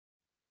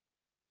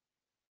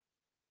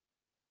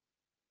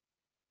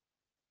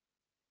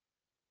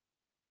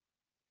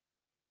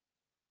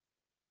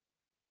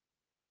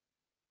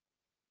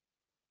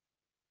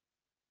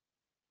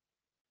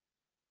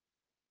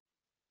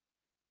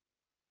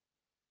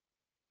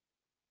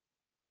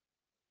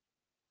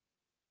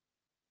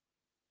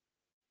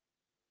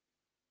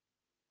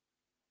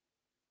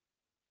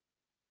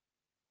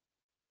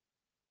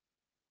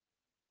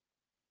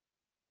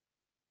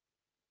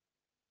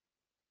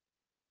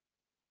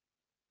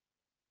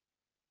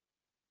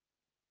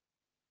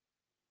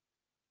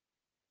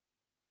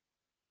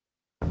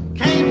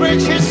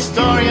Cambridge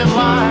Historian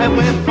Live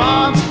with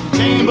Fonz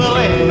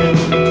Chamberlain.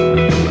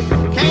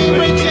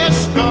 Cambridge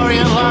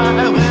Historian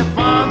Live with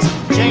Fonz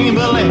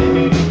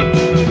Chamberlain.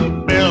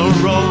 Bell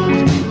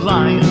Road,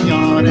 Lion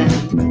Yard,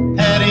 and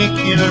Hattie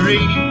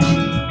Curie.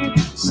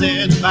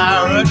 Sid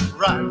Barrett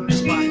riding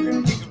his bike.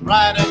 You can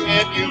ride her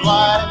if you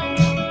like.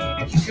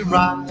 You can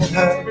ride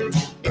her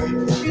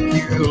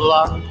if you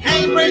like.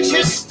 Cambridge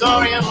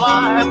Historian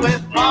Live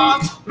with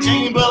Fonz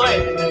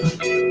Chamberlain.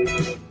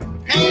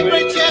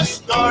 Cambridge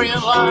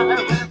Historian Live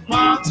with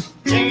Fonz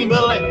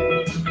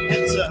Chamberlain.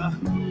 It's a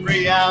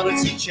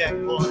reality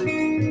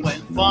checkpoint when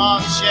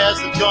Fonz shares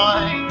the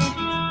joint.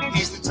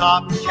 He's the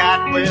top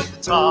cat with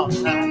the top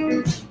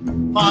hat.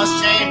 Fonz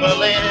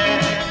Chamberlain,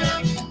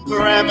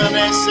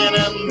 reminiscing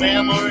of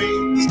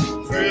memories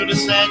through the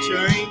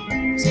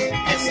centuries.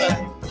 It's a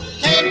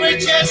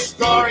Cambridge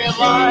Historian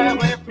Live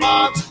with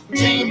Fonz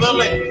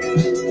Chamberlain.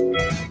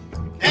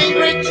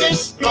 Cambridge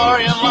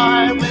Historian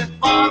Live with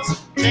Fonz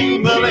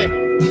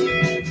Chamberlain.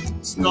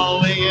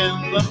 Snowy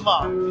in the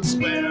market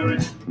square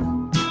and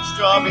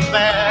Strawberry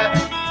Fair.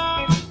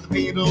 The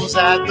Beatles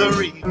at the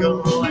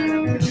Regal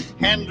and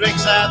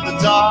Hendrix at the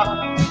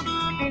Dark.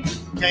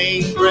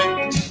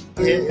 Cambridge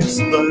is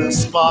the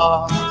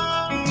spa,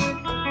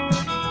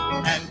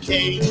 and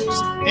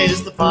Kings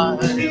is the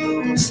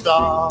final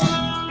star.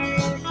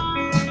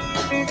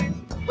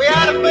 We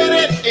had to fit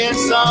it in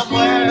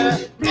somewhere.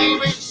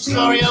 Cambridge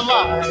Historian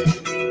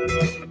Live.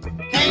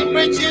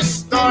 Cambridge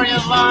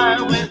Historian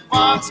Live with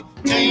Fonz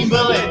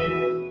Chamberlain.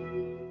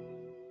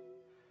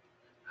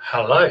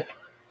 Hello,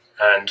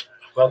 and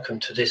welcome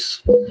to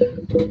this.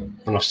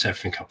 I lost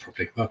everything up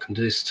properly. Welcome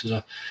to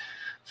the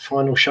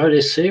final show of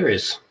this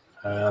series.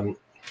 Yeah,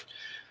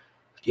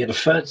 the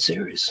third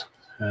series,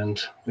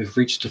 and we've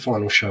reached the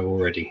final show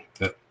already.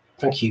 But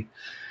thank you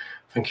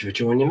for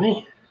joining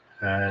me.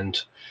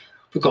 And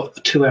we've got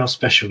a 2-hour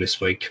special this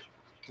week,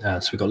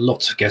 so we've got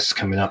lots of guests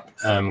coming up,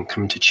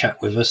 coming to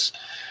chat with us,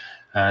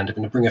 and I'm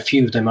going to bring a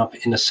few of them up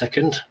in a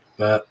second.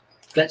 But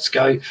let's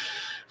go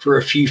through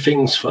a few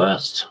things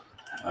first,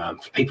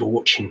 for people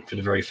watching for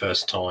the very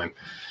first time.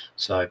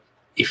 So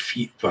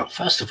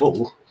first of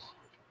all,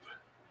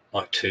 I'd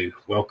like to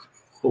welcome,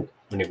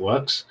 when it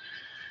works,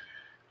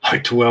 I'd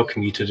like to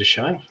welcome you to the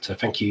show. So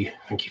thank you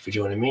for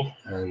joining me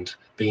and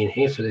being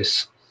here for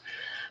this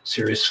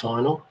series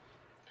final.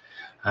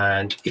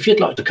 And if you'd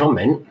like to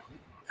comment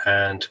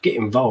and get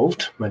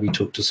involved, maybe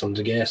talk to some of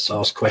the guests,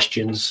 ask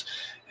questions,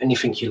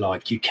 anything you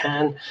like, you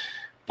can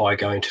by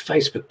going to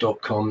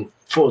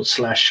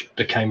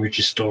facebook.com/The Cambridge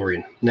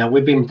Historian. Now,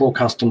 we've been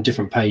broadcast on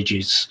different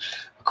pages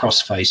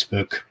across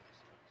Facebook,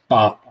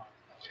 but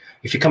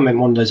if you comment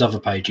on one of those other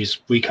pages,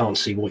 we can't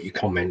see what you're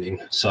commenting.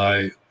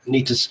 So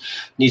need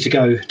to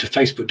go to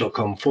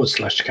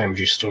facebook.com/The Cambridge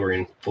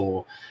Historian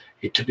for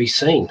it to be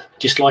seen,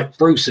 just like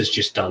Bruce has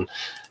just done.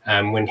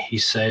 When he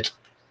said,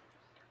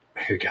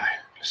 here we go,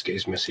 let's get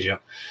his message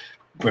up.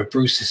 Where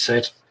Bruce has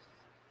said,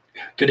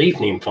 "Good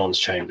evening, Fonz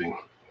Chamberlain."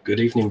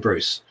 Good evening,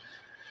 Bruce.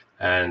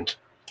 And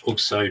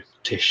also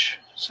Tish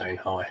saying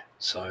hi.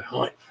 So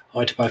hi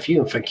to both of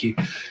you, and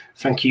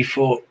thank you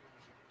for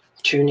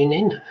tuning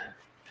in.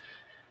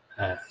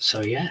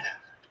 So yeah,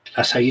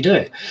 that's how you do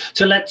it.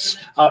 So let's.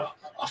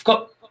 I've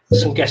got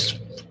some guests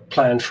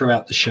planned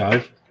throughout the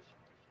show,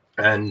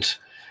 and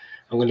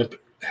I'm going to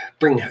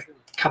bring a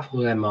couple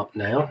of them up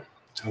now.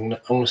 I'm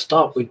going to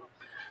start with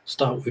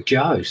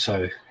Joe.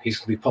 So he's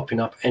going to be popping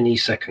up any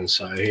second.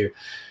 So here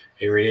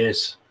he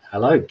is.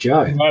 Hello,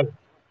 Joe.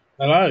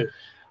 Hello.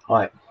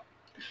 Hi.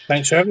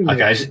 Thanks for having me.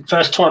 Okay, is it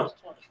first time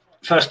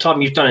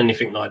you've done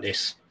anything like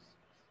this?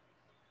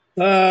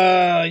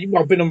 Well,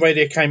 I've been on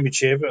Radio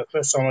Cambridgeshire, but the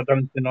first time I've done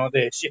anything like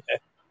this, yeah.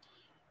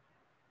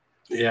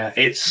 Yeah,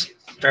 it's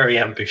very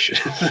ambitious,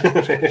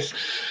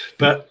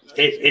 but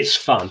it's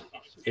fun.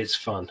 It's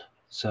fun.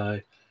 So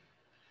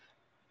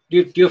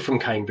you're from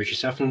Cambridge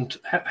yourself, and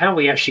how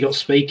we actually got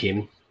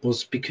speaking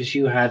was because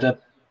you had a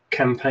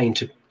campaign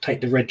to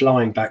take the Red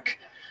Line back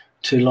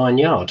to Lion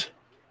Yard.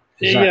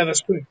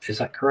 That's good. Is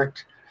that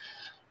correct?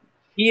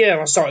 Yeah,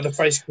 I started a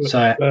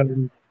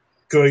Facebook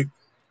group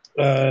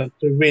to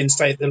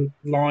reinstate the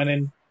line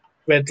in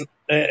the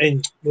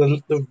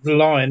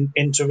line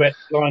into Red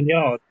Lion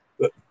Yard,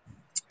 but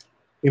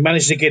we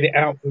managed to get it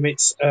out from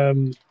its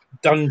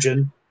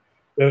dungeon,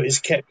 where it's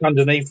kept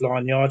underneath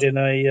Lion Yard in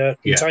a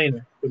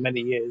container for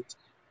many years,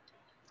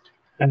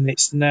 and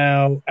it's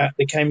now at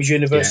the Cambridge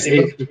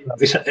University.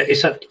 It's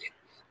at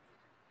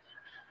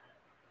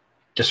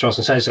just what I was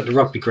going to say, it's at the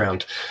rugby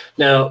ground.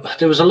 Now,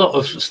 there was a lot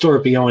of story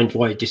behind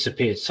why it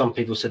disappeared. Some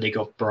people said it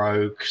got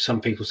broke.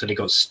 Some people said it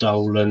got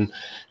stolen.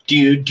 Do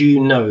you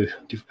know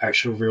the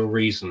actual real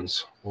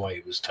reasons why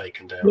it was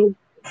taken down? Well,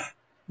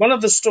 one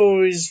of the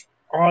stories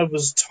I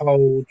was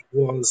told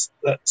was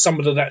that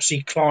somebody had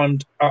actually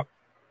climbed up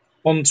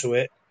onto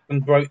it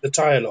and broke the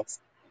tail off.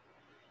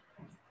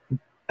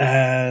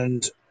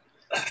 And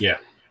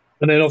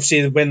then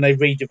obviously when they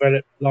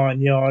redeveloped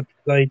Lion Yard,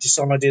 they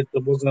decided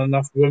there wasn't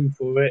enough room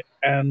for it,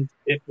 and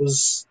it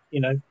was,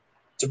 to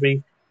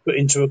be put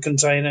into a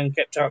container and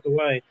kept out of the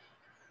way.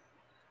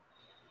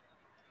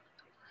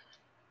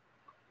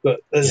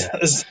 But there's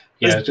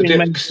been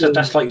many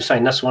that's like you're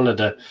saying. That's one of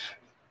the.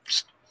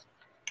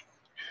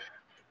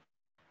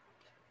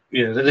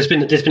 Yeah, there's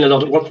been a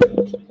lot of.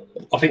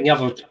 I think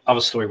the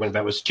other story went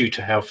about was due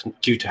to health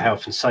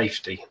and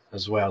safety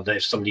as well. That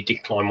if somebody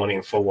did climb on it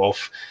and fall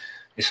off,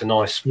 it's a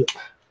nice,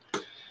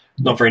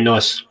 not very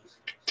nice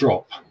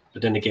drop.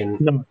 But then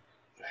again,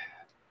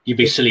 you'd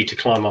be silly to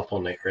climb up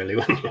on it, really,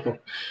 wouldn't you?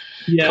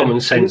 Yeah,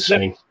 common sense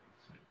thing.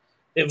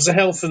 It was a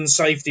health and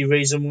safety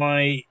reason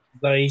why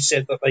they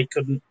said that they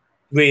couldn't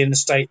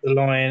reinstate the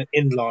lion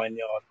in Lion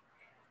Yard.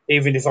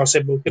 Even if I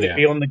said, well, could it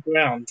be on the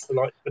ground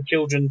for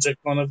children to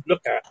kind of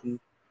look at?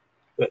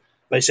 But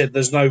they said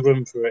there's no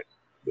room for it,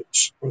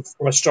 which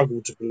I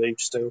struggle to believe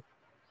still.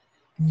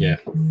 Yeah.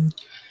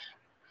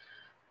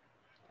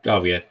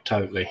 Oh yeah,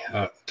 totally.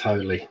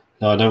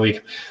 No, I know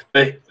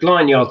but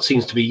Lion Yard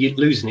seems to be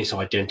losing its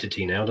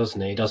identity now,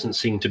 doesn't it? It doesn't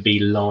seem to be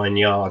Lion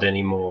Yard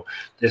anymore.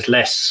 There's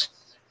less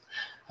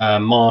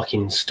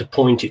markings to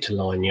point it to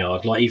Lion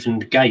Yard. Like even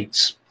the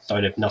gates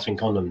don't have nothing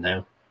on them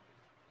now.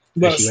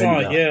 That's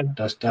right, yeah.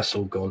 That's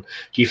all gone.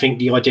 Do you think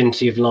the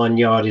identity of Lion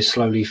Yard is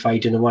slowly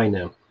fading away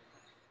now?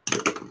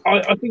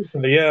 I think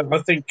so, yeah. I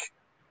think,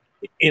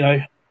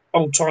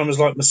 old timers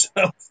like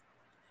myself,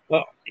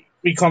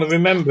 we kind of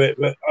remember it,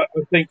 but I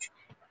think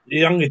the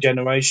younger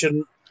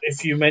generation,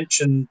 if you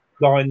mention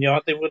Lion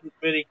Yard, they wouldn't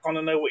really kind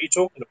of know what you're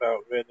talking about,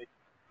 really,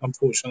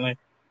 unfortunately.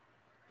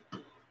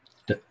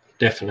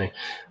 Definitely.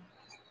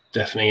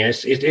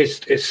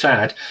 It's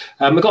sad.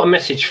 I got a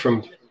message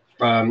from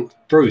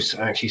Bruce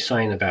actually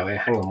saying about it.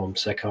 Hang on one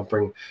sec, I'll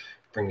bring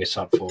this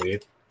up for you.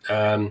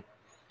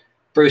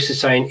 Bruce is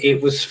saying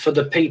it was for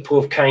the people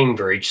of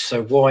Cambridge,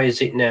 so why is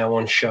it now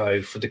on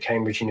show for the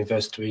Cambridge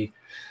University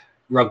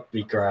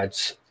rugby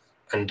grads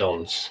and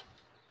dons?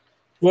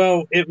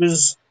 Well, it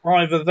was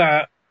either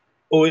that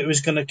or it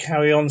was going to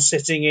carry on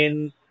sitting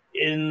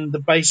in the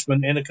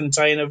basement in a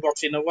container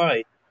rotting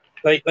away.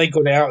 They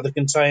got it out of the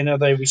container,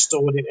 they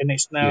restored it, and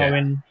it's now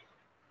in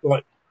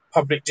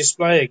public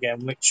display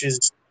again, which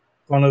is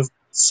kind of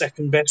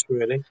second best,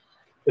 really.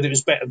 But it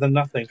was better than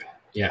nothing.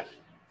 Yeah,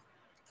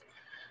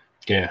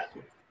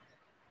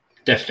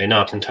 definitely.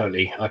 No,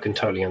 I can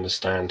totally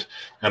understand.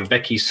 And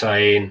Becky's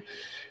saying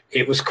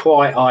it was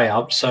quite high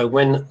up, so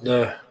when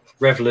the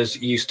revellers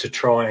used to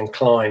try and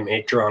climb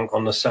it drunk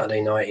on the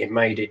Saturday night, it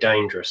made it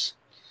dangerous.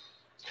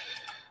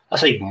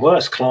 That's even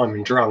worse,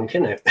 climbing drunk,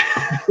 isn't it?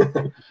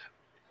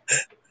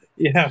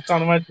 Yeah, I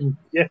can't imagine.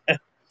 Yeah,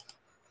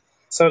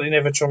 certainly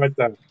never tried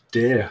that.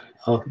 Dear.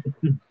 Oh.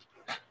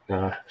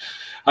 No.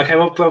 Okay,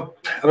 well,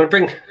 I'm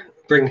going to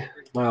bring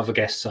my other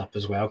guests up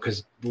as well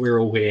because we're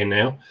all here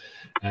now,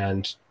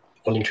 and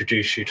I'll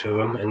introduce you to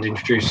them and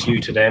introduce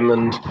you to them,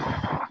 and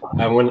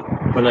when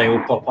they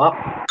all pop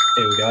up,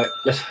 here we go.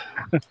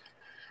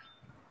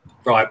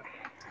 Right.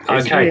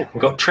 Okay,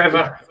 we've got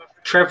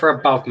Trevor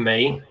above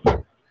me,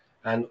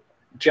 and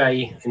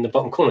Jay in the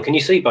bottom corner. Can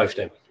you see both of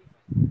them?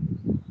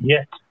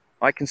 Yeah.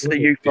 I can see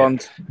you,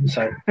 Fond.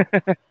 So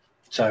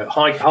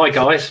hi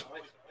guys.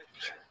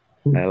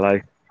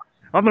 Hello.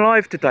 I'm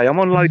alive today. I'm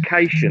on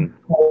location.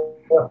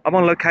 I'm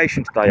on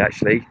location today,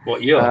 actually.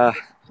 What you are?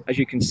 As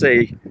you can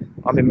see,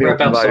 I'm in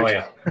Milton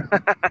Road.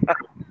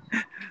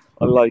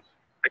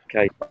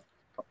 Okay.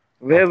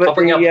 We're I'll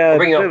bring up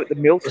the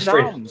Milton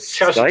Arms.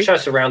 Show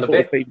us around a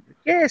bit.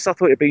 Yes, I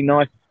thought it'd be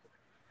nice.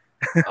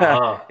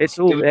 It's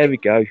all. There we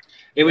go.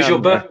 It was your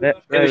birthday.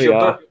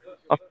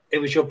 It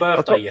was your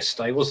birthday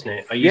yesterday, wasn't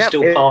it? Are you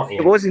still partying?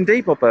 It was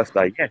indeed my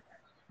birthday.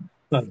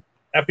 Yeah.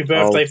 Happy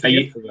birthday for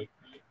you.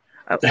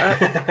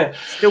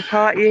 Still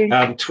partying?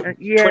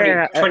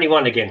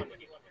 21 again.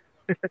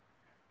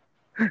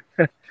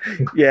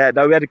 Yeah,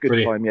 no, we had a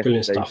good time yesterday.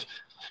 Brilliant stuff.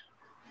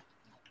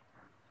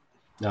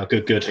 No,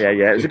 good. Yeah,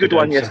 it was a good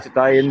one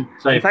yesterday, and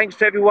thanks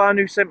to everyone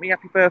who sent me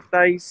happy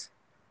birthdays.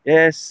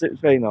 Yes, it was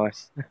very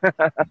nice.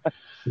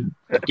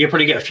 You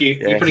probably get a few.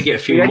 You probably get a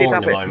few more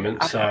in the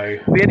moment. So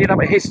we ended up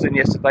at Histon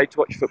yesterday to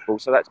watch football,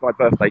 so that's my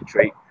birthday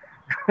treat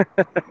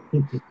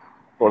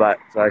for that.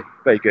 So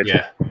very good.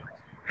 Yeah.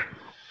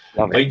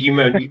 Love it.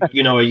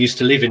 I used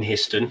to live in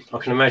Histon. I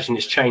can imagine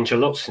it's changed a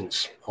lot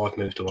since I've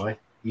moved away.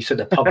 You said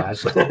the pub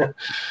has.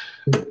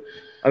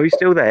 Are we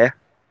still there?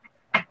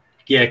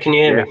 Yeah, can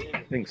you hear me?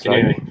 I think so. Can you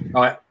hear me?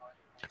 Right.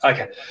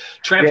 Okay.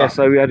 Trevor. Yeah,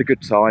 so we had a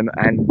good time,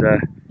 and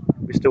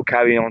we're still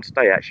carrying on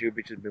today, actually.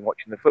 We've just been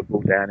watching the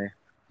football down here.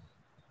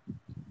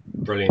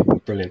 Brilliant.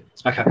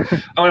 Okay.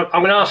 I'm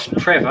going to ask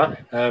Trevor.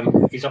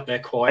 He's up there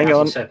quiet. Hang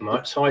on. Said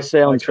much. So the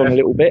sound's gone a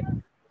little bit.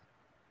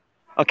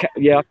 Okay.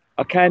 Yeah,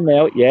 I can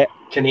now. Yeah.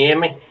 Can you hear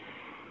me?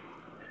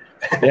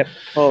 Yep.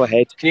 Go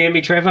ahead. Can you hear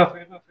me,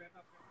 Trevor?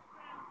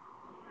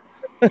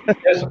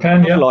 Yes, I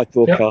can. Yeah. Live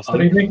broadcasting.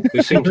 Good evening.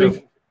 We seem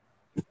to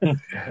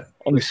have.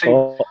 On the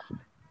spot.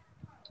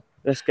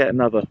 Let's get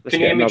another. Can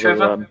you hear me,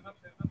 Trevor?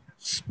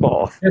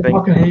 Spot. Yes,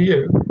 I can hear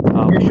you.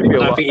 We should be I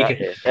don't all think you right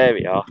can. here. There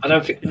we are. I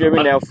don't think. Can you hear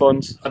me now,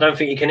 Fons? I don't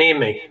think you can hear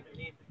me.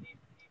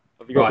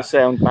 Have you got the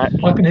sound back?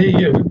 I can hear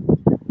you.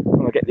 I'm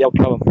gonna get the old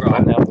cover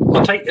Right. now.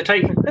 I'll take.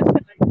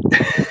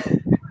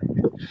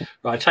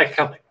 Right. Take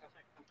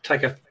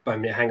a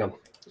moment. Hang on.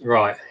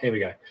 Right, here we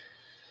go.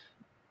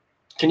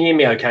 Can you hear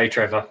me okay,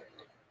 Trevor?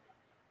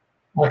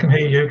 I can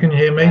hear you. Can you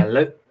hear me?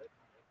 Hello?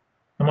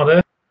 Am I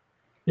there?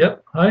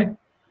 Yep. Hi.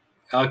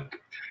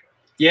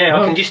 Yeah,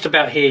 Hello? I can just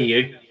about hear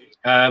you.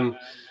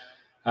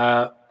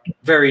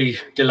 Very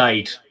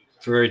delayed,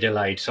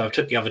 So I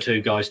took the other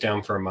two guys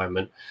down for a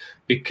moment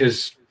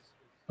because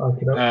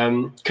Okay.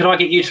 could I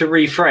get you to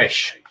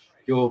refresh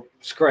your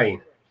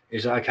screen?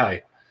 Is that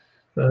okay?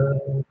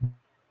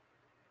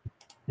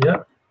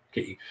 Yeah.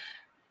 Get you.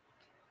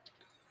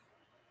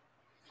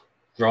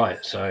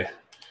 Right, so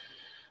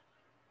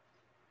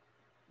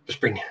just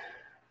bring.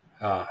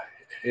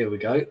 Here we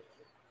go.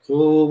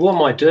 Oh, what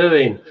am I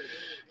doing?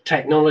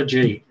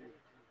 Technology.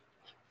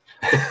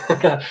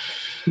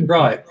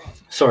 Right.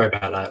 Sorry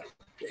about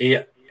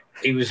that.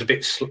 He was a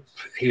bit.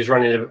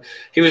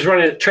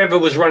 Trevor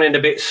was running a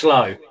bit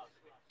slow,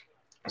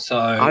 so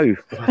I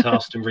had to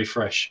ask him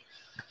refresh.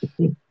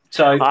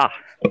 So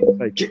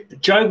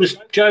Joe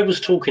was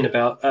talking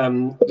about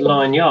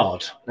Lion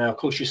Yard. Now, of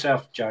course,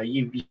 yourself, Joe,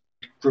 you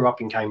grew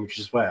up in Cambridge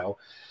as well,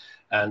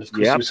 and of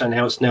course, you were saying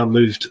how it's now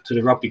moved to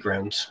the rugby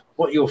grounds.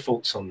 What are your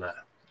thoughts on that?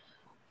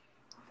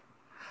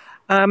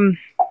 From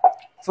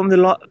the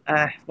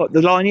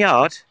Lion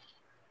Yard,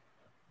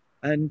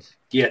 and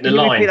the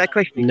Lion. Repeat that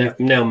question?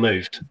 Now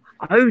moved.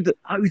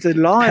 The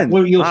Lion.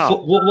 What are your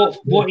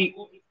what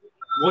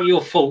are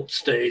your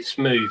thoughts that it's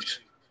moved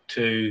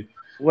to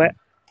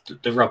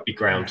the rugby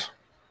ground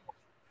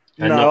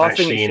and not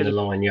actually in the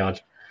Lion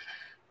Yard?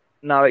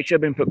 No, it should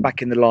have been put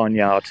back in the Lion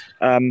Yard.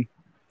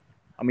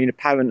 I mean,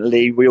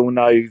 apparently, we all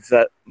know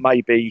that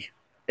maybe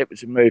it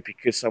was removed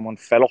because someone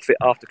fell off it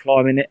after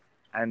climbing it.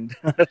 And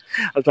I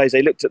suppose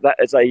they looked at that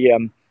as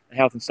a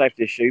health and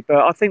safety issue. But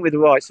I think with the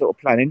right sort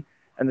of planning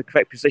and the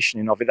correct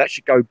positioning of it, that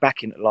should go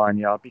back into Lion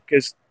Yard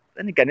because,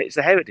 then again, it's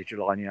the heritage of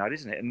Lion Yard,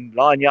 isn't it? And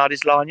Lion Yard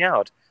is Lion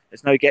Yard.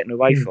 There's no getting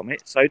away from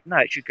it. So, no,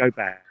 it should go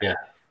back. Yeah.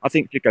 I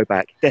think it should go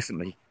back,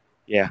 definitely.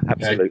 Yeah,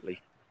 absolutely.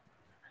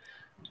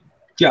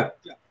 Yeah.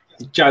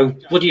 Joe,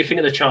 what do you think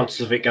of the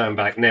chances of it going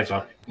back?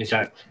 Never. Is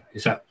that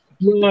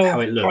how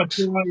it looks?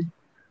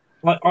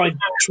 I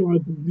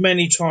tried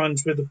many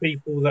times with the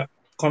people that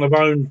kind of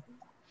own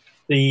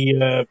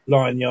the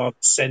Lion Yard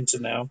Centre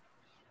now,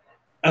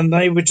 and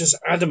they were just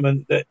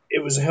adamant that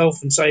it was a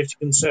health and safety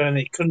concern.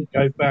 It couldn't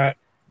go back,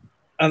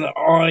 and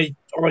I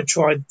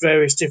tried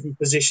various different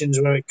positions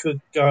where it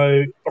could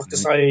go. Like I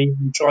say, I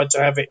even tried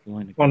to have it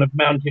kind of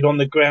mounted on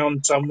the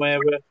ground somewhere,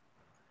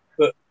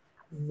 but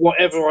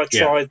whatever I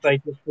tried, they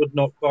just would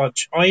not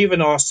budge. I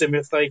even asked them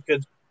if they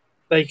could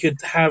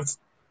have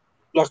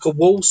like a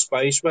wall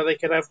space where they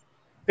could have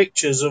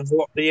pictures of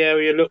what the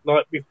area looked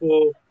like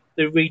before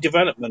the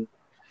redevelopment.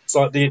 It's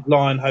like the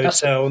Lion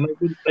Hotel, and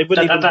they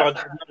wouldn't even budge.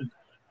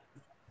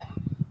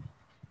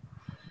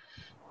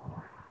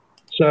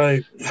 So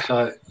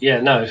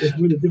yeah, no. It's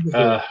really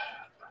difficult.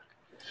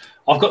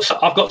 We've got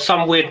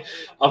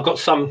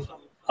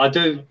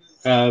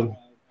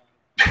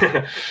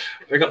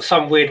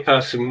some weird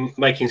person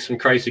making some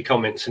crazy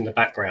comments in the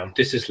background.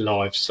 This is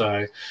live,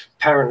 so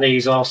apparently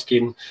he's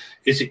asking,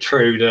 is it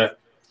true that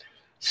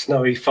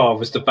Snowy Far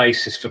was the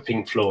basis for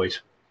Pink Floyd?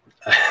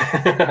 No,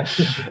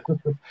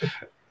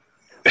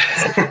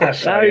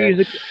 he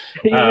was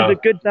a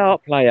good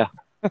dart player.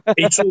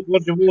 He taught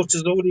Roger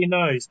Waters all he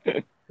knows.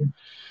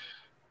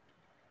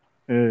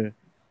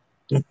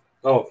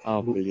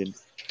 Oh, brilliant!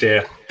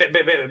 Dear,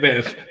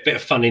 bit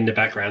of fun in the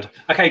background.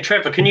 Okay,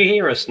 Trevor, can you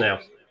hear us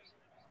now?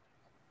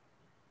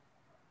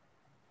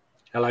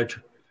 Hello.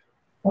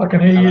 I can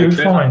hear you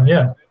Trevor. fine.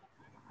 Yeah.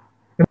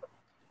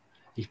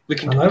 We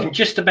can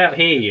just about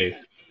hear you.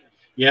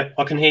 Yep,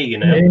 I can hear you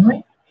now. Can you hear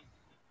me?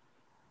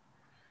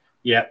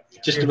 Yeah,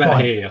 just about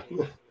fine. hear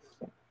you.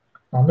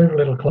 I'll move a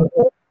little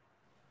closer.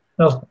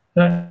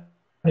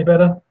 Any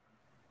better?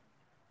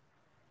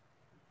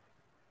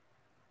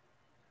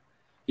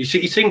 You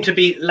seem to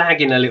be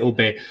lagging a little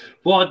bit.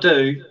 What I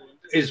do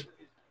is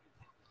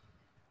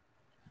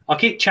I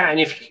keep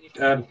chatting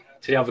to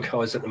the other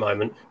guys at the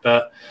moment,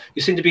 but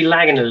you seem to be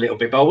lagging a little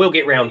bit. But I will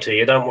get round to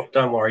you.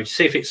 Don't worry.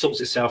 See if it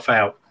sorts itself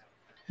out.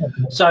 Okay.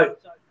 So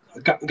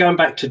going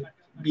back to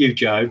you,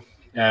 Joe.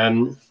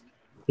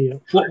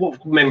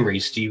 What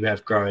memories do you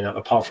have growing up,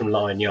 apart from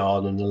Lion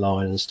Yard and the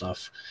Lion and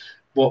stuff?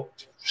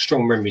 What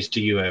strong memories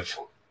do you have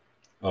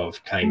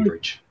of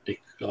Cambridge?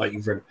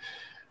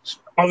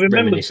 I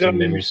remember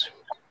memories.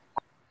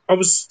 I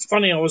was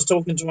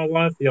talking to my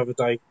wife the other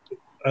day,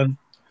 and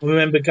I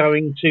remember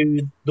going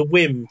to the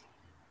Whim,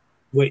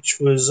 which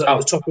was at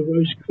the top of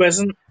Rose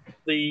Crescent.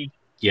 It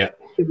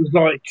was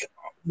like it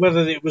was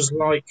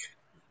a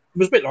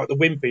bit like the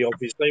Wimpy,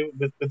 obviously,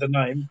 with the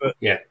name, but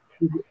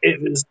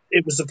it was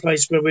the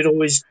place where we'd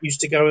always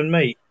used to go and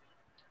meet.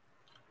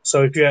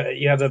 So if you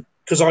had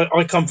because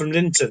I come from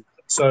Linton,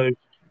 so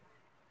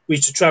we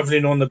used to travel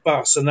in on the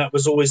bus, and that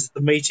was always the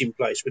meeting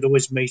place. We'd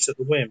always meet at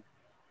the Whim.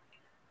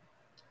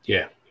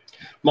 Yeah,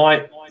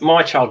 my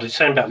childhood.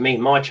 Saying about me,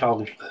 my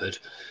childhood,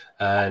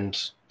 and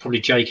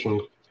probably Jake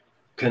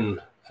can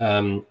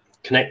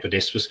connect with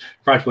this, was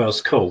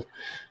Bradwell's Cool.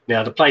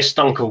 Now, the place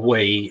stunk of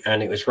wee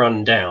and it was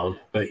run down,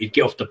 but you'd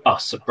get off the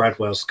bus at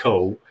Bradwell's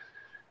Court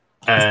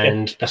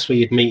and that's where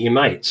you'd meet your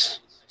mates.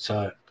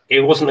 So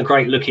it wasn't a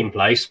great looking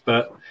place,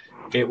 but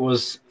it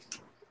was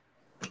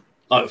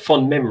like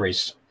fond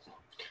memories.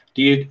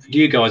 Do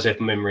you guys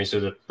have memories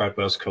of the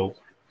Bradwell's Court?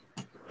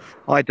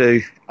 I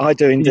do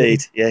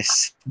indeed.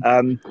 Yes.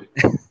 I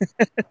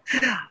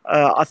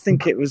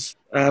think it was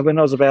when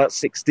I was about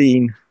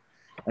 16.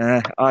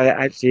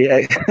 I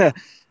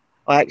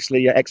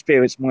actually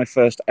experienced my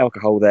first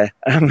alcohol there.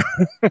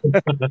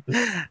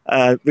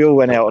 We all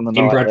went out on the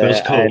night in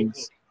Bradwell's Court.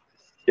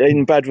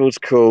 In Bradwell's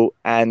Court,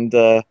 and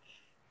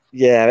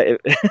yeah,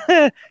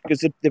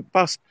 because the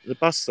bus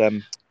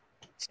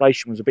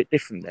station was a bit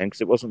different then because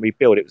it wasn't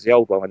rebuilt. It was the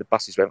old one where the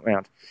buses went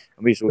round,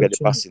 and we used to all get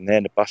the bus in there,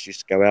 and the bus used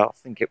to go out. I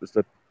think it was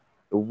the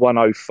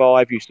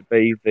 105 used to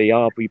be the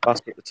Arbury bus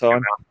at the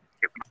time,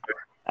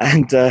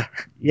 and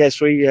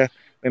yes, we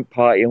went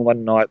partying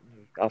one night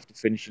after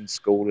finishing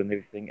school and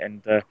everything,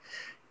 and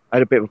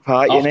had a bit of a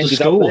party after and ended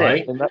school, up there.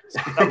 eh? And that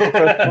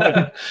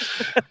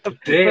was the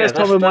first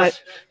time.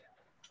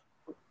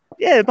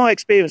 My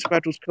experience of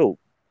Bradwell's Court.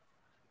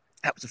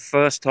 That was the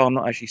first time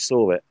that I actually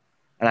saw it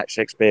and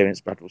actually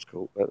experienced Bradwell's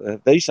Court.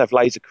 But they used to have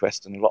Laser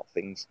Quest and a lot of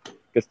things,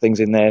 good things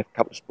in there, a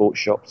couple of sports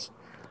shops,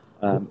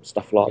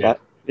 stuff like that.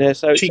 Yeah,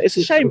 so it's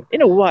a shame.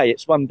 In a way,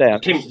 it's one down.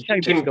 It's a shame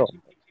it's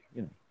gone.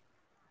 You know.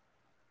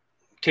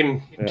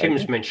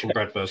 Tim's mentioned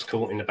Bradwell's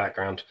Court in the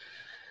background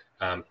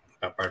about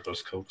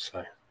Bradwell's Court,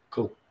 so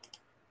cool.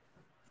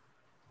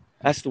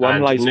 That's the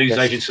one. And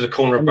newsagents to the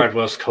corner of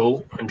Bradwell's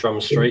Court and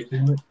Drummond Street.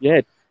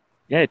 Yeah,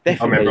 definitely.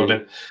 I remember all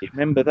them.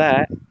 Remember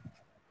that?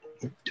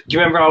 Do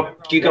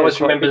you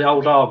guys remember the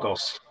old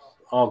Argos?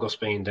 Argos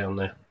being down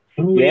there.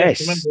 Oh,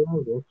 yes. I remember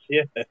Argos.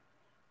 Yeah.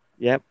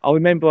 Yeah, I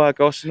remember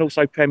Argos and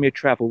also Premier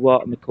Travel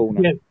right on the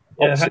corner,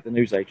 opposite the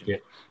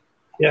newsagent.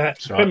 Yeah.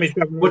 That's right.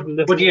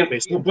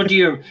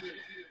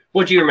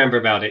 What do you remember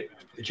about it,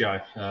 Joe?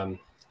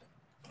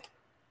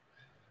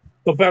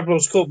 Well,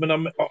 Bradwell's Court,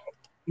 I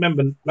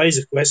remember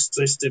Laser Quest.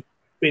 I used to have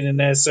been in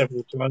there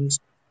several times.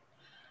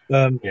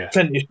 Plenty of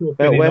short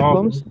Beltware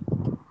bombs.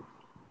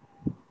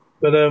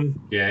 But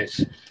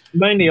it's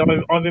mainly I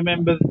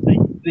remember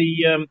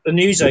the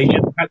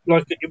newsagent had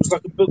it was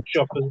like a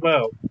bookshop as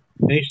well.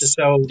 They used to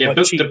sell cheap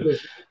books.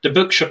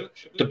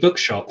 The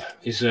bookshop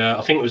is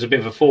I think it was a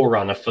bit of a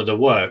forerunner for the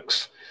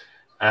Works,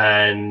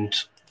 and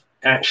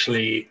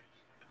actually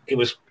it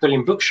was a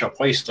brilliant bookshop.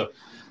 I used to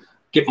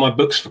get my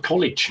books for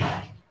college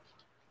out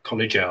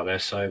there,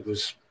 so it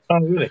was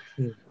really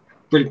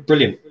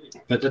brilliant.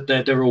 But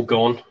they're all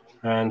gone,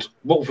 and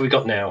what have we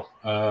got now?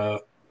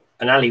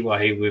 An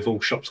alleyway with all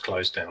shops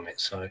closed down it.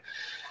 So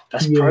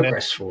that's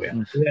progress for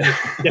you. Yeah.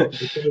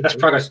 That's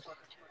progress.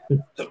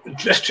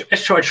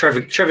 Let's try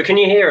Trevor. Trevor, can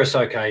you hear us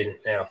okay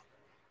now?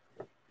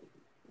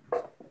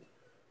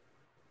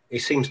 He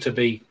seems to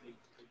be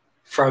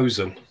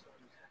frozen.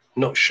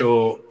 Not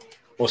sure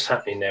what's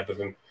happening there with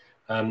him.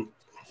 I'll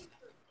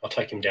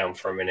take him down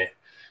for a minute.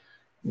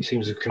 He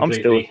seems to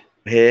completely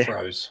here.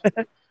 Froze.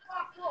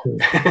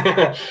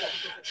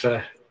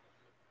 So.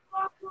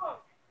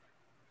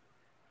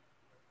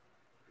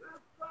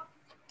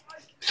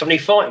 Somebody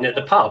fighting at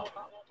the pub?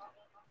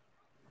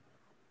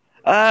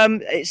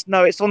 It's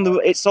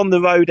on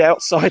the road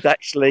outside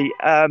actually.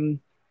 Right.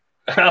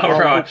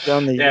 I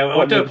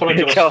do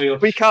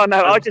apologise. We can't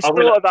know. I just thought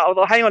of that. I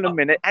thought, hang on a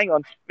minute. Hang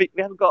on. We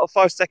haven't got a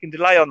 5-second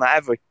delay on that,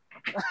 have we?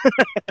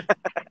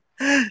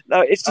 No,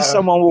 it's just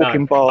someone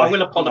walking by. I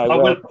will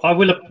apologise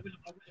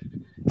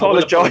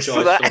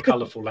for that. For the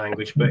colourful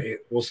language, but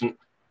it wasn't.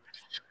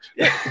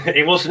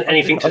 It wasn't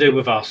anything to do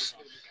with us.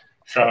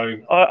 So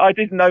I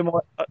didn't know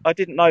my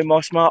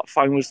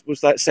smartphone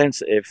was that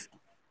sensitive.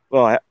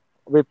 Right,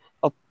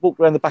 I've walked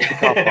around the back of the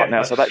car park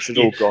now, so that should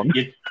all gone.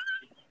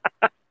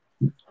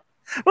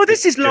 Well,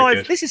 this is live.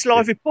 Good. This is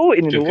live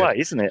reporting in a way,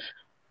 isn't it?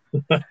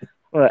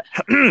 Right.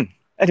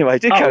 Anyway,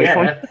 carry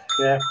on.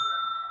 Yeah.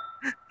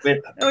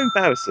 How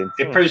embarrassing!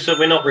 It proves that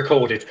we're not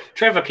recorded.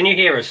 Trevor, can you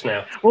hear us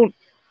now? Well,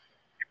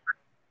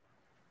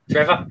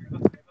 Trevor.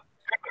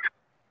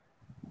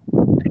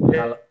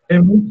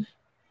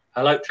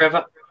 Hello,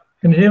 Trevor.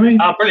 Can you hear me?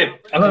 Oh, brilliant.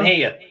 Hello?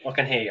 I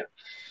can hear you.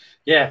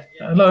 Yeah.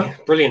 Hello.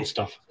 Brilliant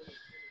stuff.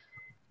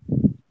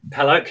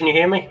 Hello, can you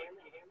hear me?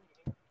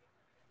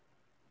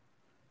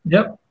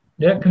 Yep.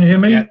 Yeah, can you hear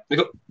me?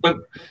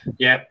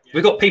 Yeah.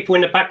 We've got people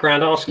in the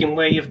background asking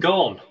where you've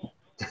gone.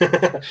 So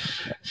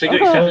you got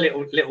yourself a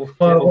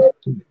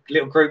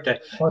little group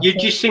there. You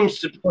just seem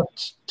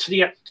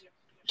to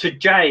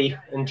Jay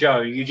and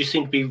Joe, you just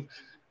seem to be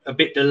a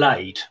bit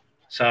delayed.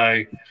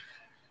 So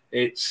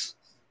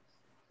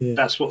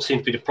that's what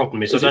seems to be the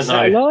problem is I don't know.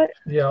 Satellite?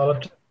 Yeah, I'll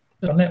have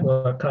a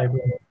network cable.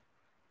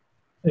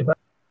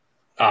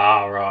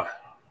 Right.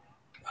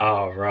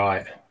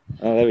 Oh,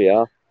 there we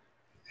are.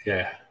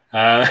 Yeah.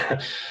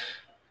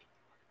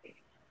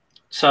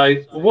 So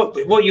we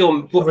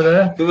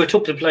were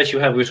talking the place you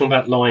had. We were talking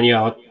about Lion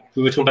Yard.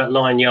 We were talking about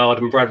Lion Yard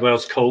and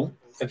Bradwell's Court.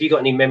 Have you got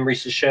any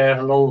memories to share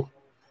along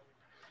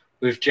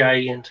with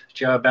Jay and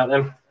Joe about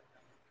them?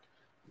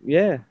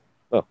 Yeah.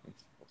 Well,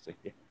 obviously,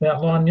 yeah.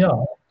 That line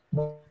yard.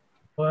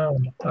 Well,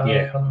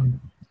 Yeah.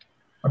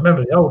 I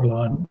remember the old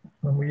line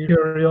when we used to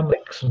carry on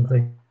licks and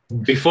things.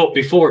 Before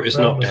it was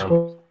around knocked the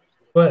down.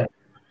 square.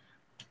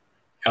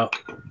 Oh,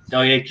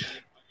 yeah,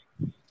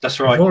 that's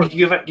right. Before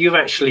You've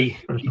actually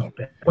it was knocked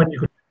down. When you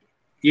could,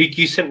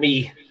 you sent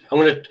me. I'm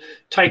going to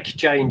take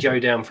Jay and Joe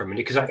down for a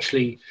minute because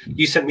actually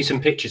you sent me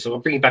some pictures. I'll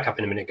bring you back up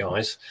in a minute,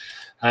 guys.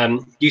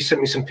 You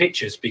sent me some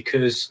pictures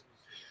because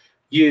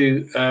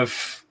you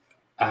have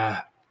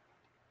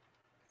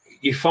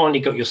you finally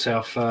got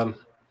yourself a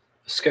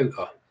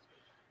scooter.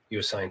 You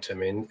were saying to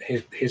me, and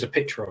here's a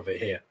picture of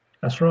it here.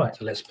 that's right.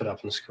 So let's put it up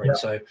on the screen. Yeah.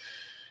 So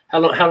how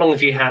long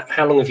have you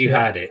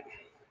had it?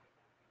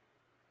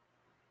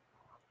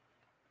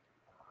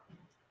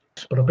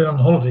 But I've been on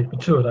holiday for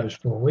 2 of those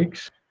 4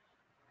 weeks.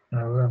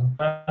 And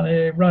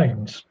it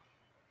rains,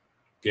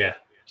 Yeah.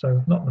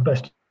 so not the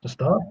best to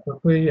start. But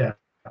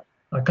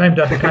I came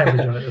down to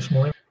Cambridge on it this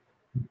morning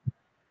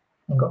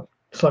and got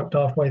soaked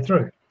halfway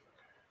through.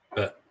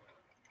 But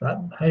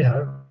Hey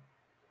ho,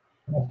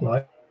 that's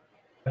life.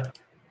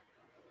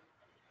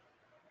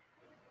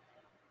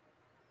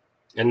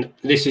 and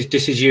this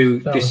is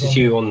you. That This was is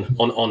you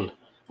on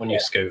your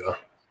scooter.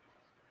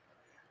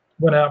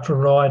 Went out for a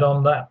ride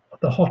on the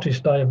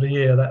hottest day of the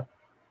year. That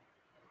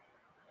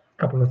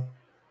couple of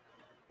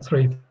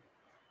 3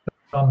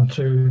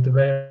 to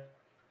the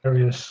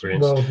various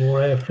Brilliant. World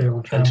War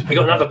airfields. And we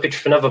got another picture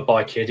of another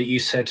bike here that you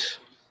said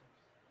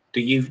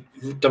that you've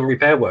done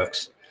repair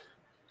works.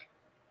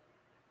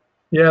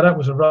 Yeah, that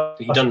was a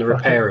rush. You've done the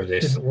repair of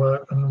this. Didn't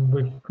work, and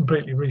we've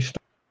completely restored.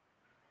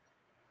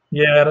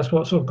 Yeah, that's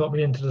what sort of got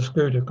me into the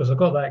scooter because I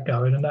got that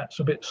going, and that's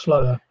a bit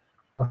slower.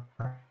 I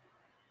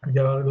can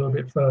go a little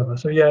bit further.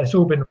 So yeah, it's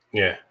all been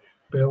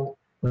built,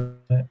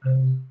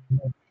 and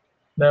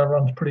now it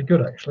runs pretty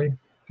good actually.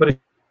 But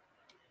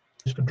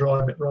it's for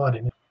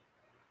riding.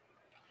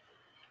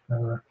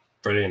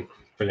 Brilliant.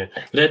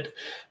 They're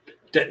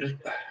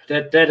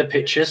the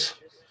pictures,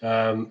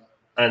 and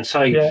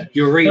so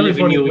you're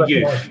reliving your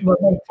youth.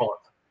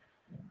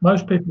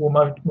 Most people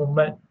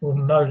will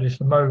notice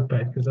the moped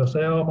because they'll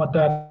say, "Oh, my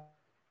dad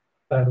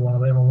had one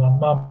of them, or my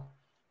mum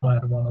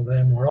had one of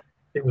them." Or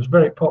it was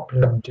very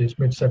popular in the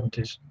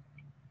mid-70s.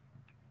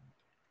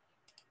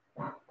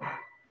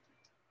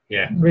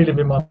 Yeah.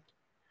 Reliving my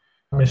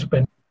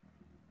misspent.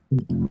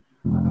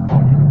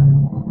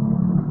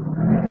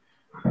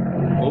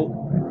 Oh,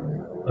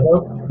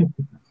 Hello?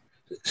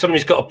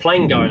 somebody's got a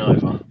plane going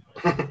over.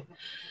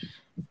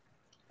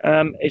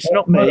 It's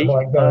not me.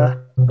 By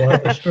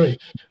the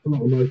street.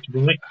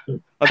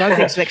 I don't think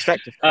it's an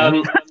extractor.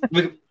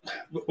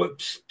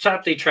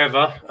 Sadly,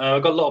 Trevor,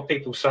 I've got a lot of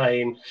people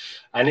saying,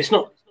 and it's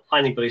not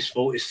anybody's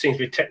fault, it seems to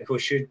be a technical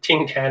issue,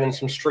 tin can and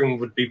some string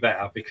would be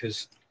better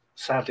because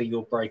sadly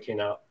you're breaking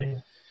up.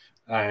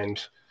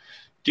 And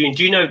do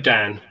you know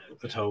Dan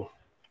at all?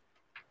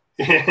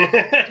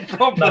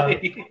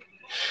 Probably. No.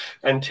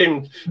 And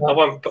Tim,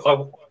 no.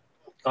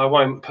 I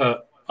won't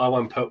put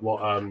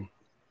what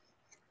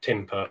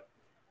Tim put.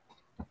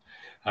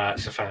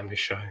 It's a family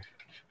show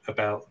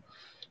about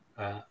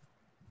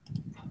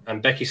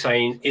and Becky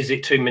saying, is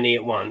it too many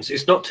at once?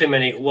 It's not too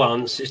many at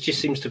once. It just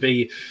seems to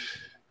be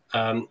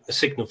a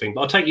signal thing.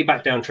 But I'll take you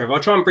back down, Trevor. I'll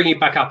try and bring you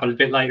back up a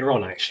bit later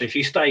on, actually. If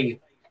you stay,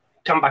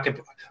 come back,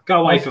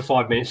 go away for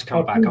 5 minutes,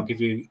 come back. I'll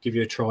give you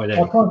a try then.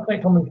 I can't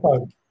take on the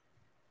phone.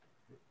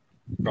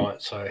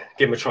 Right, so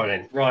give him a try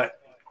then. Right,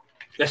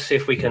 let's see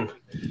if we can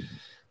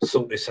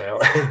sort this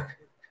out.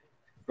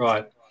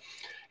 Right.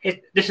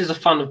 This is the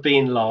fun of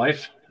being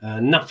live.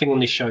 Nothing on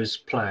this show is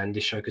planned,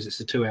 this show, because it's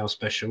a 2-hour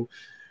special.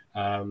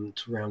 To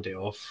round it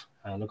off,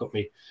 and I've got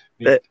me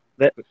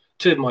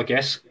two of my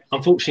guests.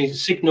 Unfortunately,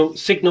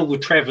 signal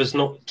with Trevor's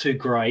not too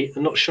great.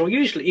 I'm not sure.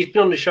 Usually, he's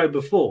been on the show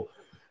before,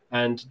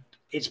 and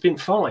it's been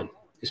fine.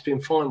 It's been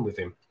fine with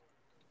him.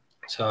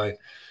 So,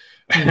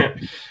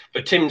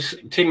 but Tim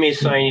is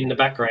saying in the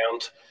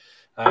background,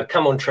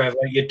 "Come on, Trevor,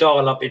 your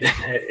dial up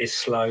is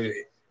slow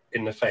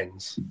in the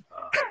fens."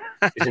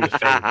 It's in the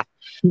fens.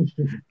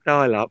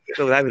 Dial up. It's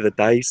all over the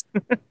days.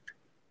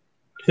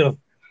 Oh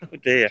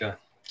dear. Okay.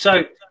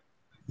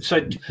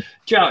 So,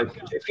 Joe,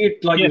 if you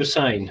you were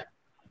saying,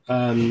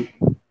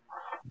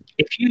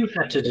 if you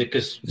had to,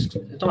 because it's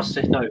nice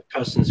to know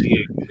person's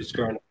view who's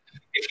grown up.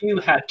 If you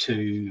had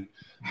to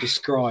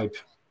describe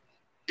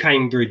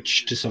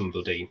Cambridge to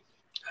somebody,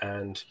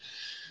 and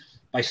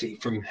basically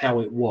from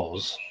how it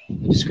was,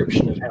 the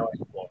description of how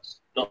it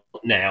was, not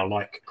now,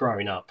 like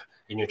growing up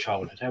in your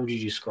childhood, how would you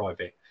describe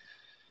it?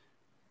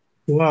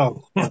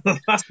 Wow,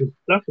 that's a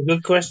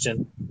good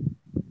question.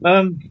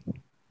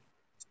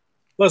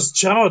 Well, as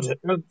childhood,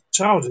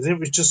 it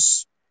was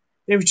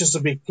just a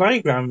big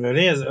playground,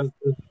 really.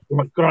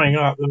 Like growing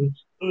up, there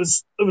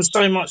was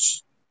so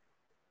much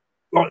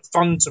like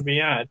fun to be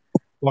had,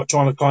 like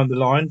trying to climb the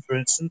line, for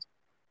instance.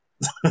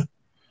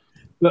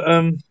 But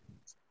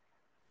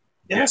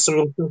that's a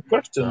real good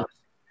question.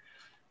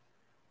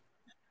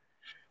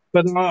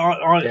 But I've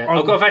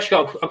got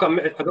a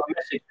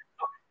message.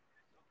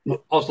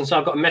 Austin, so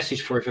I've got a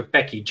message for you for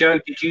Becky. Joe,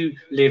 did you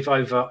live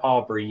over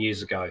Arbury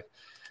years ago?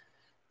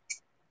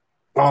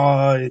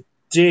 I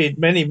did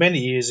many, many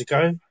years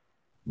ago.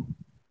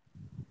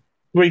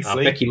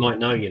 Briefly. Becky might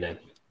know you then.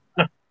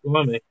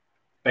 Blimey.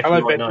 Becky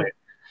Hello, might Becky.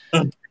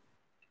 know you.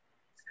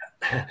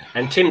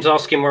 And Tim's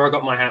asking where I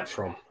got my hat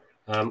from.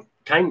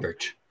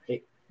 Cambridge.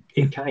 It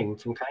came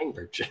from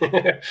Cambridge.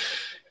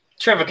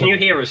 Trevor, can you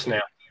hear us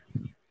now?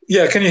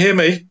 Yeah, can you hear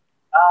me?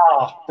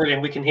 Ah,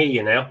 brilliant. We can hear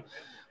you now.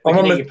 We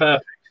can hear you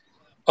perfect.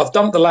 I've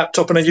dumped the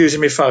laptop and I'm using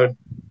my phone.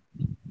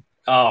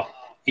 Oh,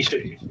 you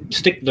should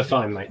stick with the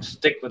phone, mate.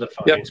 Stick with the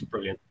phone. Yep. It's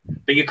brilliant.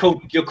 But you're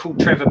called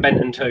Trevor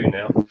Benton too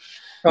now.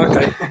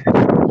 Okay.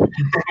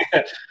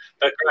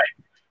 But great.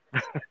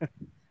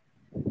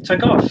 So,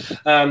 guys,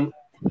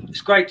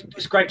 it's great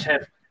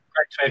to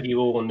have you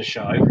all on the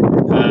show.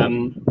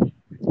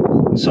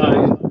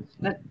 So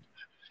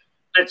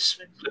let's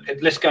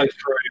go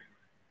through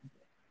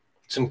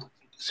some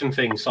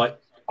things. Like,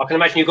 I can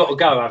imagine you've got to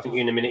go, haven't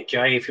you, in a minute,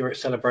 Jay, if you're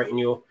celebrating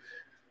your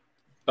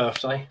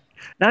birthday?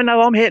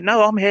 No, I'm here.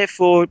 No, I'm here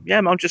for. Yeah,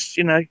 I'm just.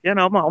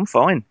 I'm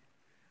fine.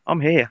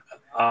 I'm here.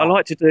 I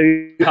like to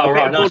do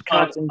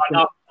broadcasting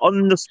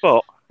on the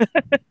spot.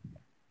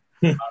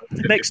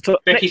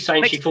 Becky's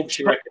saying she thought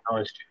she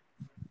recognised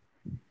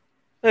you.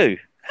 Who?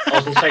 I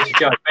was going to say to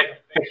Joe,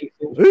 Becky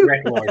thought she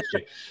recognised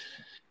you.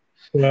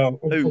 Well,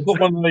 I've got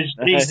one of those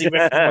easily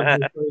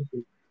recognisable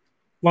faces.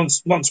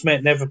 Once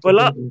met, never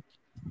forgotten.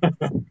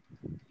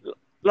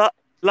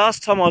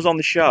 Last time I was on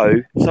the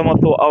show, someone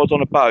thought I was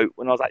on a boat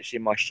when I was actually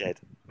in my shed.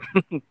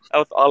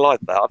 I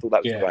liked that. I thought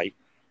that was great.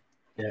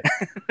 Yeah.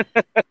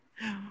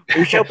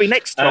 We shall be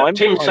next time.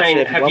 Tim's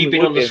saying, have you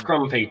been on the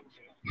Scrumpy?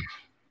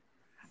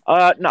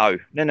 No.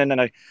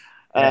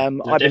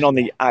 I've been on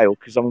the ale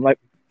because I'm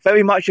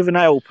very much of an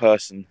ale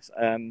person.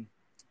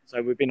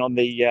 So we've been on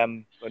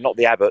the, not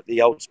the Abbot,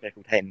 the Old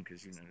Speckled Hen,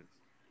 because,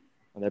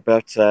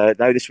 but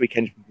no, this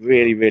weekend's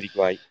really, really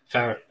great.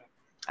 Fair.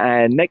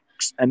 And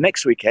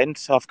next weekend,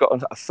 so I've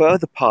got a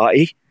further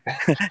party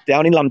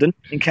down in London,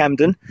 in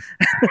Camden.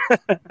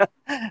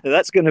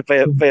 That's going to be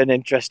an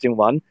interesting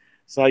one.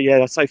 So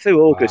yeah, so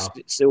through August,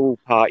 It's all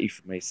party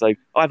for me. So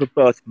I have a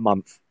birth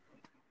month,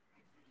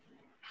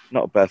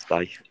 not a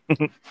birthday.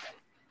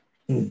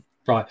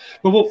 Right.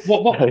 Well,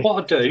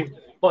 what I do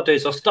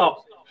is I'll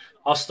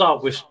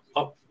start with.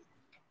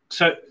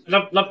 So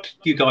love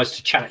you guys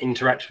to chat,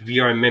 interact with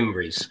your own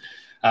memories.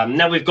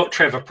 Now we've got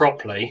Trevor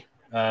properly.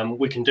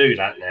 We can do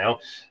that now,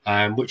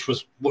 which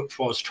was what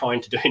I was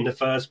trying to do in the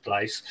first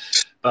place,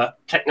 but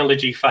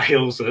technology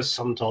fails us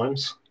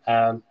sometimes.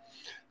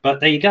 But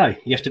there you go.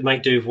 You have to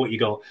make do with what you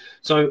got.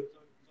 So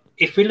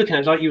if we're looking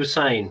at, like you were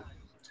saying,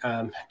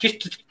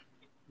 just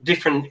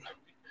different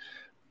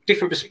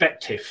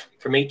perspective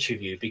from each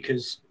of you,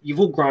 because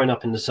you've all grown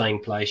up in the same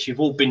place. You've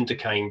all been to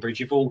Cambridge.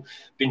 You've all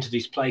been to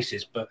these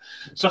places. But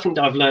something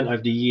that I've learned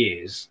over the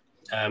years,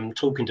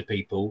 talking to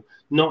people,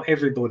 not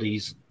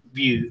everybody's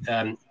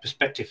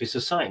perspective is the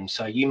same.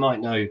 So you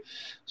might know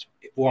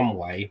one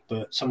way,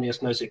 but somebody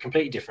else knows it a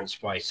completely different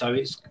way. So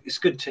it's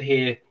good to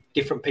hear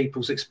different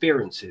people's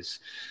experiences.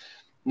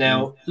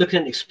 Now,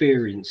 looking at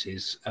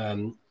experiences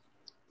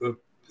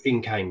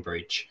in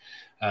Cambridge,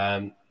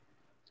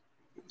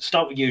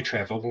 start with you,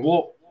 Trevor.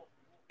 What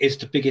is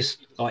the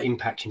biggest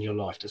impact in your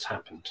life that's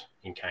happened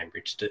in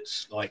Cambridge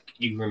that's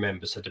you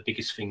remember? So the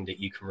biggest thing that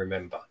you can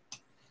remember.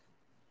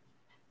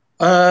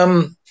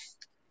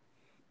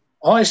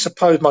 I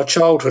suppose my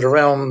childhood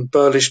around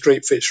Burley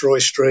Street, Fitzroy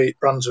Street,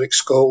 Brunswick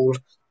School.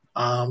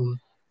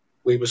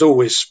 We was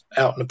always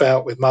out and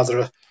about with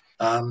mother,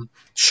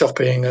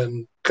 shopping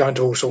and going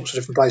to all sorts of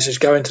different places.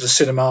 Going to the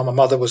cinema. My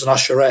mother was an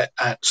usherette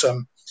at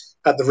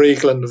the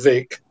Regal and the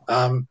Vic.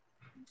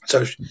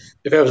 So if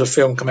there was a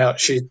film come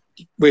out,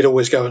 we'd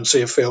always go and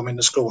see a film in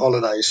the school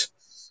holidays.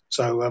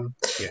 So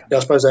I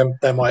suppose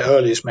they're my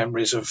earliest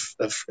memories of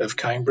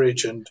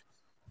Cambridge, and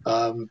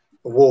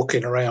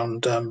walking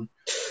around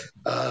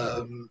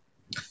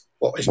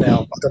what is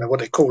now, I don't know what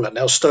they call it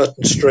now,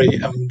 Sturton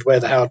Street, and where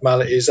the Howard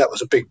Mallet is. That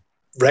was a big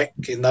wreck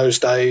in those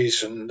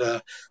days, and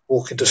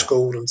walking to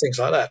school and things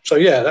like that. So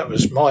yeah, that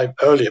was my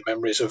earlier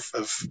memories of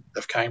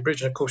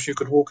Cambridge. And of course, you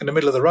could walk in the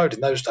middle of the road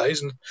in those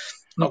days and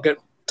not get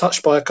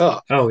touched by a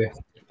car. Oh yeah,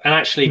 and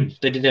actually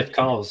they didn't have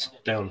cars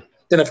down.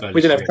 We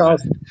didn't have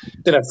cars,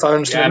 didn't have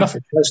phones, didn't have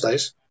nothing in those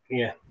days.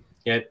 Yeah.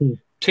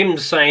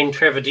 Tim's saying,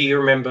 Trevor, do you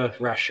remember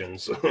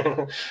rations?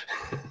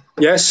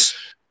 Yes.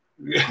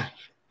 Yeah.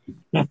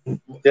 I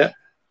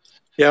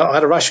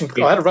had a ration.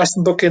 I had a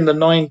ration book in the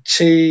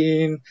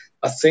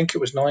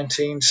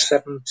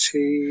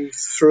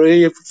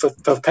 1973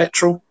 for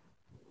petrol.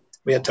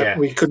 We had to,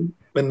 we couldn't,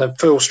 when the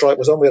fuel strike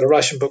was on, we had a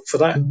ration book for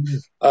that.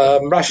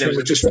 Rationing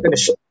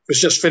was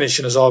just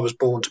finishing as I was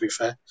born, to be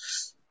fair.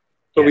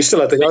 But we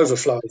still had the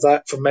overflow of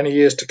that for many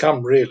years to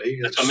come,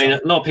 really. I mean,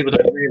 a lot of people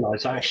don't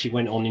realise that actually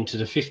went on into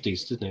the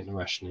 50s, didn't it, the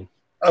rationing?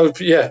 Oh,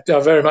 yeah,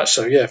 very much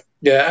so, yeah.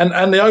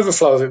 And the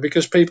overflow of it,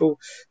 because people,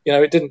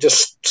 it didn't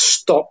just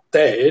stop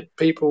there.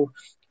 People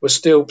were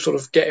still sort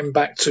of getting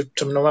back to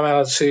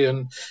normality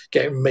and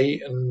getting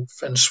meat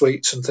and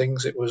sweets and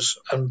things. It was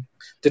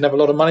didn't have a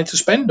lot of money to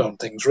spend on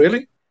things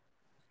really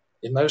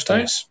in those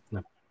days.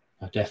 Yeah,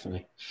 no,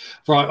 definitely.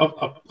 Right,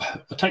 I'll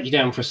take you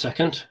down for a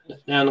second.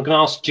 Now I'm going to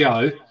ask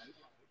Joe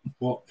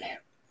what.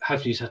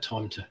 Hopefully he's had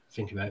time to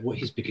think about what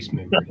his biggest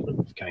memory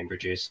of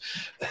Cambridge is.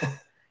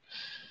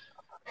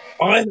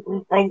 I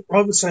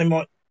would say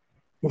my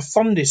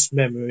fondest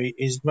memory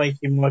is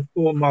making my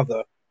poor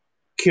mother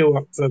queue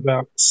up for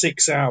about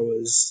 6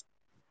 hours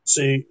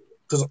to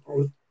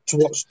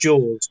watch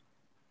Jaws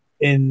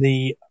in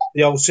the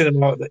old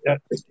cinema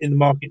in the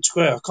Market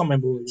Square. I can't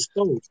remember what it was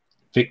called.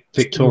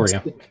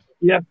 Victoria.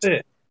 Yeah, that's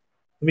it.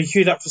 And we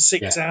queued up for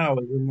 6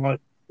 hours, and my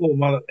poor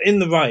mother in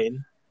the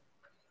rain,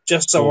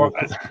 just so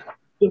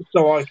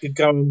I could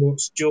go and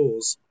watch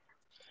Jaws.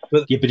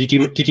 But did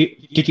you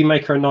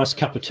make her a nice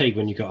cup of tea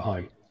when you got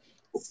home?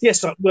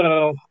 Yes,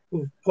 probably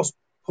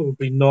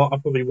not. I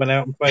probably went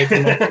out and played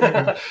for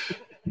my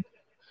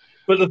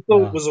but the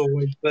thought was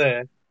always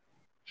there.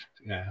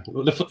 Yeah,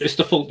 well, it's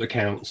the thought that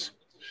counts.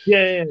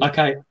 Yeah.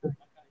 Okay,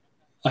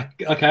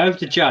 over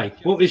to Jay.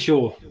 What is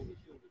your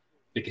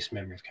biggest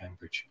memory of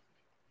Cambridge?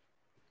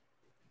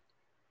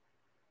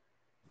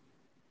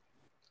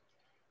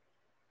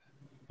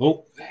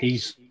 Oh,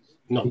 he's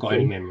not got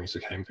any memories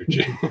of Cambridge.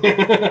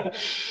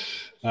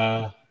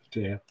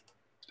 Dear.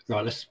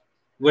 Right,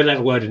 we'll have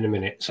a word in a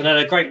minute. So now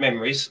they're great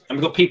memories, and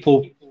we've got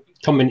people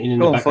commenting in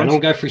the background. I'll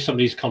go through some of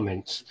these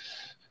comments.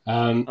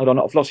 Hold on,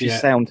 I've lost your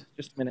sound.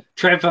 Just a minute.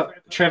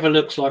 Trevor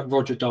looks like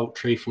Roger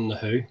Daltrey from The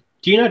Who.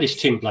 Do you know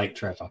this Tim Blake,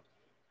 Trevor?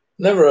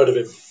 Never heard of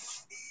him.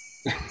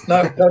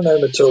 No, don't know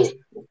him at all.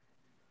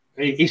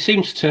 He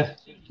seems to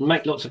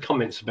make lots of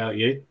comments about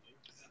you.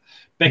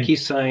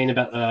 Becky's saying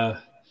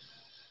about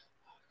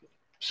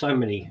so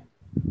many.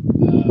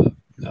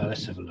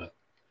 Let's have a look.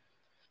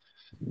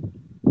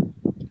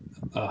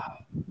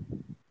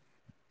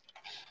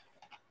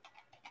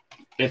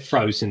 They're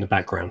froze in the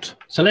background.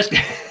 So let's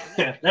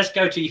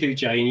go to you,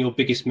 Jay, and your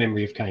biggest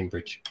memory of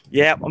Cambridge.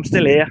 Yeah, I'm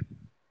still here.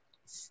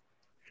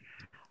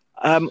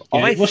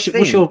 What's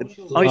your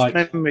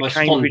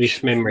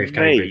fondest memory of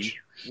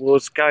Cambridge?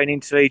 Was going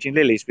into Eden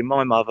Lilies with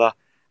my mother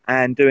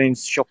and doing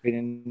shopping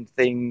and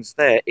things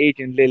there.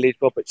 Eden Lilies,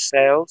 Robert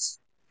Sales,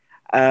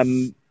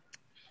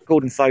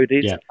 Gordon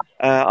Thodies. Yeah.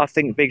 I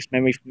think the biggest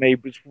memory for me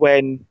was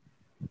when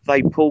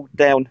they pulled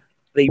down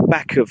the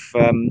back of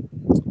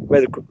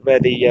where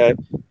the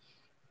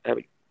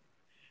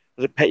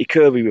Petty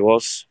Kirby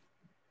was,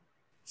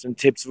 St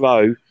Tibbs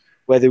Row,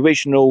 where the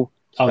original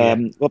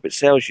Robert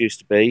Sales used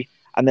to be,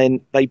 and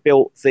then they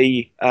built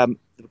the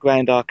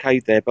Grand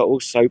Arcade there. But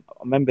also, I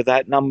remember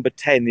that number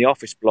 10, the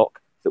office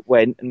block that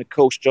went, and of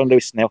course John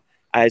Lewis now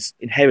has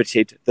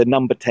inherited the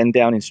number 10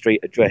 Downing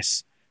Street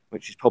address,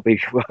 which is probably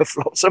worth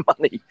lots of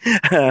money.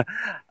 But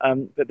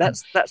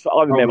that's what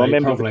I remember.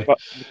 Probably.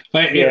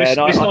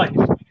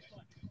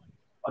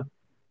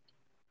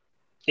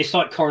 It's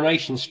like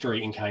Coronation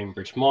Street in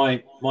Cambridge.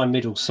 My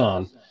middle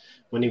son,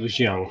 when he was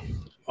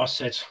young, I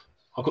said,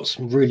 I've got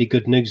some really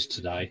good news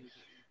today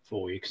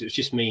for you, because it was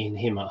just me and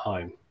him at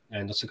home.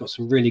 And I said, I've got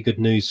some really good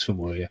news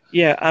for you.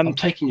 Yeah. I'm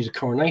taking you to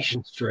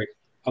Coronation Street.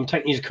 And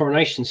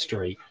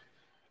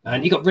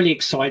he got really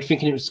excited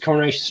thinking it was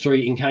Coronation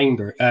Street in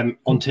Cambridge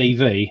on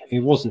TV. It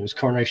wasn't. It was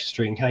Coronation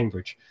Street in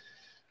Cambridge.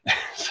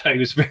 So he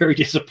was very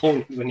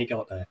disappointed when he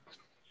got there.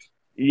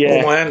 Yeah.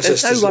 Well, my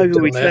ancestors there's no way we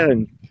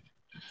return.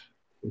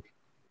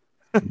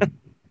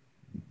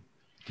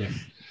 Yeah.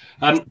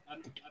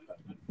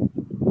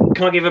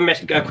 Can I give a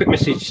quick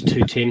message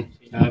to Tim?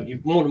 You're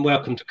more than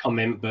welcome to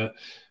comment, but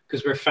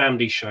because we're a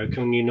family show,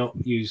 can you not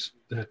use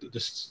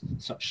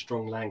such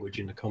strong language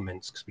in the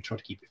comments? Because we try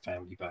to keep it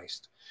family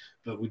based,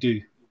 but we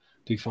do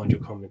find your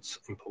comments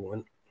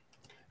important.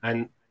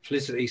 And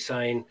Felicity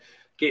saying,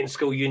 getting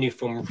school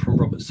uniform from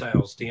Robert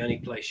Sales, the only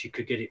place you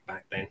could get it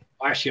back then.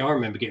 I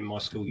remember getting my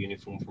school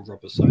uniform from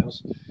Robert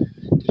Sales.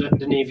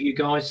 Did any of you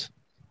guys?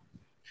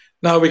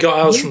 No, we got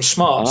ours from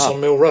Smarts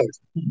on Mill Road.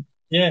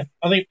 Yeah,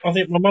 I think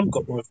my mum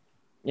got one.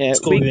 Yeah,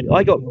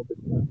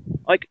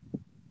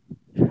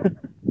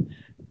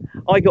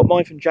 I got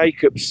mine from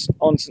Jacobs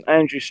on St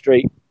Andrew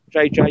Street.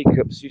 J.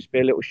 Jacobs used to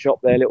be a little shop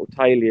there, little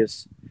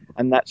tailors,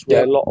 and that's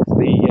where a lot of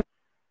the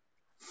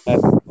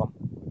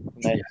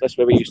that's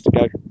where we used to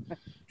go.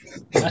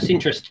 That's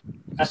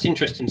interesting. That's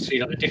interesting to see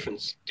like the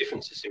differences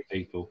in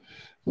people,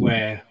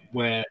 where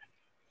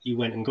you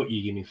went and got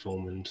your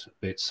uniform and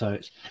bits. So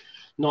it's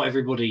not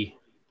everybody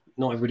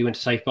went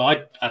to safe, but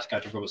I had to go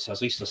to Robert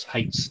Sales. I used to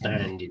hate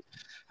standing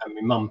and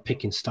my mum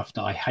picking stuff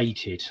that I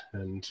hated,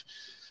 and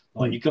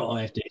like you got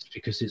to have this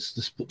because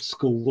it's what the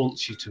school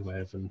wants you to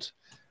have, and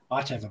I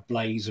had to have a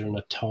blazer and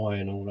a tie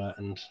and all that,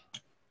 and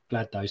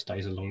glad those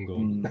days are long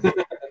gone.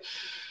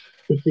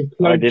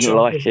 I didn't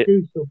like it.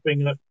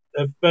 Shopping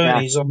at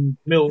Bernie's on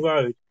Mill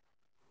Road.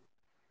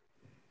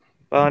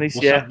 Barney's,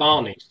 What's that,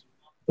 Barney's?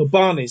 Oh,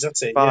 Barney's,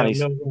 that's it. Barney's.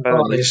 Yeah,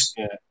 Barney's.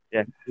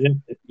 Yeah.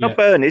 Not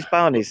Bernie's,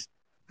 Barney's.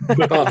 That's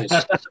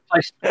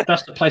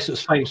the place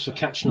that's famous for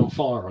catching on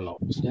fire a lot,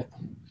 isn't it?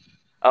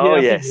 Oh Yeah, I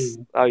yes,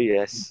 think oh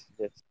yes,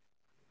 yes.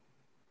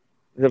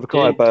 They have a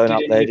kind of burn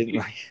up there,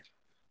 didn't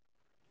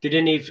they?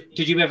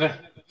 Did you ever,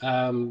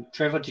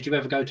 Trevor? Did you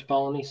ever go to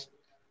Barney's?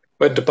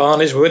 Went to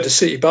Barney's. We went to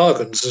City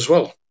Bargains as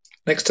well,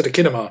 next to the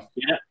Kinema.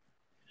 Yeah,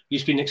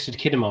 used to be next to the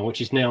Kinema,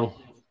 which is now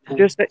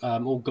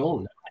all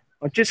gone.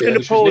 I'm just going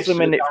to pause a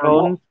minute,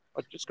 Fon.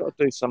 I've just got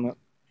to do something.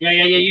 Yeah.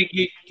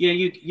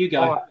 You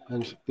go, right.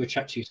 And we'll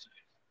chat to you soon.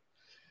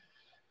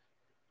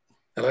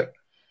 Hello.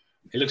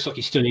 It looks like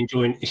he's still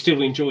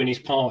enjoying his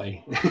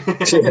party.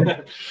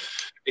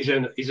 he's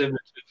in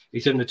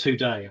the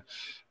 2-day.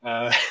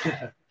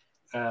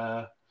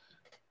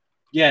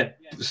 Yeah,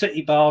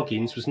 City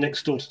Bargains was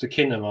next door to the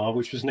Kinema,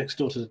 which was next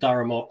door to the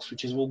Durham Ox,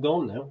 which is all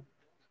gone now.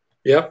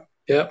 Yeah.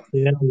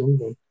 long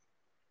gone.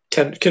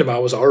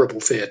 Kinema was a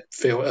horrible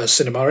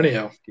cinema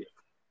anyhow.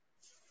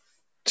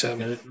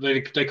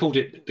 They called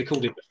it the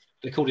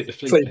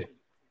Flea Pit.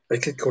 They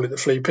could call it the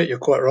Flea Pit. You're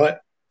quite right.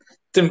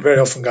 Didn't very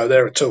often go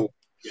there at all.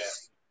 Yeah.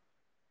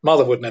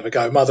 Mother would never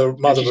go. Mother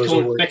was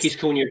always... Becky's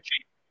calling you a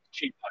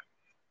cheap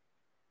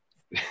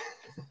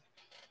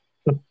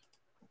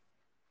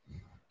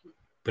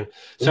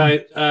So,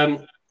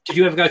 did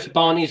you ever go to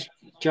Barney's,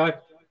 Joe?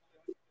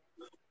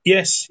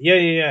 Yes,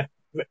 yeah.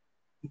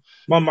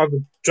 My mother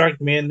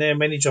dragged me in there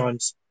many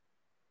times.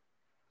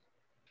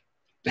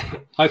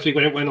 Hopefully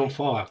when it went on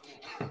fire.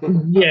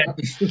 Yeah.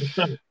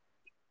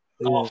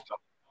 After.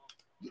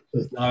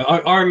 No,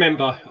 I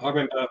remember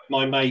me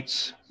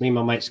and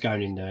my mates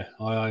going in there.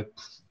 I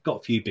got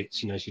a few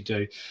bits, as you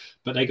do,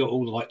 but they got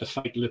all like the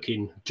fake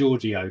looking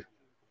Giorgio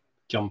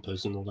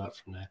jumpers and all that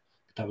from there.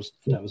 That was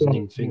an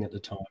in thing at the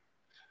time.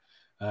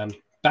 But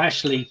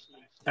actually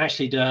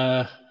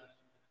the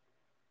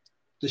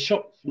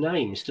shop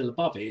name is still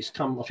above it.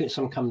 I think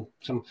some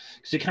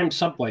because it came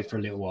Subway for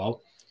a little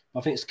while. I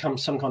think it's come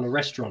some kind of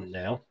restaurant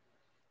now,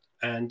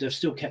 and they've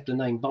still kept the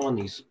name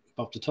Barney's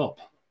above the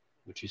top,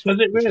 which is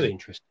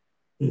interesting.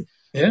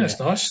 Yeah, it's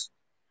nice.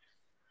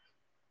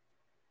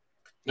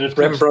 And of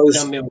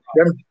course,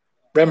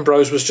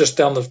 Rembrose was just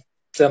down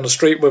the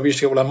street where we used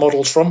to get all our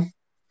models from.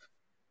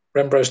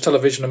 Rembrose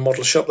Television and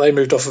Model Shop. They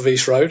moved off of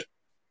East Road.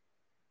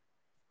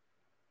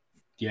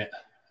 Yeah,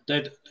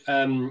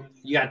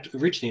 you had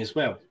originally as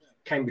well.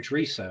 Cambridge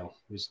Resale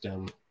was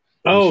down.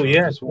 Oh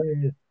yeah.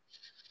 Well.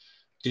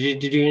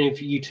 Did any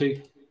of you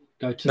two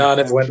go to? No, I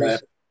never went there.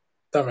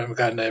 Don't remember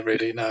going there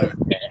really. No.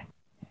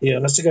 Yeah,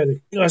 I used to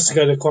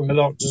go there quite a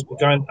lot, just to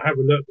go and have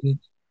a look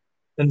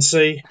and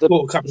see.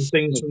 Bought a couple of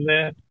things from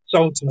there.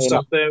 Sold some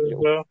stuff there as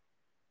well.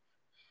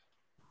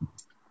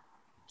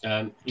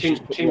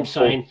 Tim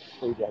saying,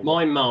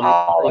 my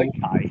mum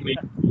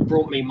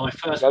brought me my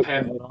first pair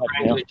of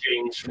Wrangler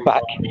jeans from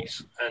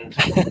Barney's and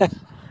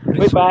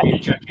this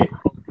jacket,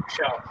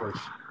 showerproof.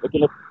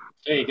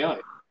 There you go.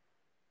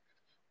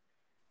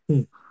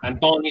 And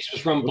Barney's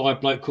was run by a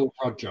bloke called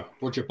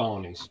Roger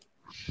Barney's.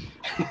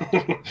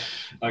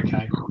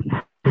 Okay.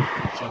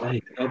 So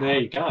there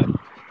you go.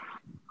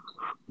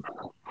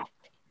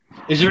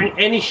 Is there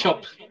any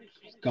shop,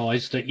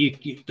 guys, that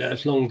that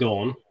has long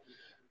gone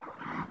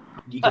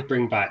you could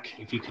bring back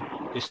if you could?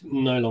 It's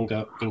no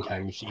longer in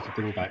Cambridge. You could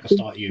bring back. I'll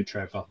start you,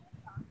 Trevor.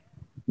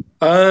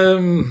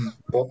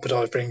 What would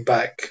I bring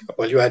back?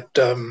 Well, you had.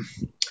 We're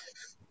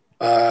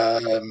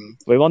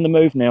on the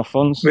move now,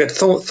 Fons. We had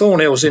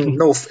Thornhills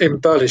in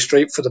Burley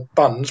Street for the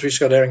buns. We used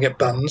to go there and get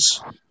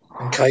buns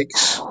and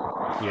cakes.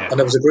 Yeah. And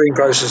there was a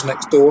greengrocer's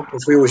next door.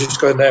 We always used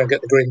to go in there and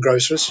get the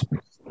greengrocers.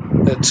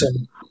 But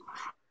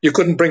you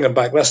couldn't bring them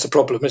back. That's the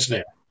problem, isn't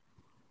it?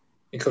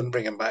 You couldn't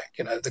bring them back.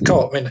 The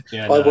co-op. I mean,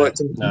 I worked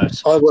in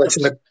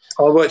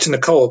the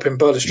co-op in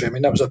Burley Street. I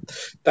mean,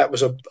 that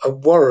was a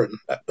warren.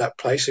 That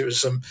place. It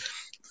was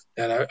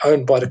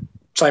owned by the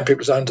same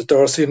people as owned the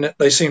Dorothy, and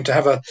they seem to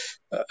have a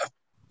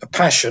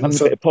passion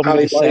for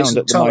alleyways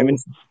and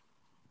tunnels.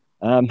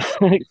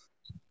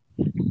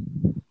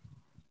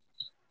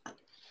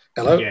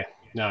 Hello. Yeah.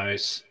 No.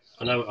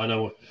 I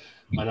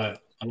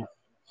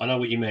know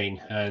what you mean,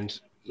 and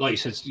like you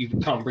said, you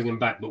can't bring them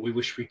back, but we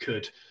wish we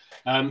could.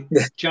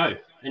 Joe,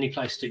 any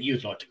place that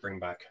you'd like to bring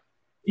back?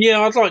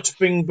 Yeah, I'd like to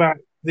bring back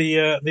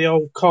the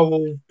old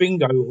Coral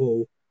Bingo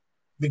Hall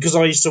because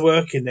I used to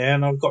work in there,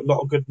 and I've got a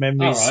lot of good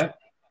memories of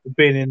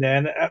being in there.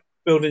 And that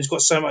building's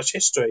got so much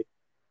history.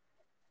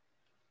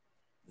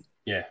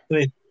 Yeah,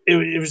 I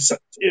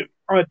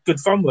had good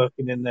fun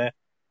working in there.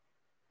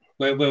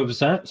 Where was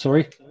that?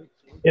 Sorry,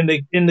 in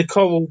the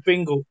Coral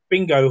Bingo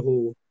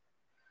Hall.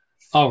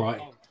 All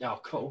right. Oh,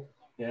 cool.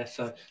 Yeah,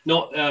 so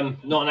not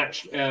an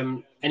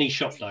actual any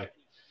shop though.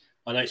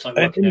 I know it's like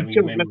working there with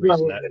your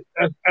memories.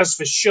 As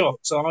for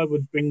shops, I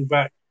would bring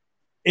back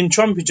in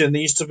Trumpington.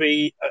 There used to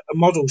be a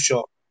model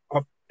shop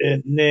up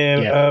near.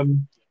 I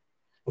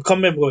can't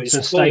remember what it's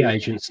called. Estate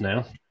agents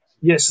now.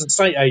 Yes,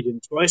 estate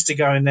agents. I used to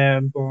go in there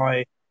and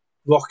buy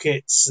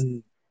rockets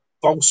and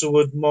balsa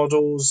wood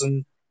models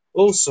and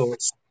all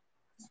sorts.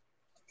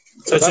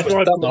 So I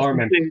remember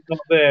not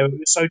there. It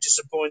was so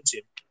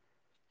disappointing.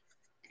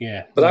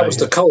 Yeah, but that was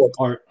the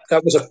co-op.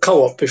 That was a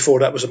co-op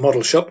before that was a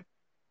model shop.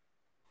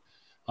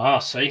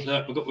 See,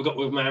 look, we've got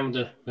with man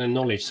the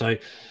knowledge. So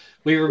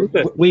we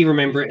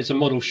remember it as a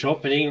model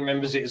shop, and he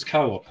remembers it as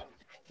co-op.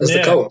 As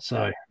the co-op.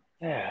 So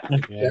yeah.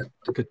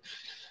 Good.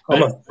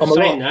 I'm a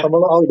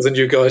lot older than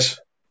you guys.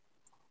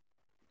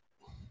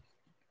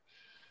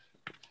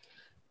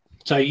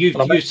 So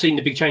you've seen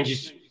the big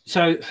changes.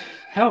 So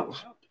how,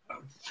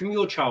 from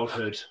your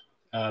childhood,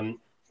 I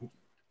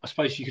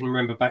suppose you can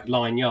remember back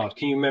Lion Yard.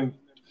 Can you remember?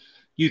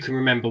 You can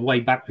remember way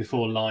back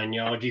before Lion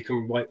Yard. You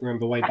can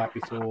remember way back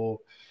before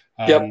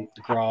the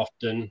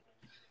Grafton.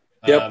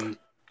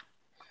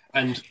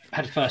 And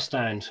had a first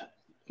stand.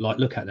 Like,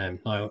 look at them.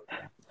 Like,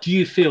 do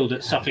you feel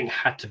that something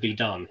had to be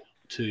done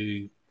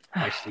to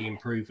basically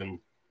improve them?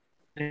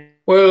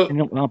 Well,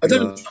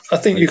 I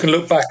think you can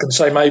look back and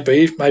say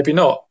maybe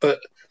not, but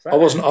I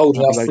wasn't old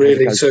enough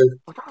really to.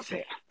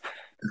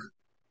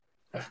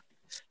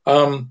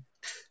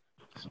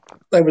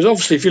 They was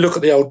obviously, if you look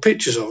at the old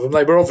pictures of them,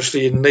 they were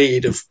obviously in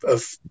need of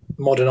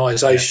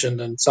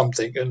modernisation and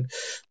something, and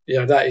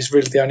that is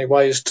really the only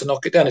way is to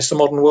knock it down. It's the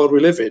modern world we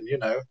live in.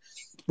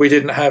 We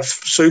didn't have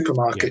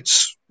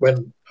supermarkets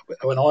when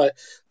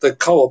the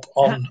co-op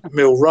on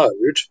Mill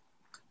Road.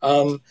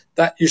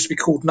 That used to be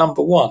called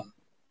Number One.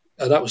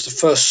 That was the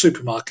first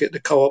supermarket the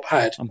co-op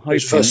had. It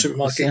was the first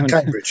supermarket in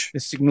Cambridge. The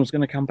signal's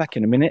going to come back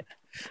in a minute.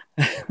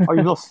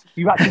 Oh,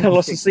 you actually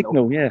lost the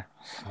signal, yeah.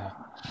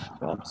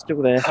 But I'm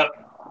still there.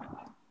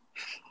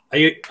 Are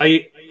you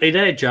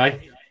there,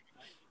 Jay?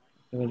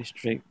 Early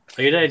Street.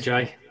 Are you there,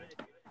 Jay?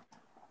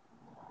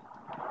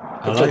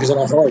 Looks like he's on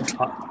a hike.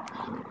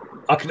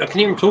 I can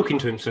hear him talking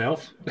to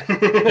himself.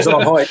 He's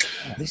on a hike.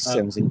 This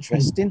sounds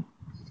interesting.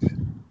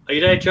 Are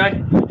you there,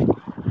 Jay?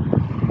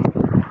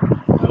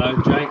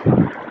 Hello, Jay.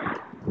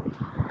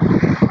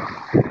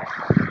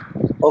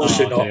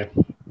 Obviously not. Dear.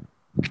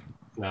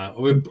 No,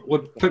 we'll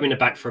put him in the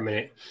back for a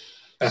minute.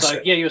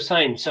 You were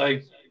saying,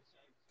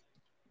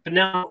 but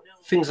now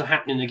things are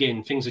happening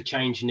again. Things are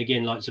changing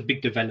again. Like, it's a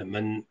big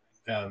development.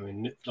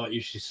 Like,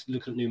 you just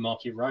look at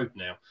Newmarket Road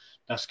now.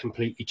 That's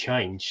completely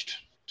changed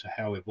to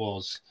how it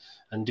was,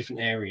 and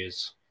different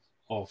areas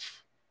of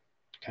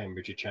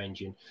Cambridge are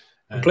changing.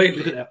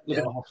 Completely. Look at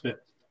the hospital.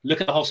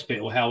 Look at the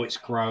hospital, how it's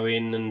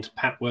growing, and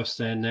Patworth's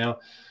there now.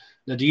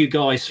 Now, do you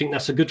guys think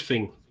that's a good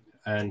thing?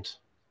 And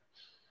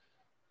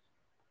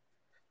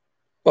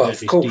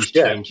of course, these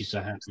changes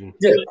are happening.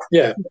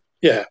 Yeah.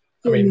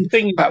 I mean,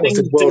 Patworth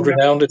is world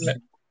renowned, isn't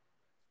it?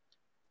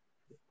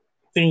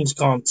 Things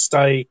can't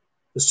stay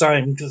the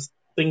same because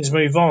things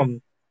move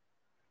on.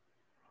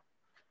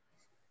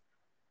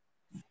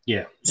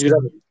 Yeah.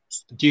 Do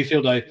you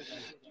feel though?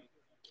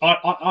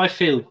 I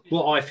feel a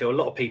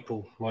lot of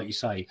people, like you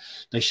say,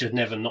 they should have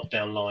never knocked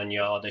down Lion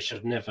Yard. They should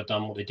have never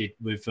done what they did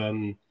with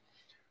the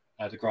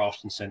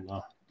Grafton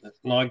Centre.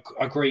 And I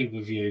agree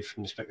with you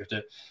from the perspective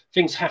that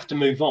things have to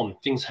move on.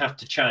 Things have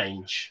to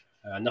change.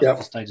 Nothing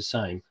can stay the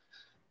same.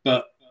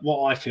 But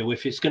what I feel,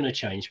 if it's going to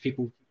change,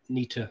 people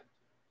need to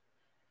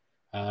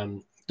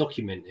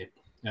document it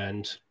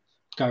and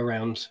go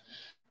around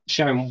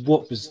showing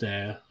what was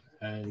there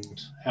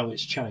and how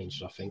it's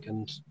changed, I think.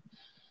 And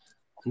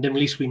then at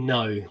least we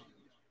know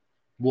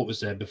what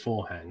was there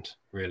beforehand,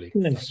 really.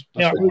 That's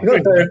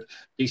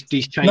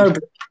these changes.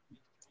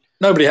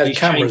 Nobody had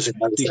cameras in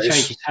those days. These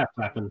changes have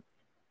to happen.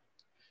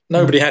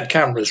 Nobody had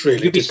cameras,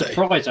 really. You'd be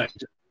surprised,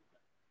 actually.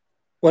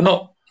 Well,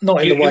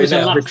 not in the way now. It was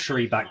a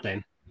luxury back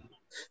then.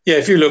 Yeah,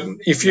 if you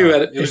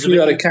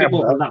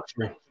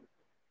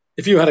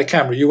had a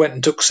camera, you went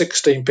and took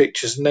 16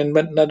 pictures and then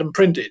went and had them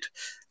printed.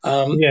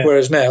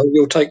 Whereas now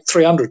you'll take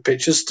 300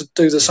 pictures to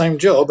do the same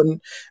job,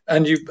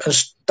 and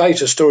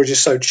data storage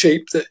is so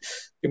cheap that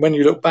when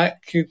you look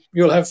back,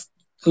 you'll have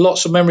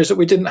lots of memories that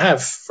we didn't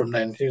have from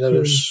then. We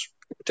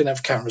didn't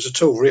have cameras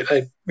at all.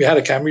 We had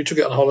a camera, you took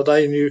it on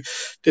holiday, and you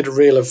did a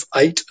reel of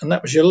 8, and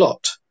that was your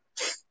lot.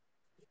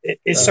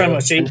 It's so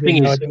much easier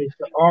to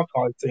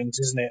archive things,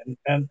 isn't it?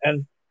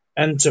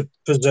 And to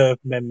preserve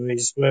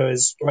memories,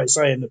 whereas, like I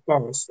say, in the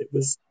past, it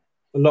was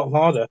a lot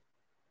harder.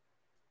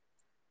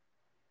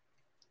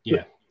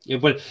 Yeah.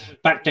 Well,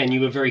 back then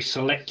you were very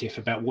selective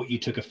about what you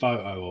took a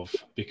photo of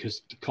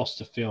because the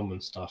cost of film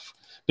and stuff.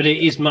 But it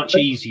is much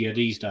easier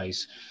these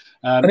days.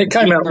 And it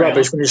came out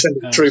rubbish when you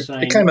sent them to Troop.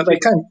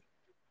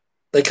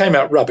 They came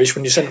out rubbish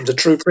when you sent them to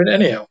True Print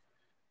anyhow.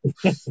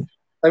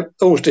 They were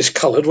always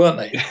discoloured, weren't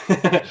they?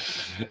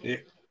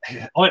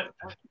 I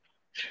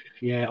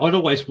would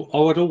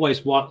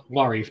always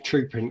worry if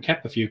True Print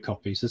kept a few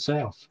copies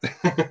herself.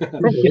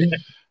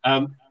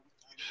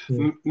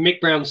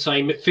 Mick Brown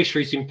saying that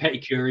Fisheries in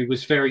Pettigrew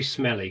was very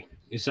smelly.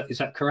 Is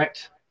that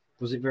correct?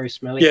 Was it very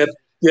smelly? Yeah,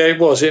 it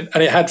was. And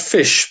it had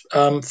fish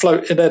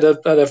float. It had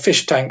a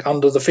fish tank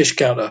under the fish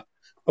counter.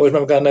 I always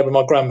remember going there with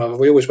my grandmother.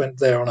 We always went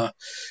there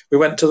we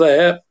went to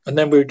there, and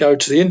then we would go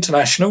to the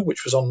International,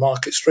 which was on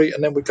Market Street,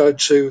 and then we'd go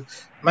to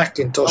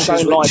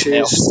Mackintosh's, which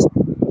is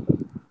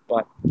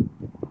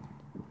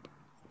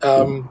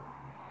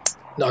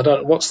no, I don't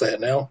know what's there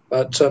now,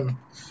 but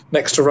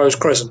next to Rose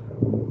Crescent.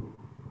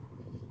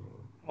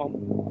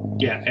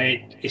 Yeah,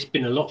 it's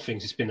been a lot of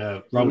things. It's been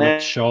a Rolex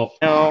shop,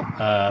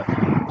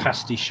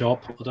 pasty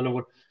shop. I don't know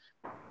what.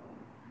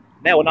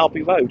 Now on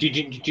Alby Road. Do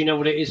you know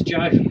what it is,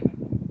 Joe?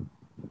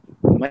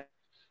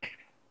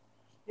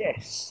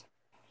 Yes.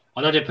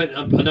 I know they're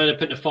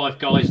putting the Five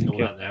Guys and all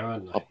that there,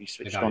 aren't they? I'll be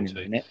switched on in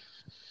a minute.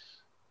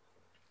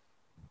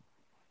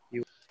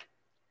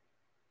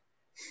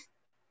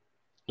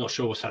 Not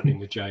sure what's happening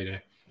with Jay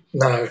there.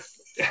 No.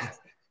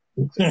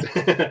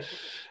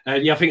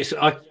 Yeah, I think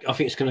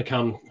it's going to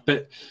come.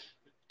 But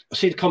I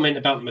see the comment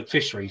about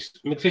McFisheries.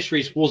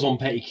 McFisheries was on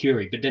Petty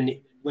Curie, but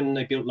then when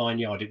they built Line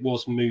Yard, it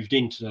was moved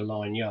into the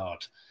Line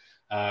Yard,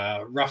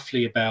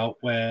 roughly about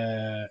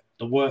where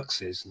the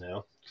Works is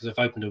now, because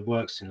they've opened a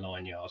Works in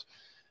Line Yard.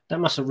 That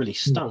must have really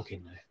stunk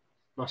in there.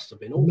 Must have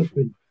been awful.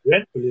 Been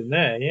dreadful in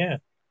there, yeah.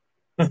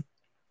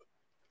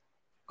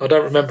 I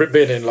don't remember it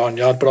being in Line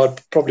Yard, but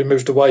I'd probably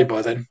moved away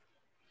by then.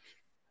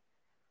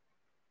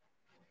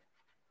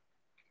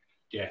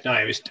 Yeah, no,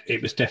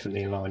 it was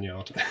definitely in Line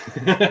Yard.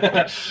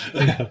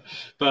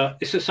 But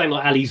it's the same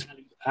like Ali's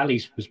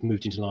was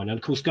moved into Line Yard.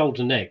 Of course,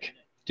 Golden Egg.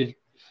 Did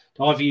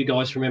either of you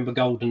guys remember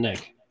Golden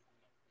Egg?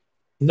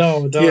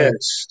 No, I don't.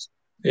 Yes.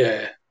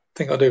 Yeah, I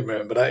think I do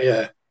remember that,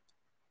 yeah.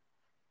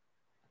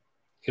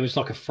 It was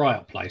like a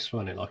fry-up place,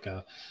 wasn't it? Like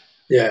a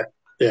yeah.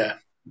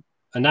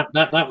 And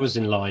that was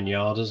in Line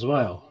Yard as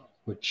well,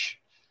 which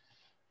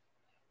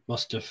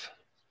must have.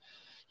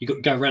 You got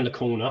to go around the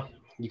corner.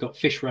 You got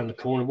fish around the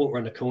corner. Walk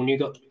around the corner. You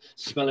got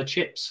smell of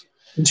chips.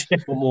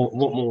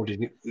 What more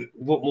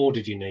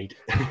did you need?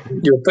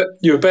 You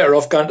were better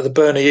off going to the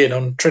Burney Inn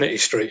on Trinity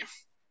Street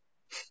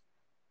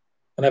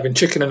and having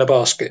chicken in a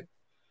basket.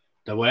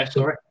 The where?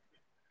 Sorry.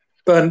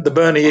 The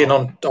Burney Inn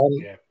on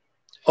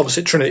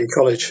opposite Trinity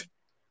College.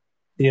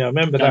 Yeah, I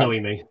remember that. I know what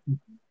you mean.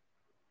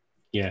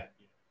 Yeah.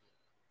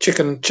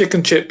 Chicken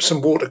chips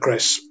and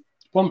watercress.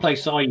 One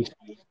place I used.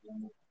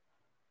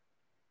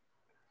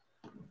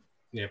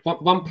 Yeah,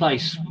 one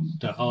place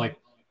that I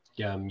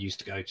used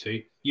to go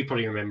to. You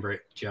probably remember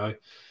it, Joe.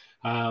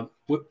 Like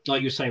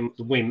you were saying,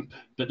 the Wimp,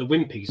 but the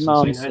Wimpies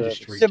on St Andrew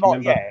Street.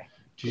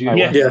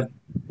 Yeah.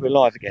 We're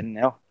live again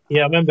now.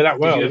 Yeah, I remember that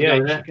well. Yeah,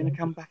 they're going to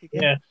come back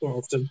again. Yeah, quite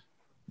often.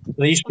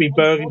 There used to be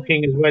Burger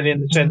King as well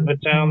in the centre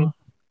of town.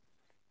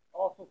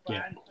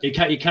 Yeah,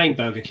 it came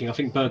Burger King. I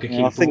think Burger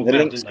King. I think the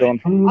link's gone.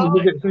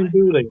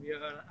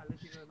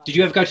 Did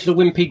you ever go to the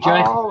Wimpy,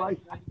 Jay?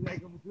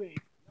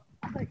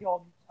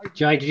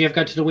 Jay, did you ever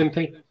go to the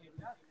Wimpy?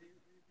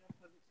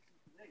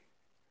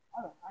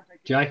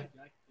 Jay,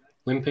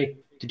 Wimpy,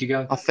 did you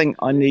go? I think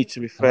I need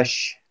to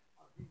refresh.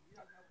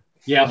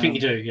 Yeah, I think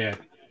you do.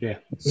 Yeah.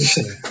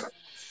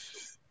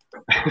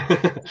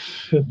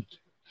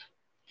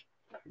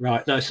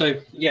 Right. No.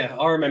 So yeah,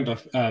 I remember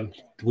the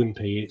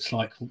Wimpy. It's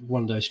like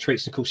one of those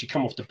treats. Of course, you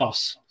come off the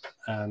bus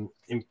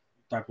in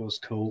Bradwell's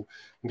Court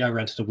and go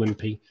around to the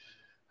Wimpy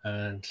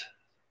and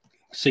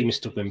see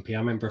Mr. Wimpy. I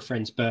remember a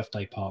friend's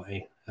birthday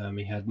party.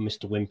 He had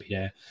Mr. Wimpy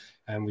there,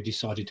 and we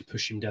decided to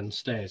push him down the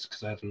stairs because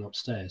they had him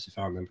upstairs, if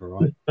I remember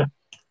right.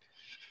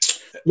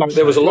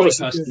 There was a lot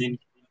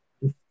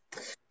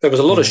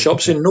of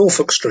shops in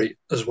Norfolk Street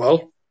as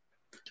well.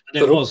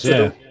 There was,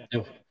 yeah.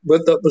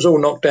 But that was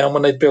all knocked down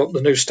when they built the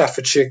new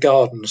Staffordshire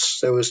Gardens.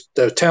 There was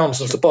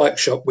Townsend's the bike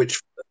shop,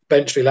 which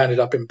eventually landed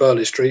up in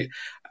Burley Street,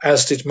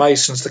 as did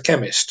Mason's the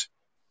chemist.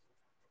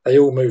 They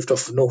all moved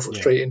off of Norfolk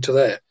Street into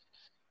there.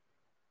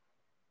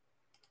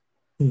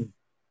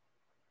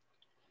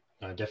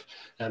 No,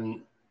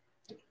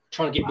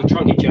 trying to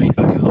get Jay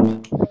back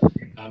up.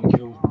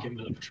 Give him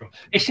another try.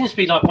 It seems to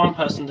be like one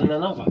person than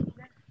another.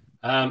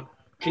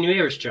 Can you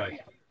hear us,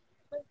 Jay?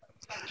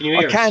 Can you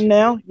hear us? I can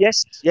now.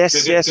 Yes. Good.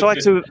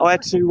 I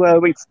had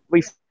to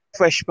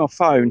refresh my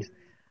phone.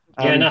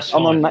 Yeah, that's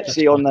fine. I'm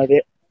actually on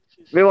the.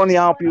 We're on the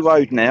Alby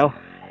Road now,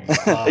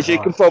 as you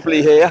can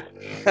probably hear.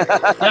 You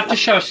have to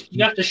show us.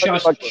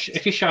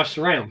 If you show us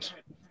around.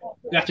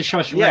 You have to show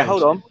us around. Yeah,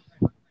 hold on.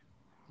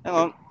 Hang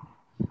on.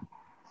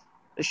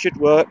 It should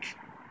work.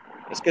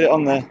 Let's get it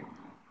on there.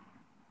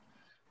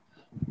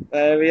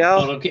 There we are.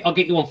 I'll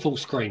get you on full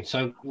screen.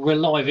 So we're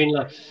live in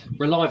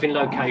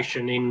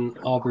location in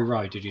Albury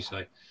Road. Did you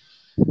say?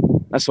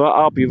 That's right,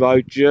 Albury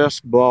Road,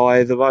 just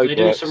by the road. They're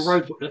doing some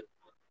road.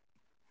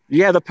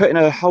 Yeah, they're putting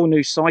a whole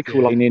new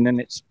cycle lane in, and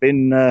it's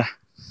been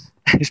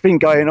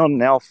going on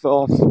now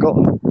for I've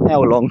forgotten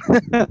how long.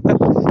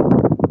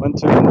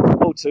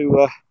 all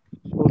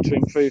to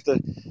improve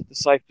the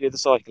safety of the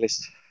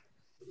cyclist.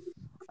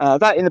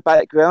 That in the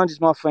background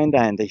is my friend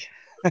Andy.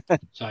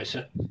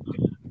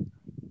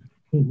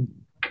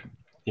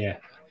 Yeah.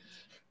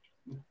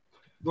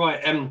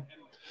 Right.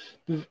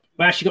 We've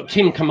actually got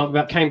Tim come up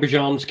about Cambridge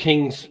Arms,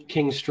 King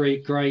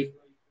Street, great.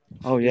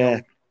 Oh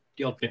yeah.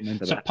 The odd bit.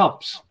 So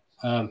pubs.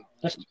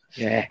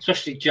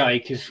 Especially Jay,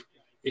 because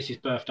it's his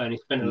birthday and he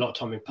spent a lot of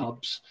time in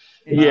pubs.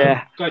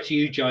 Go to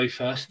you, Joe,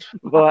 first.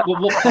 What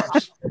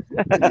pubs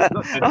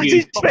have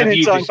you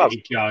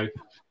visited, Joe?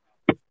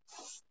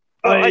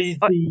 I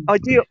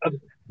do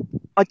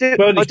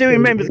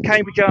remember the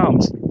Cambridge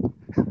Arms.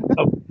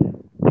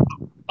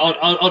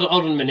 Hold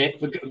on a minute.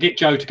 We'll get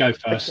Joe to go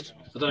first.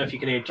 I don't know if you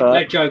can hear.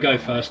 Let Joe go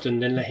first,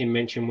 and then let him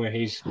mention where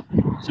he's.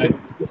 So,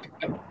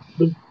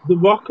 the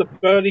Rock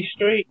at Burley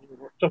Street,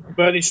 top of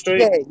Burley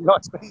Street. Yeah,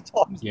 like 20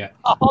 times. Yeah.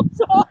 Oh,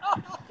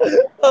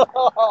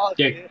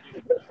 yeah.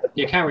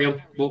 Carry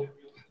on. Well,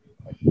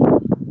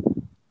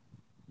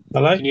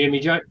 hello. Can you hear me,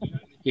 Joe?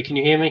 Yeah. Can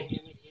you hear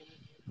me?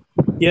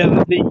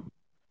 Yeah. I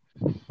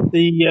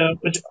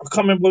can't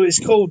remember what it's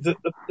called. The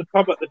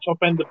pub at the top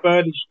end of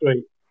Burley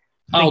Street.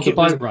 Oh, the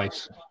boat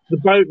race. The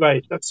boat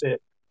race. That's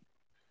it.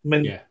 I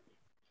mean,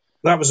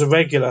 that was a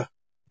regular.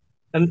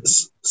 And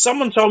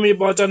someone told me,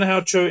 but I don't know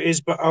how true it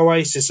is, but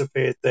Oasis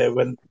appeared there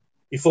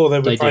before they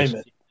were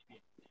famous.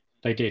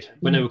 They did.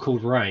 When they were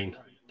called Rain.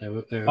 They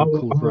were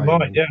called Rain.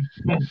 Right, yeah.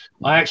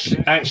 I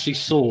actually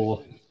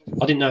saw,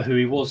 I didn't know who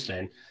he was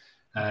then,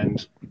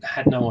 and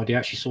had no idea. I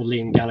actually saw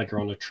Liam Gallagher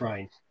on a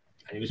train,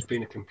 and he was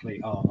being a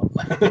complete art.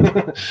 But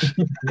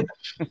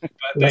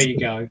there you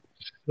go.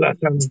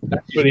 That's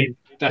pretty.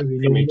 That's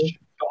the image.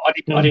 I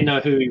didn't know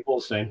who he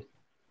was then.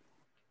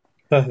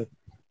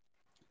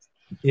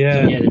 Yeah. So,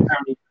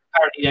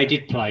 apparently they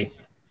did play.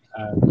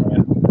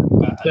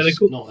 But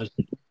not as.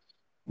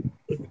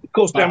 Of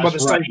course, down by the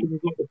station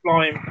we've got the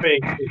Flying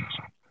Pig,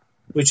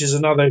 which is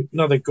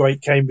another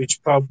great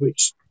Cambridge pub,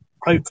 which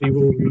hopefully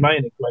will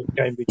remain a great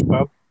Cambridge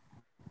pub.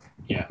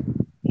 Yeah.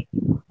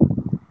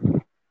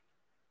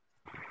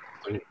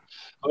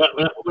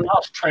 We'll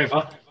ask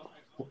Trevor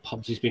what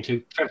pubs he's been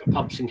to. Trevor,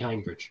 pubs in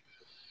Cambridge.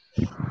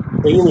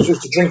 We always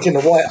used to drink in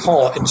the White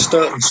Hart in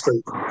Sturton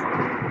Street.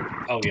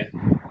 Oh, yeah.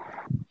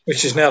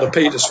 Which is now the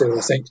Petersfield,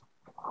 I think.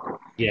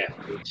 Yeah.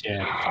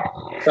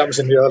 That was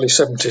in the early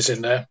 70s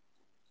in there.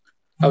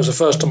 That was the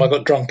first time I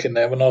got drunk in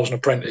there when I was an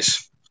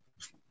apprentice.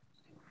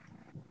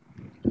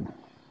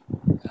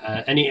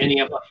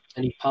 Any other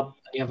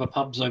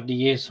pubs over the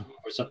years? Or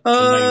is that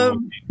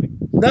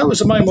that was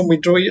the main one we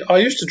drew. I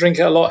used to drink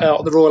a lot out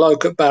at the Royal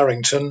Oak at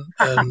Barrington,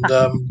 and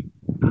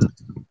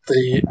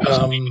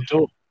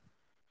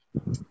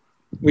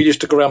we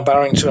used to go around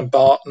Barrington and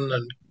Barton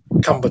and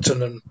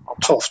Cumberton and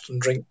Toft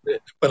and drink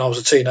when I was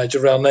a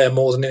teenager around there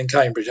more than in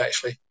Cambridge,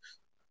 actually.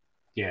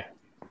 Yeah,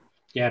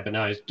 but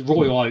no, the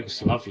Royal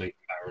Oak's lovely,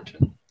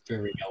 Barrington.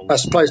 Very old.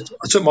 That's the place.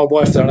 I took my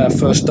wife there on our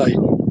first date.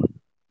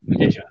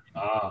 Did you?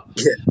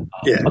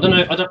 Yeah. I don't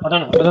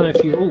know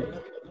if you all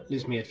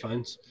lose me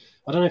headphones.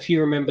 I don't know if you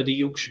remember the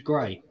Yorkshire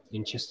Grey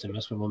in Chester.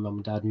 That's where my mum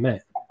and dad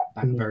met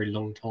back a very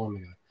long time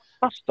ago.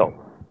 Bus stop?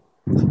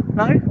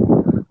 No.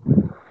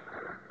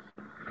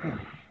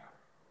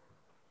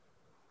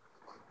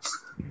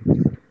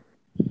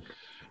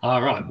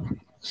 All right.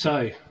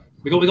 So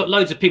we got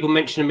loads of people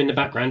mentioning them in the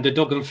background. The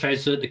Dog and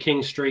Pheasant, the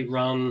King Street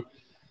Run.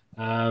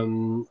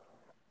 What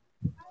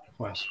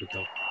else we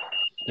got?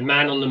 The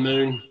Man on the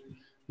Moon,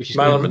 which is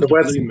the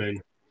Blue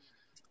Moon.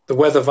 The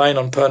Weather Vane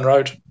on Pern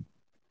Road.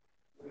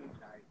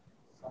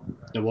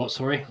 The what?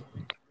 Sorry.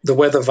 The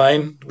Weather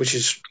Vane, which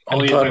is on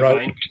Pern Road.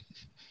 Vane.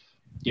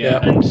 Yeah,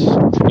 and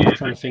I'm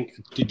trying to think.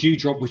 The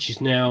Dewdrop, which is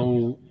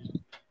now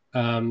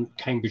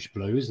Cambridge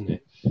Blue, isn't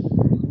it?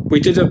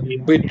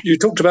 You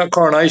talked about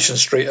Coronation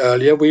Street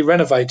earlier. We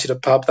renovated a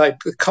pub. The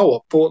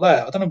Co-op bought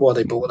that. I don't know why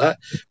they bought that,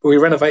 but we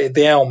renovated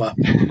the Alma.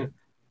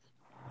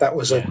 That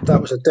was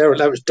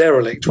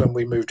derelict when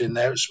we moved in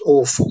there. It was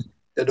awful.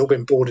 It had all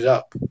been boarded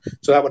up.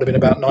 So that would have been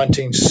about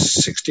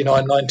 1969,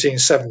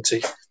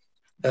 1970,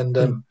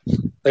 and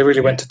they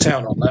really went to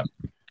town on that.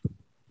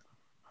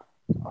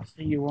 I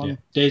see you on. Yeah.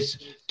 There's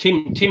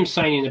Tim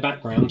saying in the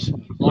background,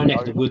 my neck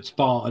of the woods,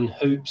 Barton,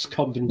 Hoops,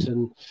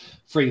 Covington,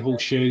 Three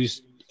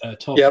Horseshoes,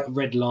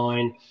 Red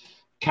Line,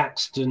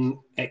 Caxton,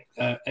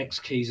 X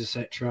Keys,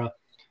 etc.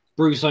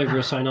 Bruce over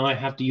us saying, I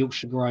have the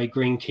Yorkshire Grey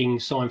Green King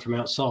sign from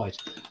outside.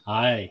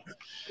 Aye.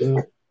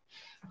 I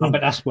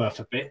bet that's worth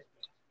a bit.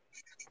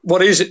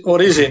 What is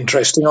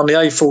interesting on the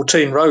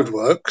A14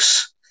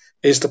 roadworks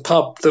is the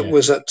pub that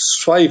was at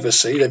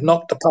Swavesey. They've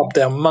knocked the pub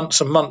down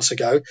months and months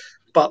ago,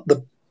 but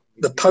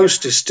the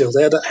post is still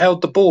there that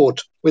held the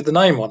board with the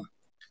name on.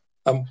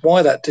 And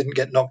why that didn't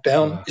get knocked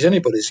down is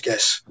anybody's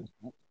guess.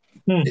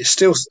 It's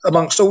still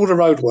amongst all the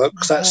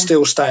roadworks that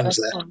still stands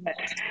there.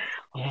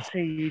 I'll see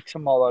you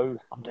tomorrow.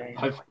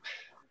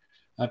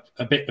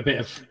 A bit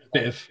of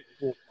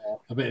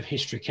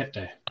history kept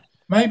there.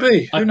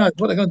 Maybe. Who knows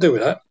what they're going to do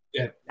with that?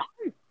 Yeah.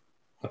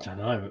 I don't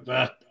know.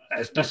 But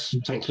that's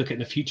something to look at in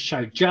the future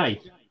show. Jay,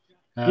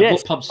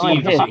 what pubs do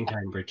you visit in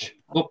Cambridge?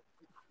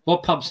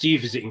 What pubs do you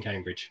visit in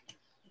Cambridge?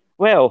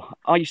 Well,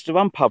 I used to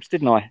run pubs,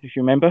 didn't I? If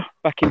you remember,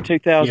 back in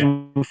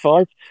 2005.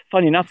 Yeah.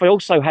 Funny enough, I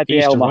also had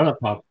the Alma. To run a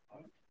pub.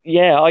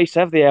 Yeah, I used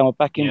to have the Alma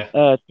back in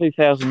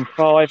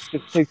 2005 to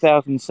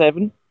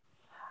 2007.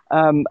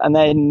 And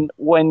then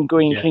when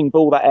Green King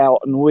bought that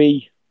out and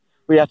we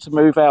had to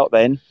move out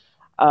then,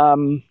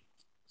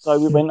 so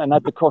we went and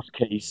had the Cross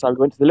Keys. So we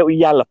went to the little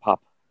Yalla pub,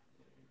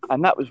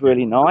 and that was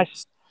really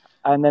nice.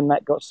 And then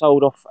that got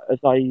sold off as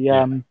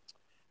a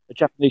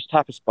Japanese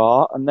tapas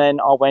bar. And then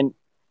I went,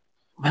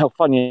 well,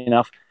 funny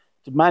enough,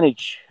 to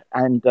manage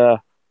and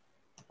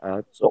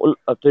sort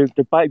of do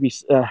the baby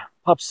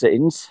pub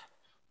sittings.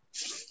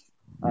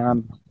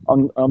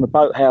 on the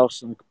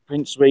boathouse and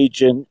Prince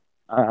Regent,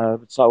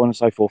 so on and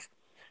so forth.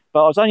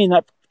 But I was only in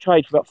that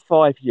trade for about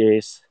 5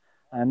 years,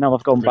 and now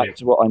I've gone back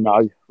to what I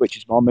know, which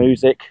is my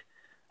music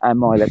and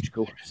my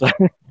electrical. So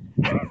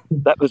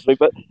that was big.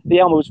 But the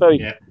Elmer was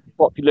very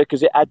popular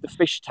because it had the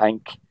fish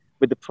tank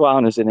with the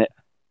piranhas in it.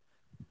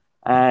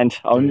 And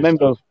I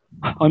remember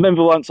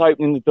once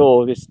opening the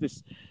door, this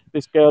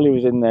girl who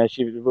was in there,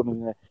 she was a woman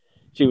in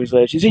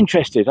there. She's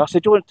interested. I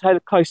said, "Do you want to take a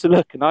closer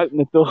look?" And I opened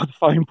the door of the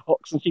phone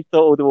box, and she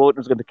thought all the water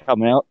was going to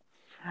come out.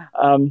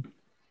 And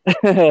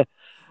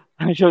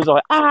she was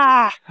like,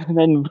 "Ah!" And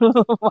then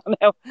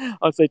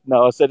I said,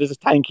 "No." I said, "There's a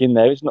tank in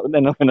there. It's not.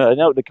 They're not going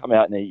to come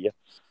out and eat you."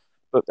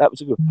 But that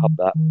was a good pub.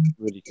 That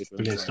really good.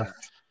 Brilliant stuff.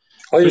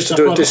 I used to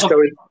do a disco.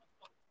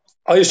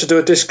 I used to do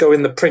a disco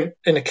in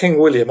the King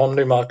William on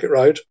Newmarket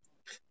Road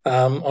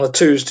on a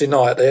Tuesday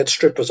night. They had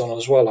strippers on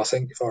as well, I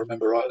think, if I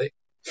remember rightly.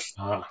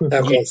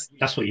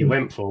 That's what you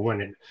went for,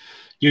 wasn't it?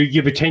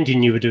 You're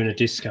pretending you were doing a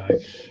disco.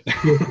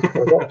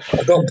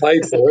 I got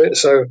paid for it,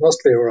 so it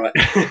must be all right.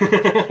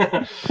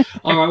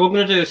 All right, what I'm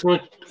going to do is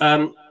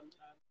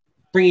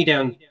bring you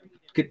down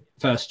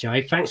first,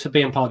 Jay. Thanks for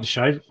being part of the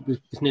show.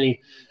 It's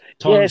nearly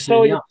time.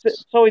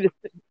 Sorry,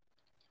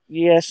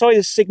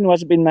 the signal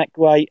hasn't been that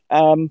great.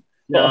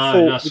 But I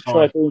thought we'd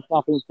try doing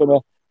something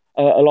from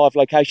a live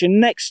location.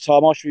 Next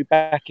time I should be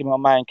back in my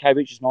man cave,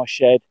 which is my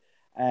shed,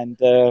 and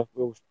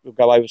we'll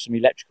go over some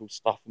electrical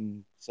stuff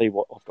and see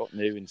what I've got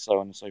new and so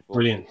on and so forth.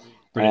 Brilliant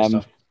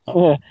stuff.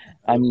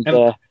 And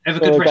have a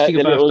good rest of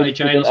your birthday,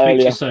 Jay. I'll speak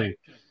to you soon.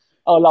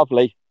 Oh,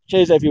 lovely.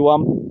 Cheers,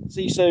 everyone.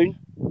 See you soon.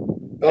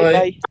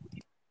 Bye.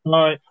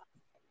 Bye.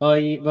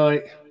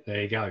 Bye.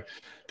 There you go.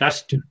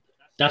 That's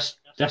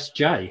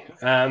Jay.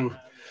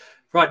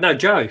 Right, no,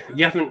 Joe,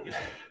 you haven't.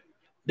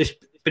 This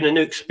been a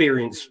new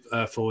experience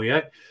for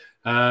you.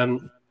 How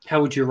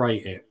would you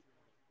rate it?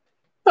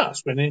 Well,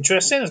 it's been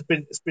interesting.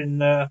 It's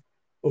been. I've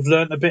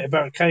learned a bit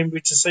about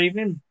Cambridge this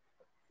evening.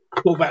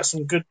 Thought about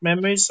some good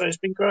memories, so it's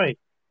been great.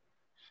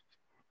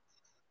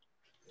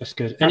 That's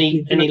good.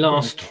 Any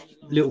last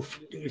little,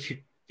 if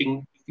you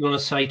want to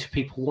say to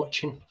people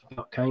watching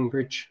about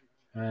Cambridge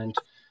and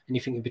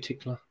anything in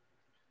particular?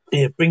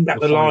 Yeah, bring back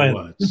the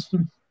lion.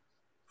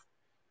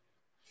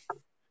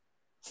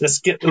 Let's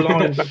get the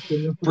lion back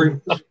in.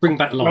 Bring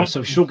back the lion.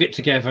 So she'll get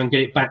together and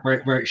get it back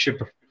where it should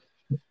be.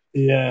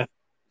 Yeah.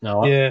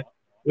 No. Yeah.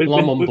 I'm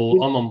on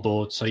board. I'm on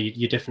board. So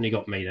you definitely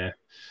got me there.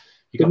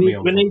 You got me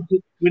on board.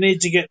 We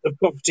need to get the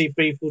property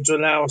people to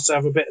allow us to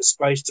have a bit of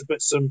space to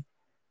put some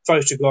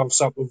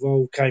photographs up of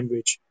old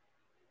Cambridge,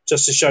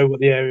 just to show what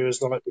the area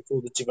was like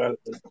before the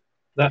development.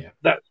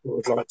 That's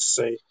what I'd like to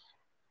see.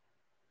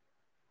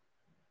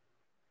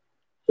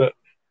 But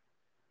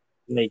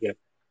there you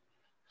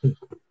go.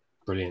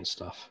 Brilliant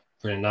stuff.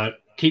 Brilliant. No,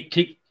 keep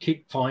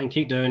flying,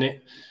 keep doing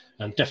it.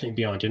 I'm definitely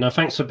behind you. No,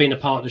 thanks for being a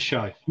part of the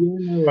show.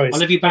 Yeah, right. I'll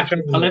have you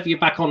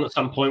back on at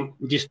some point.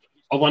 Just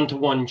a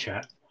one-to-one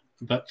chat.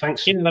 But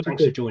thanks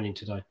for joining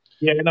today.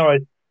 Yeah, no,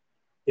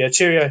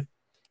 cheerio.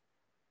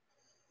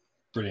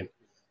 Brilliant.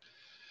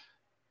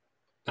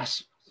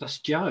 That's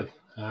Joe.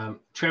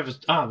 Trevor's.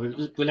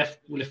 We're left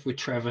with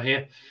Trevor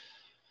here.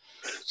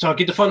 So I'll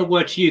give the final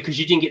word to you because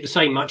you didn't get to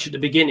say much at the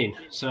beginning.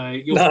 So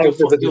your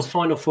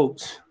final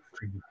thoughts.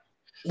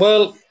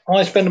 Well,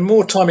 I spend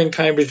more time in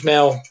Cambridge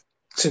now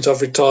since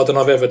I've retired than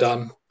I've ever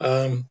done.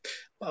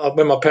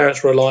 When my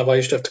parents were alive, I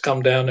used to have to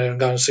come down there and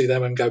go and see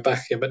them and go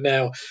back again. But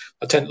now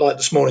I tend, like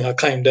this morning, I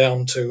came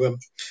down to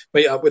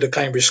meet up with the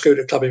Cambridge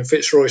Scooter Club in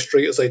Fitzroy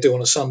Street, as they do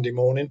on a Sunday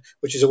morning,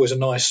 which is always a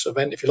nice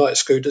event. If you like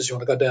scooters, you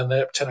want to go down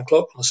there at 10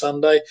 o'clock on a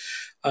Sunday.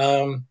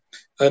 I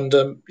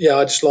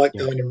just like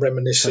going and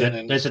reminiscing.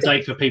 So there's a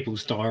day for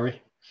people's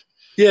diary.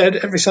 Yeah,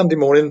 every Sunday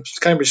morning,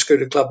 Cambridge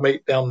Scooter Club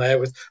meet down there.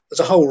 There's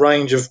a whole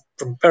range of,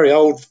 from very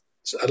old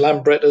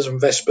Lambrettas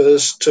and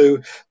Vespers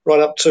to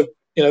right up to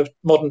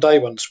modern day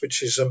ones,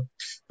 which is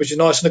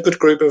nice, and a good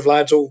group of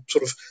lads. All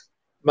sort of,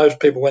 most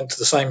people went to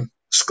the same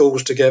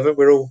schools together.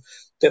 We're all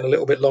getting a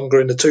little bit longer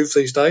in the tooth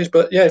these days,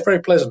 but yeah, it's very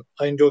pleasant.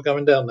 I enjoy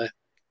going down there.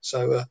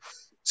 So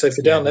if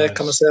you're down there,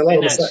 come and say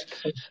hello.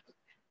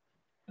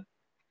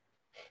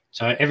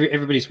 So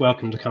everybody's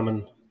welcome to come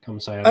and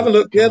say hello. Have a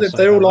look. Yeah,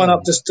 they're all lined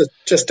up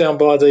just down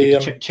by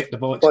the check the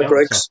bikes by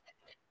Greg's. So.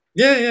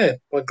 Yeah,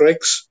 by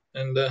Greg's,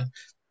 and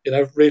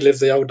relive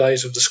the old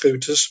days of the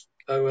scooters.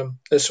 So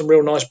there's some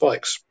real nice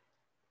bikes.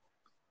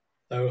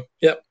 So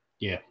yeah.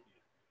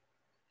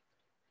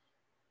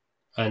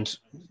 And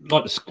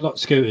like the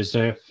scooters,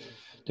 they're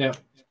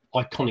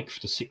iconic for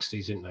the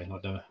 60s, aren't they?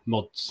 Like the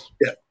mods.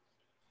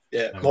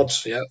 Yeah,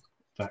 mods. Yeah,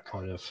 that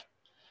kind of.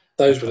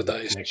 Those were the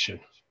days. Connection.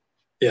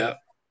 Yeah.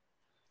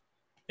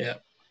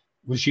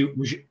 Was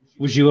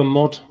you a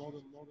mod?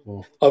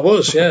 Or? I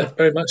was, yeah,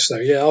 very much so.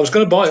 Yeah, I was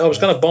going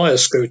to buy a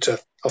scooter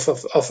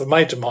off a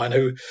mate of mine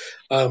who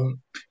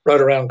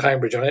rode around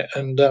Cambridge on it,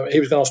 and he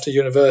was going off to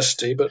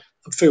university. But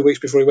a few weeks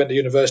before he went to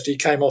university, he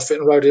came off it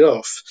and rode it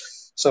off.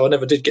 So I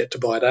never did get to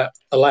buy that.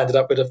 I landed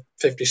up with a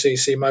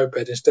 50cc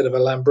moped instead of a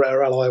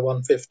Lambretta Ally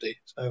 150.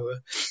 So,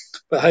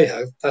 but hey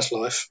ho, that's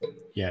life.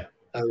 Yeah.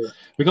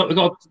 We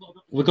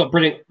got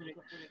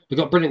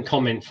brilliant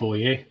comment for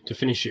you to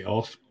finish it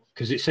off,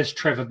 because it says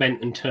Trevor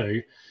Benton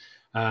too,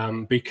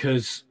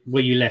 because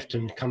where you left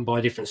and come by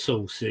a different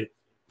source, it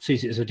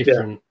sees it as a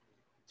different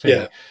thing.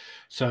 Yeah.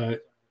 So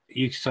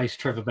you say it's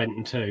Trevor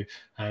Benton too,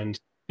 and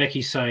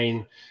Becky's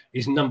saying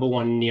is number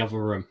one in the other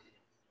room.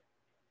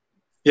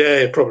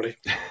 Yeah, probably.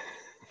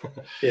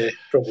 Yeah,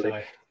 probably.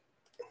 So,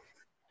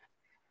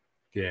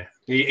 yeah,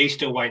 he's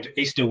still waiting.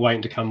 He's still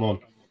waiting to come on.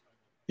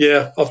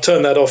 Yeah, I've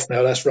turned that off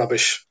now. That's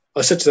rubbish.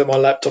 I said to them, my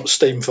laptop's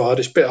steam fired.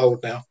 It's a bit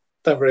old now.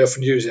 Don't very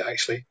often use it,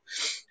 actually.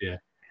 Yeah.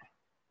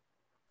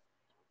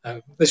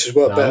 This has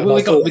worked better.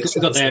 We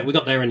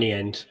got there in the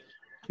end.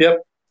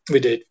 Yep, we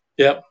did.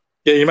 Yep.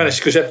 Yeah, you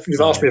managed, because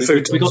you've asked me a few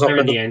times. We got there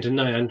in the end,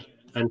 and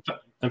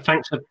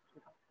thanks for.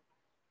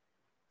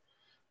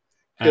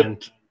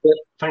 And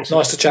thanks.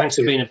 Nice to chat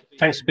to you.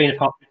 Thanks for being a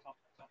part.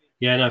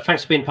 Yeah, no,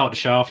 thanks for being part of the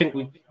show. I think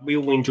we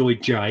all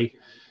enjoyed Jay,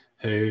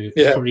 who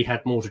probably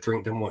had more to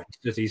drink than what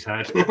he's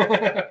had.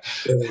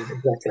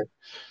 Exactly.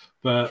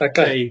 But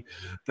okay.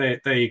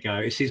 There you go.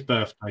 It's his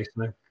birthday,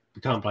 so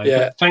we can't blame him.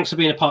 But thanks for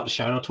being a part of the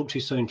show, and I'll talk to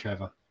you soon,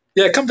 Trevor.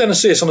 Yeah, come down and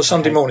see us on a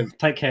Sunday morning.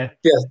 Take care.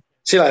 Yeah.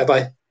 See you later.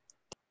 Bye.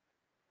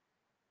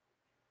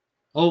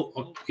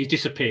 Oh, he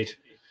disappeared.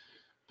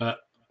 But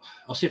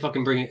I'll see if I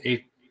can bring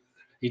it.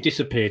 He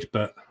disappeared,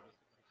 but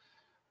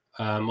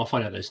I'll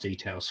find out those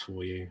details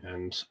for you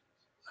and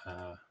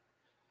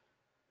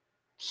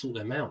sort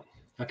them out.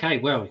 Okay,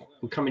 well,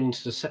 we're coming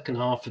into the second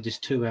half of this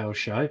 2-hour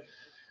show.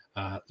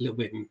 A little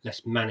bit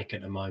less manic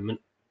at the moment.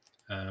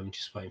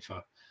 Just waiting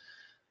for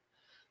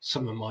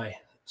some of my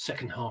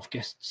second half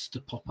guests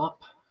to pop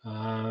up.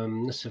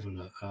 Let's have a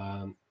look.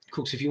 Of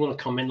course, if you want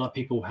to comment like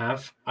people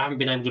have, I haven't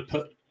been able to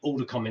put all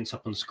the comments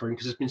up on the screen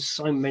because there's been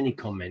so many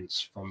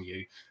comments from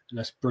you, and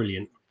that's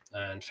brilliant.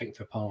 And thank you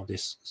for part of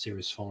this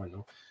series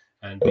final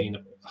and being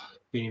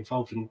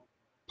involved in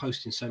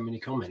posting so many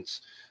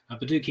comments.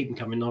 But do keep them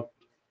coming. I'll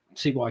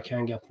see what I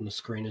can get up on the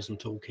screen as I'm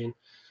talking.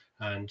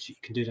 And you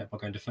can do that by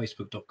going to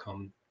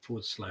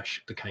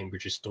facebook.com/The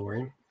Cambridge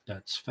Historian.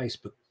 That's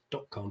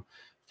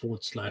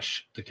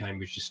facebook.com/The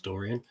Cambridge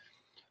Historian.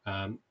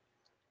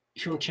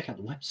 If you want to check out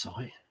the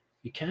website,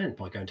 you can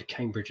by going to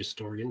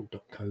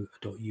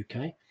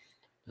cambridgehistorian.co.uk.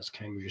 That's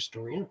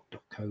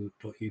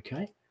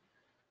cambridgehistorian.co.uk.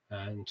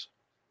 And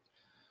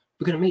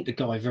we're going to meet the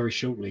guy very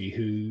shortly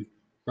who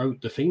wrote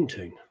the theme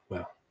tune.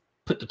 Well,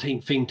 put the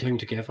theme tune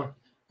together,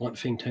 write the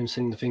theme tune,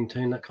 sing the theme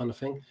tune, that kind of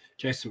thing.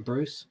 Jason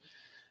Bruce,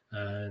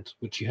 and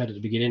which you heard at the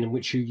beginning and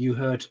which you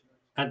heard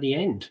at the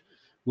end.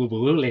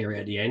 We'll hear it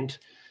at the end.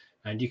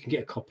 And you can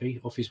get a copy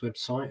off his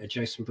website at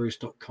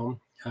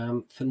jasonbruce.com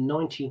for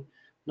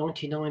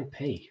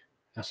 99p.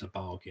 That's a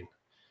bargain.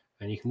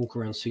 And you can walk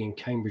around singing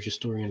Cambridge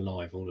Historian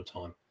live all the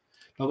time.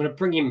 But I'm going to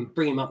bring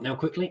him up now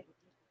quickly.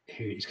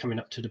 He's coming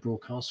up to the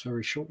broadcast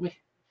very shortly.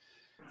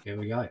 Here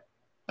we go.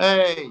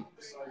 Hey,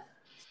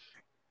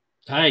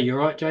 you all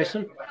right,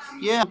 Jason?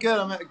 Yeah, I'm good.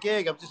 I'm at a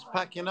gig. I'm just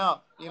packing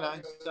up,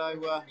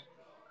 so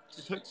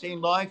just hooked in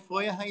live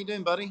for you. How you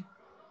doing, buddy?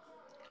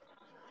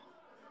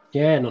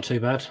 Yeah, not too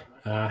bad.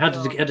 How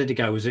did it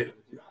go? Was it?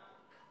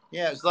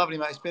 Yeah, it was lovely,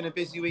 mate. It's been a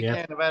busy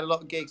weekend. Yeah. I've had a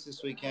lot of gigs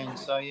this weekend,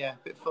 so yeah, a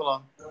bit full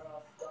on.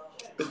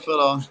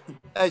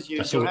 As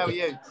usual. How are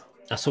you?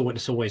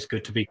 It's always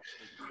good to be.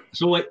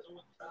 It's always.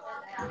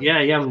 Yeah,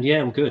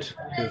 I'm good.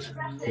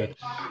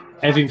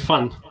 Having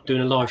fun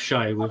doing a live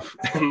show with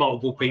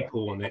multiple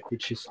people on it,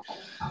 which is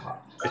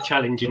a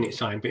challenge in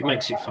its own, but it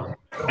makes it fun.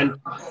 And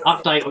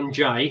update on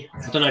Jay.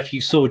 I don't know if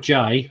you saw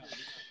Jay.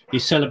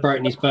 He's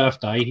celebrating his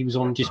birthday. He was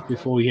on just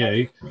before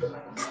you.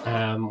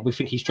 We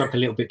think he's drunk a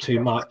little bit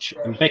too much.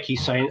 And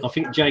Becky's saying, I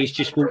think Jay's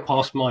just walked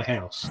past my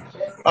house.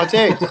 I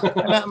did. Isn't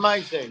that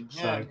amazing?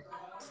 Yeah.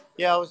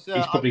 I was.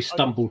 He's probably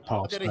stumbled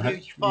past. I did a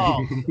huge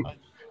fast.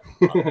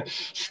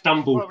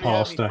 Stumbled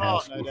past her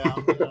house. No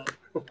doubt,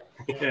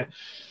 Yeah.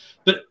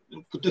 But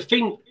the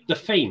theme.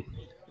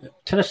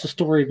 Tell us the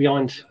story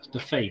behind the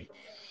theme.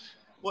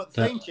 What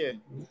theme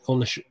tune? On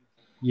the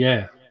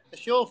yeah.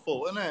 It's your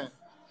fault, isn't it?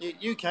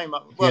 You came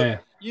up. Well,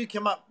 you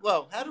came up.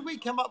 Well, how did we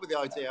come up with the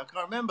idea? I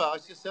can't remember. I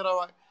just said, all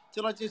right.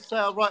 Did I just say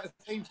I'll write a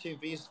theme tune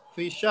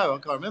for your show? I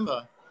can't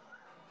remember.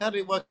 How did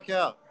it work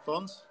out,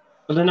 Fonz?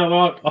 Well,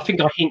 no, I think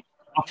I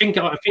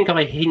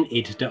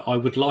hinted that I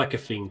would like a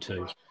theme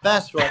tune.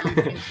 That's right. You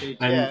hinted,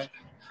 yeah.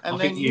 And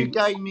then you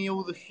gave me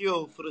all the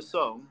fuel for the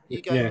song. You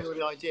gave me all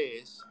the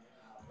ideas,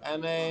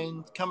 and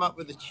then come up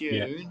with a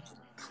tune,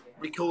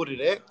 recorded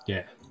it.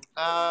 Yeah.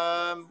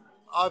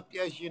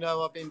 As you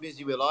know, I've been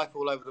busy with life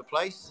all over the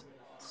place,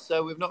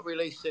 so we've not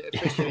released it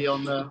officially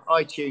on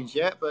iTunes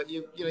yet. But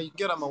you can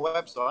get it on my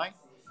website.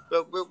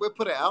 But we'll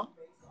put it out.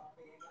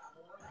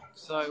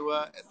 So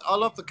I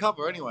love the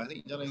cover anyway. I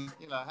think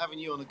having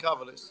you on the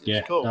cover, it's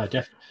cool. No,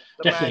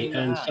 definitely.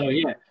 And so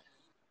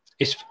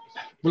it's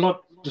like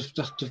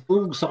the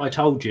rules that I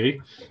told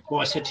you.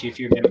 What I said to you, if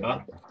you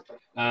remember,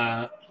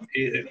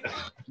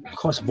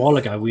 quite a while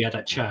ago we had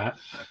that chat.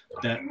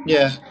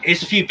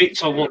 Here's a few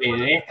bits I want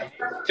in it.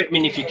 Fit them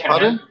in if you can.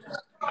 Pardon?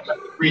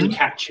 Really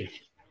catchy.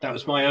 That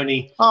was my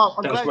only. Oh,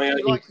 I'm that was glad my you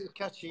only. liked it,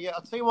 catchy. Yeah,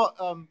 I'll tell you what,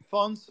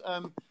 Fonz,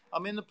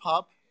 I'm in the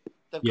pub.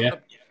 They've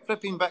got the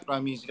flipping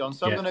background music on,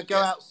 so I'm going to go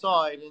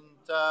outside and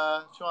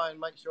try and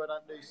make sure I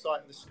don't lose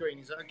sight of the screen.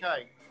 Is that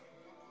okay?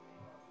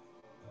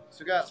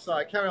 So go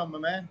outside. Carry on, my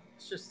man.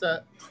 It's just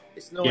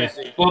it's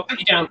noisy. Yeah. Well, I'll put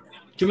you down.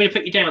 Do you want me to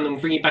put you down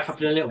and bring you back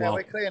up in a little while?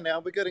 We're clear now.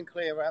 We're good and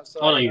clear. We're outside.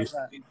 Oh, no, you. Look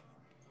at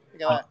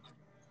that.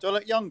 Do I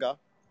look younger?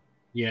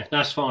 Yeah,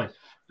 that's fine.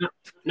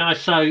 No,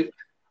 so.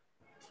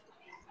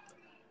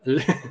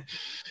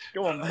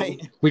 Go on,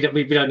 mate. We don't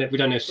know.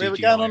 We were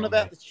going on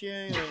about the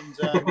tune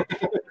and.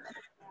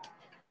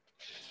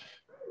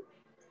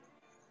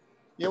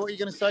 Yeah, what are you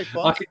going to say,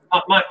 Fonz?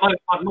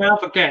 My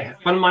other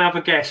guest, one of my other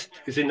guests,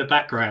 is in the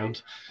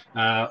background,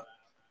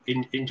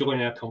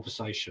 enjoying our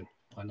conversation.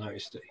 I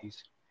noticed that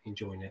he's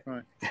enjoying it.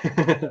 Right.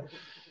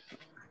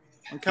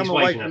 I'm coming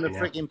away from the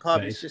freaking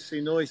pub. It's just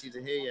too noisy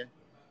to hear you.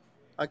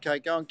 Okay,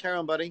 go on, carry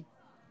on, buddy.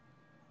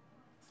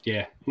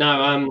 Yeah.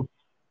 No.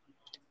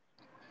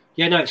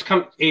 Yeah. No.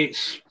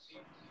 It's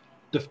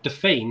the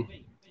theme.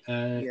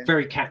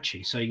 Very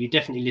catchy. So you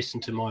definitely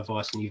listen to my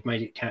advice, and you've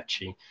made it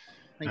catchy.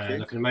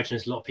 I can imagine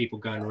there's a lot of people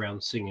going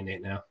around singing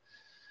it now.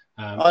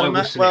 I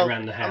was singing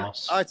around the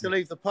house. I had to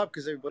leave the pub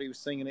because everybody was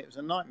singing it. It was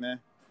a nightmare.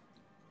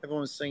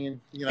 Everyone was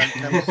singing, you know.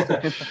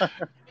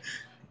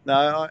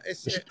 No,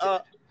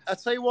 I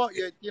tell you what,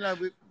 you know,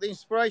 with the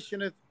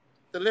inspiration of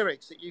the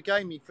lyrics that you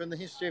gave me from the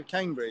history of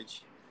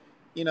Cambridge,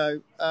 you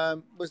know,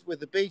 was with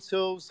the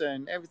Beatles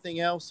and everything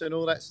else and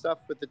all that stuff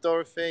with the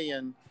Dorothy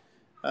and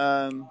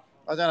I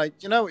don't know.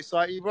 You know, it's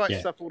like you write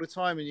stuff all the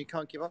time and you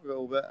can't keep up with it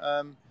all,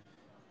 but.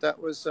 That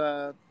was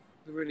a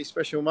really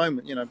special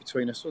moment, you know,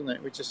 between us, wasn't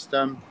it? We just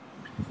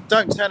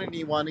don't tell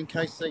anyone in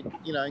case you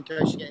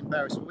get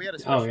embarrassed. But we had a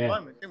special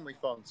moment, didn't we,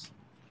 Fonz?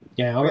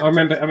 Yeah, I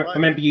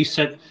remember you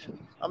said.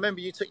 I remember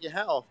you took your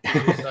hat off.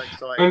 You were so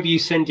excited. I remember you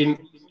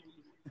sending.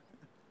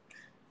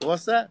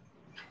 What's that?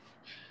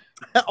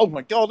 Oh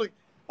my God!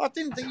 I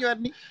didn't think you had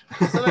any.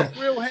 So that's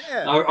real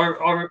hair.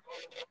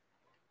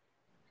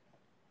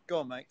 Go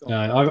on, mate. Go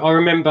on. No, I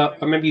remember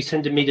you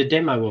sending me the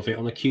demo of it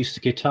on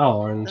acoustic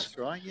guitar, and that's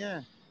right,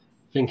 yeah.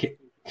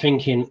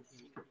 Thinking,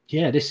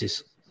 yeah, this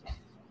is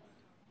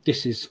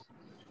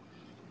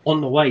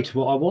on the way to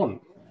what I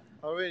want.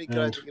 I'm really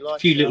glad that you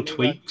liked it. A few little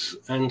tweaks,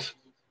 and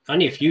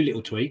only a few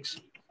little tweaks.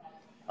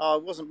 Oh,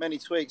 it wasn't many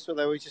tweaks, were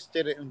there? We just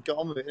did it and got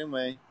on with it, didn't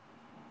we?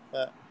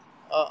 But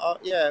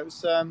yeah, it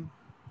was. I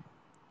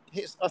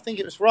think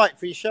it was right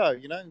for your show.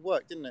 You know, it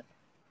worked, didn't it?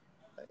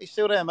 You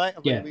still there, mate?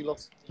 I think we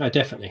lost. No,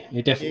 definitely.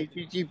 You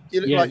definitely. You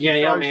look like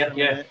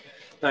yeah.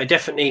 No,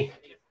 definitely.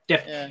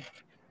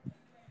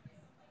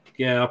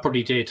 Yeah, I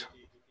probably did.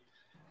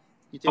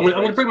 I'm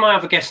going to bring my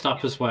other guest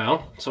up as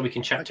well, so we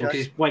can chat to him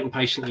because he's waiting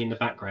patiently in the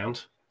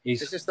background.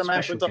 Is this the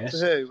man from Doctor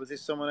Who? Was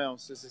this someone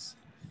else? Is this?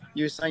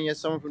 You were saying you had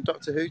someone from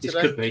Doctor Who today?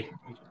 This could be.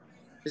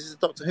 This is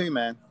the Doctor Who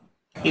man.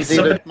 Is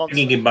somebody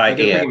ringing in my ear?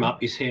 Bring him up.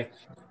 He's here.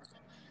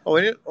 Oh,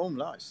 is it? Oh,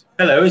 nice.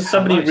 Hello, is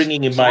somebody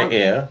ringing in my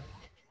ear?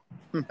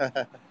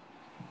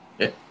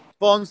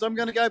 Fonz, I'm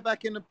going to go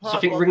back in the pub.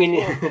 Something ringing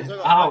in.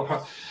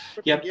 Oh,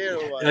 yeah.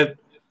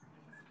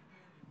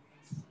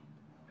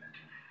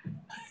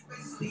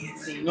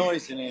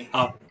 Noise in here.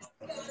 Oh.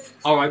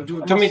 All right. Do you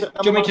want me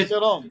to?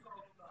 Still on?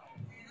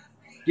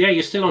 Yeah,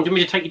 you're still on. Do you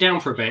want me to take you down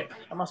for a bit?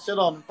 Am I still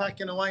on? I'm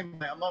packing away,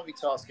 mate. I'm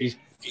multitasking.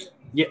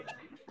 Yeah.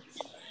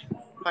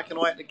 Packing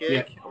away at the gig.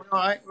 Yeah. All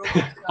right.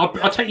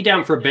 I'll take you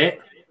down for a bit.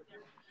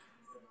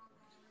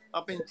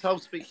 I've been told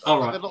to speak.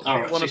 All right.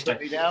 Want to put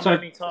me down so,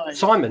 many times.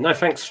 Simon, no,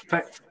 thanks.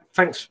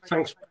 Thanks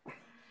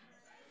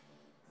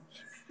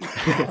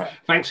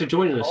for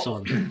joining us,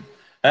 Simon.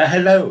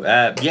 Hello.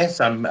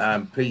 Yes,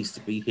 I'm pleased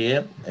to be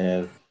here.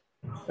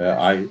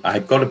 I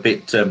got a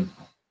bit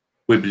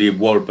wibbly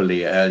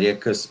wobbly earlier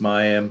because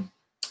I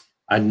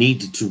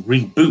needed to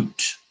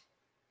reboot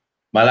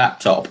my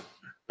laptop,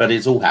 but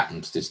it's all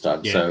happened this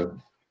time, so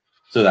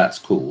that's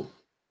cool.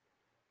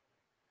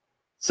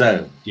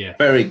 So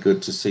very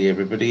good to see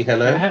everybody.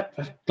 Hello.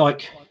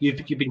 Like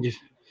you've been just.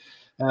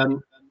 I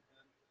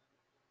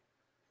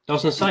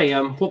was going to say,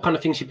 what kind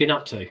of things you've been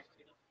up to?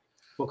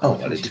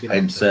 Well, it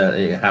depends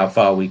how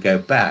far we go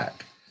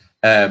back.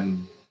 I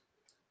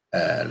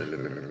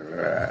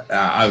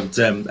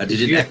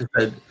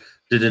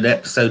did an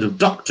episode of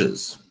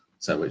Doctors,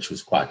 which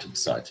was quite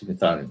exciting. I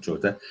thoroughly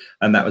enjoyed that,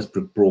 and that was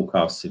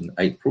broadcast in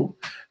April.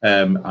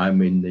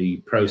 I'm in the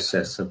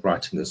process of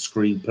writing a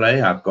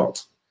screenplay. I've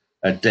got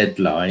a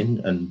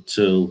deadline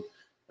until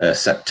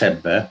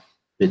September,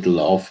 middle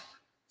of,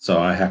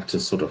 so I have to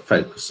sort of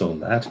focus on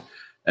that.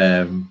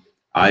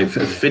 I've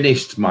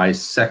finished my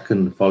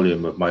second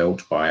volume of my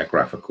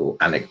autobiographical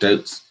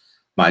anecdotes.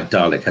 My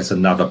Dalek Has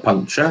Another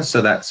Puncture,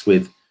 so that's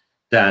with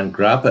Dan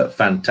Grubb at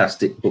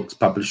Fantastic Books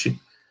Publishing,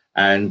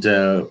 and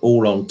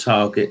all on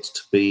target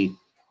to be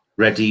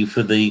ready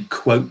for the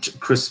quote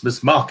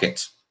Christmas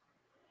market,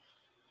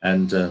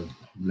 and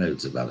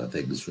loads of other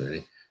things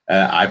really.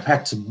 I've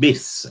had to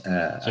miss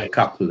a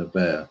couple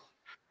of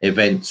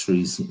events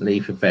recently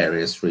for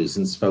various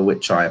reasons, for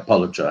which I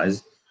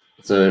apologise.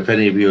 So if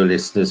any of your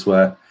listeners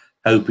were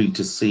hoping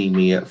to see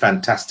me at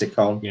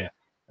Fantasticon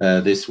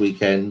this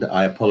weekend.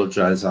 I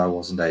apologise I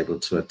wasn't able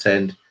to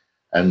attend.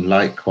 And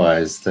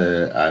likewise,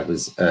 I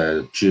was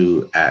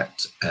due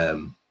at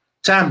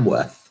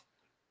Tamworth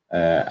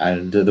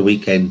and the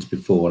weekend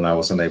before, and I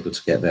wasn't able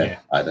to get there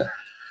either.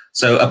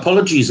 So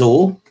apologies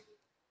all.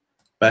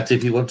 But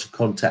if you want to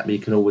contact me, you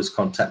can always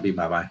contact me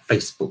by my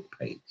Facebook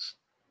page.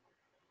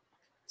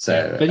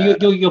 So, but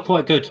you're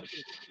quite good.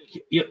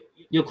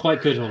 You're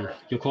quite good on.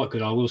 You're quite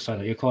good. I will say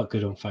that you're quite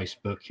good on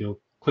Facebook. You're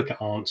quick at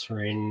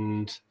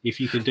answering. If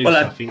you can do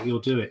something, you'll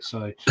do it.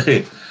 So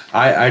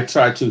I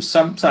try to.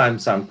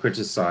 Sometimes I'm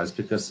criticised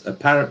because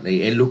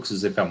apparently it looks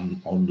as if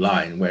I'm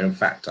online, where in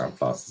fact I'm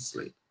fast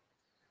asleep.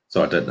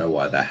 So I don't know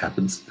why that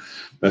happens,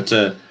 but.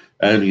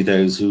 Only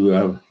those who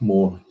are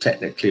more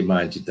technically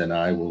minded than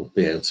I will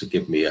be able to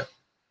give me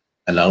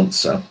an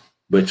answer,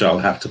 which I'll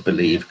have to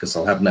believe because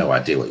I'll have no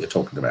idea what you're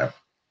talking about.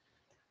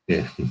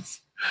 Yeah.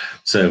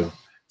 So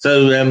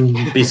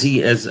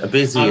busy as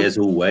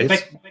always.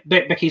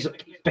 Becky's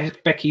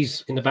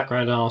in the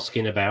background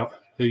asking about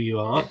who you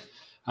are.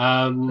 She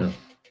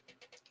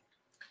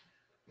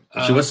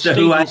wants to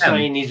know who I am.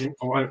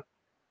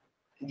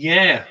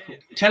 Yeah,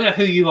 tell her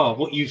who you are,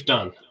 what you've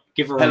done.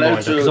 Give her a reminder,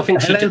 because I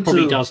think she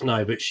probably does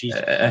know, but she's...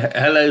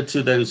 hello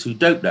to those who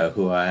don't know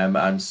who I am.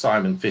 I'm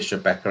Simon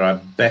Fisher-Becker. I'm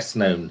best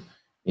known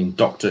in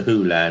Doctor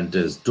Who land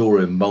as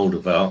Dorian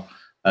Moldovar,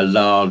 a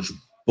large,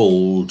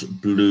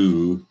 bald,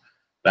 blue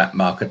Black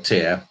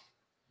Marketeer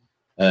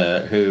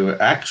who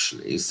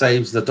actually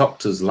saves the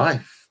Doctor's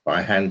life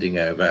by handing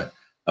over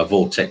a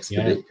vortex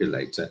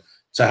manipulator.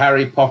 To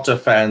Harry Potter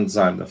fans,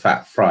 I'm the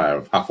Fat Friar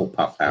of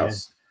Hufflepuff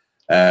House.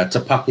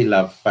 To Puppy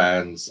Love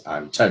fans,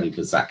 I'm Tony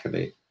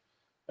Bazzacchini.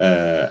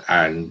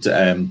 And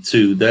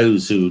to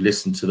those who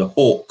listen to the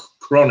Hawk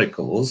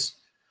Chronicles,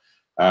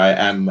 I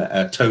am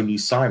Tony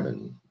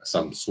Simon,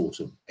 some sort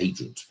of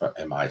agent for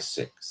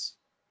MI6.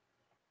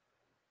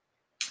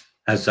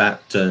 Has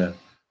that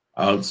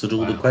answered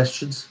all the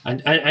questions?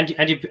 And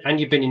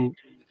you've been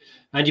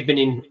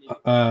in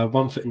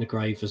One Foot in the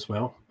Grave as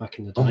well back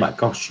in the day. Oh my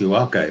gosh, you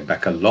are going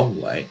back a long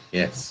way.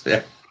 Yes,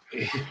 yeah,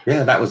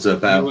 that was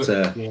about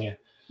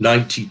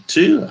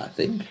 92, I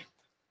think.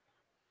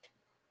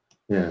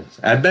 Yes,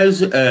 and those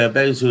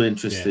who are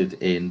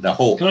interested in the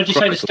Hawk. Can I just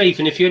say to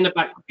Stephen, if you're in the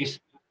back,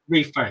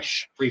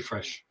 refresh.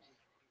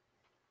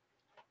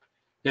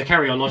 Yeah,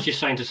 carry on. I was just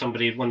saying to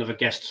somebody, one of the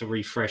guests, to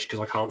refresh because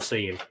I can't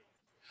see him.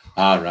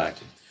 All right.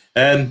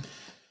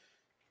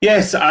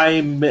 Yes,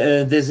 I'm.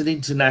 There's an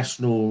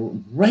international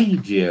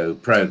radio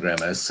program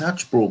as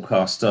such,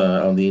 broadcast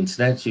on the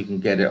internet. You can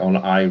get it on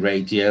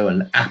iRadio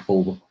and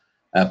Apple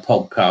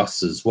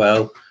podcasts as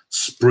well,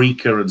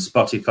 Spreaker and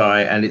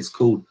Spotify, and it's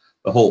called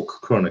The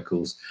Hawk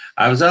Chronicles.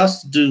 I was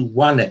asked to do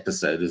one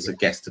episode as a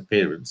guest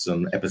appearance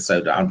on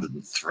episode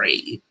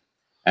 103,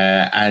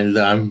 and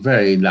I'm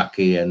very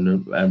lucky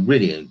and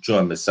really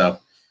enjoying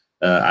myself.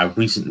 I've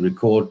recently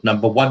recorded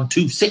number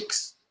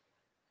 126,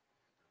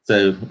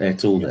 so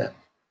it's all there.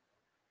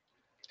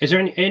 Is there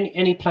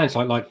any plans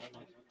like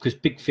because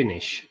Big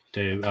Finish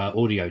do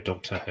audio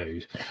Doctor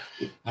Who?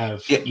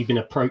 Have you been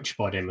approached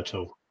by them at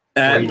all?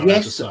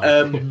 Yes,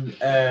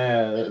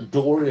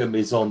 Dorium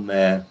is on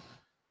their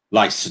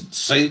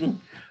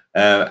licensing,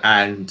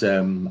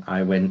 and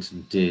I went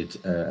and did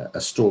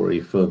a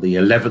story for the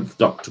 11th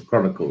Doctor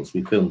Chronicles.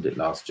 We filmed it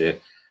last year,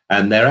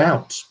 and they're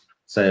out.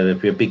 So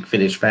if you're Big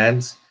Finish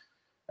fans,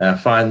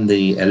 find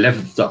the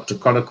 11th Doctor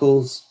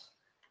Chronicles,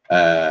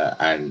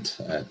 and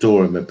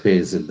Dorium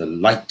appears in the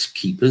Light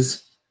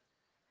Keepers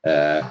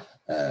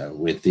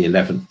with the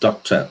 11th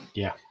Doctor.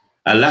 Yeah.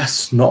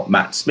 Alas, not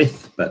Matt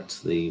Smith, but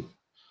the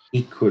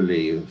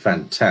equally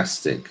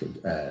fantastic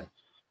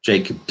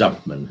Jacob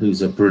Dubman,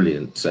 who's a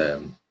brilliant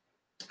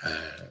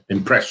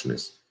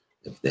impressionist,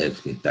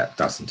 if that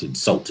doesn't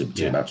insult him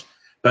too much.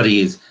 But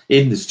he is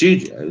in the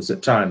studios.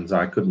 At times,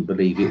 I couldn't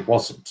believe it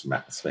wasn't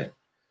Matt Smith.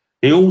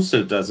 He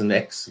also does an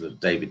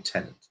excellent David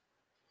Tennant.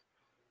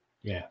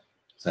 Yeah.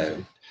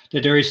 So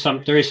there is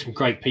some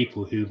great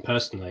people who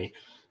impersonate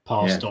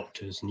past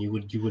doctors, and you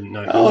wouldn't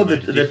know. Oh,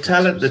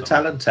 the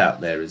talent out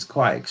there is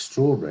quite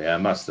extraordinary, I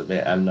must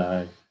admit, and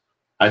I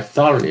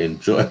thoroughly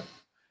enjoy,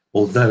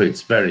 although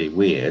it's very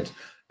weird,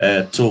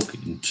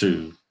 talking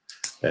to.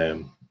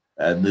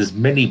 There's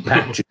many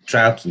Patrick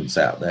Troughtons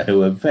out there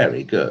who are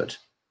very good,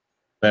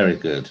 very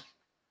good.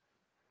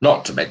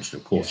 Not to mention,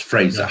 of course,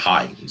 Fraser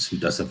Hines, who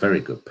does a very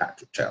good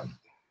Patrick Troughton.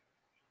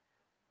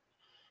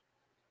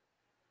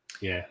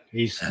 Yeah,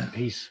 he's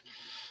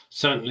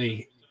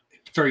certainly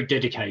very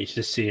dedicated to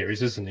the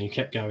series, isn't he? He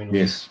kept going all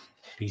these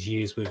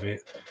years with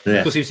it. Yeah.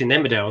 Of course, he was in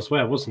Emmerdale as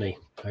well, wasn't he?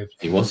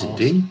 He was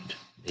indeed.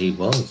 He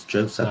was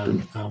Joe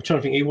Sugden. I'm trying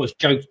to think. He was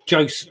Joe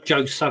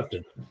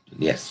Sugden.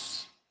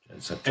 Yes.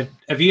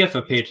 Have you ever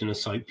appeared in a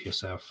soap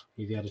yourself?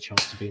 Have you had a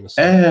chance to be in a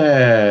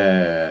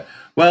soap?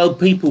 Well,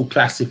 people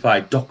classify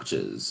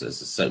Doctors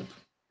as a soap.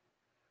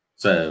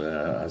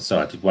 So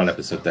I did one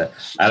episode there,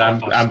 and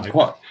I'm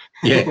quite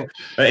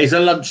it's a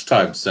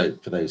lunchtime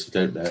soap for those who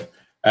don't know,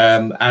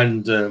 and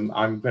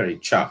I'm very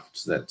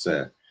chuffed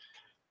that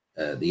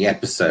the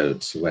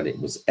episode when it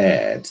was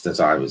aired that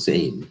I was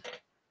in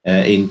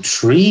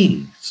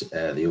intrigued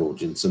the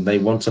audience, and they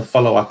want a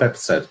follow-up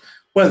episode.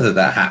 Whether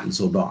that happens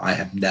or not, I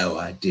have no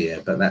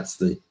idea, but that's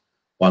the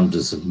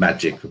wonders of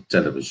magic of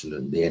television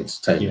and the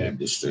entertainment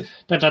industry.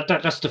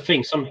 That's the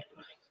thing.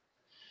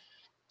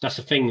 That's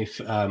the thing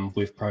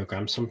with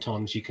programs.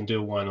 Sometimes you can do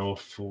a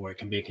one-off, or it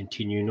can be a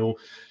continuing, or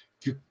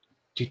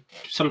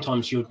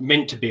sometimes you're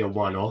meant to be a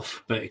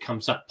one-off, but it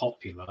comes that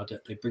popular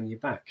that they bring you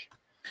back.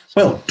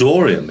 So well,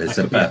 Dorian is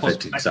a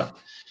perfect example.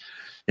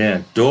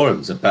 Yeah,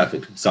 Dorian's a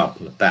perfect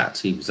example of that.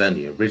 He was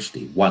only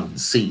originally one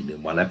scene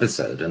in one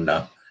episode, and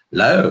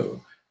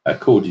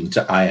according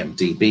to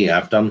IMDb,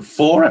 I've done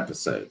 4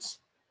 episodes.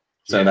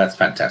 So that's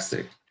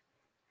fantastic.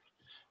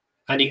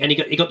 And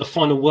he got the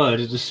final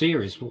word of the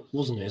series,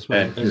 wasn't it, as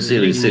well? The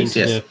series 6,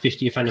 yes. The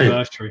 50th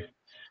anniversary.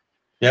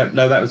 Yeah,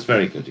 no, that was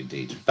very good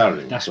indeed.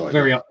 Thoroughly That's enjoyed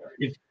very it.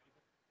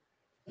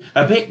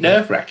 A bit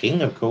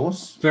nerve-wracking, of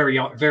course. Very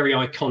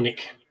iconic.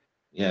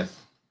 Yes.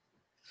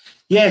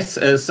 Yes,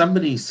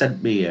 somebody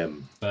sent me a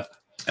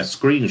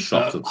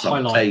screenshot of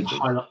some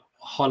table.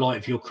 Highlight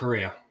of your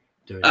career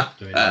doing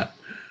that.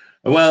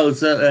 Well,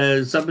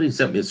 somebody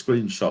sent me a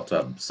screenshot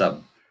of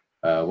some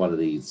one of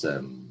these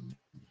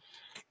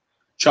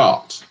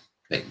chart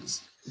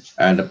things,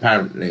 and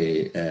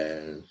apparently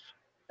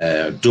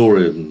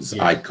Dorian's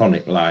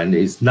iconic line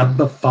is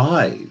number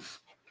 5.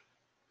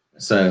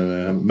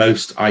 So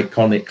most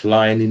iconic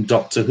line in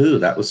Doctor Who.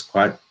 That was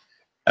quite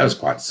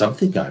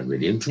something. I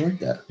really enjoyed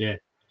that. Yeah.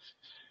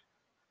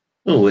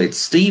 Oh, it's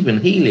Stephen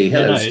Healy.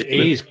 Hello,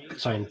 he is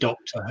saying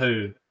Doctor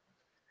Who.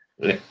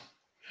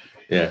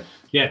 Yeah.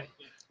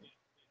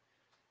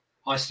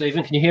 Hi,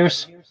 Stephen. Can you hear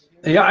us?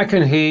 Yeah, I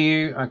can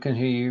hear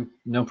you.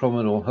 No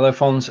problem at all. Hello,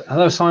 Fons.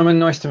 Hello, Simon.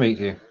 Nice to meet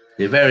you.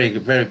 You're very,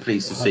 very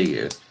pleased to see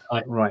you.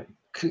 Right.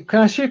 Can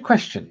I ask you a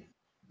question?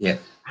 Yeah.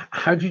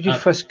 How did you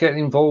first get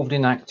involved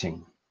in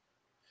acting?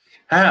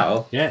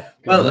 How? Yeah.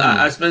 Well,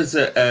 I suppose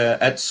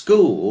at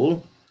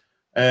school,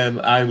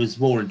 I was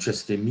more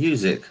interested in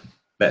music.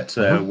 But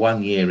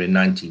one year in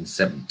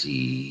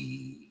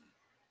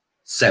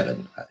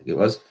 1977, I think it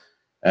was,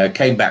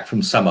 came back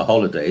from summer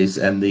holidays,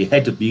 and the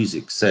head of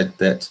music said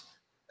that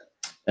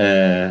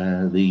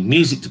the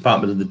music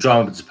department and the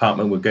drama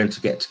department were going to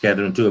get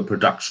together and do a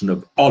production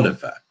of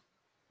Oliver.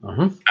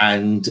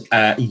 And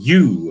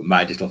you,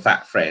 my little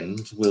fat friend,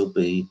 will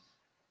be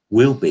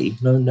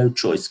no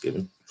choice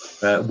given,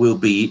 will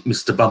be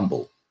Mr.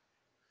 Bumble.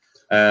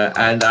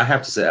 And I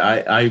have to say,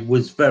 I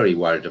was very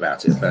worried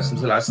about it at first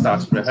until I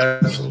started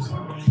rehearsals.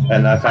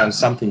 And I found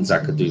some things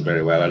I could do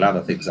very well and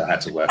other things I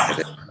had to work at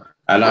it.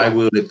 And I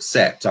will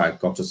accept I've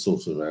got a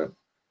sort of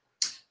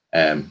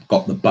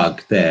got the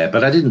bug there.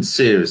 But I didn't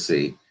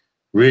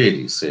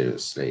really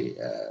seriously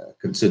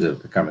consider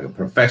becoming a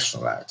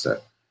professional actor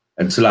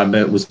until I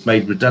was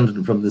made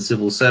redundant from the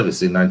civil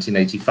service in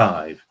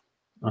 1985.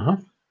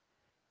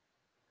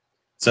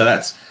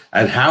 So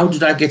and how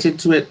did I get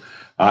into it?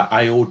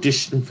 I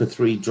auditioned for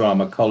 3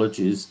 drama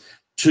colleges.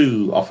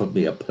 2 offered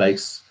me a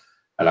place,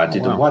 and I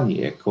did a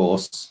 1-year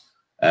course.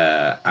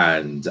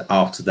 And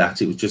after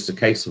that, it was just a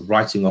case of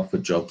writing off for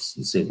jobs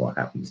and seeing what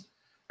happened.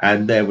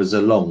 And there was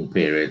a long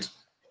period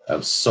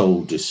of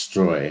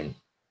soul-destroying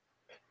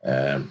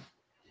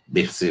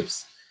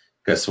missives,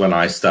 because when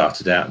I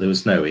started out, there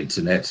was no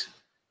internet.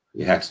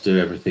 You had to do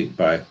everything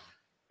by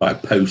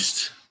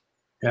post.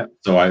 Yeah.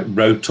 So I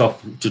wrote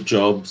off to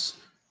jobs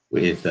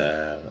with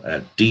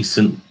a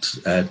decent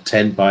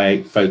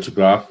 10x8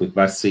 photograph with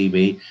my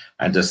CV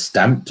and a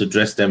stamped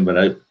addressed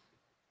envelope,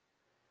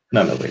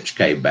 none of which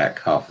came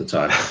back half the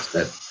time.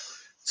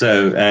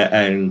 So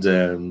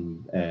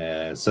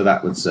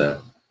that was,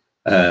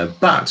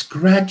 but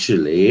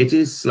gradually it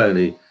is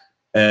slowly,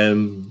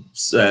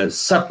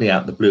 suddenly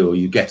out the blue, or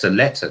you get a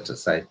letter to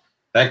say,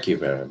 thank you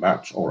very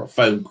much, or a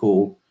phone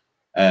call,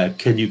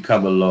 can you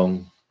come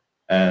along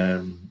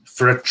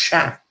for a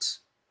chat?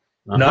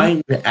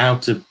 9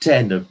 out of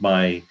 10 of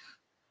my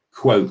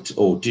quote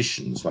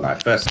auditions when I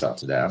first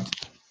started out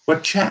were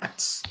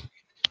chats,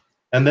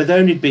 and there'd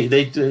only be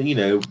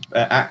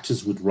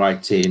actors would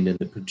write in, and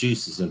the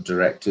producers and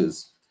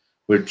directors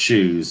would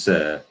choose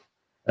 5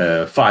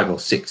 or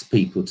 6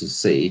 people to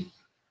see,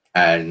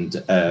 and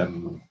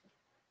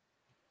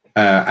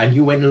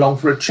you went along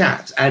for a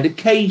chat, and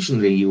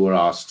occasionally you were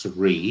asked to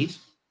read,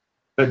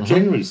 but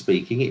generally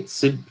speaking, it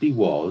simply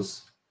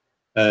was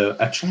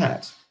a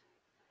chat.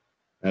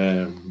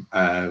 And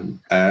then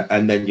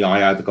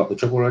I either got the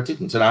job or I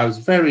didn't, and I was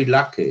very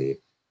lucky.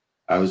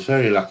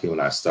 When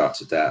I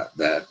started out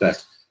there,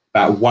 that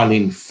about 1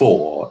 in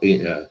 4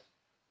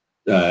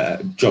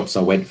 jobs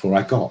I went for,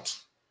 I got.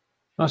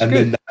 That's and good.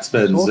 Then that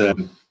spends.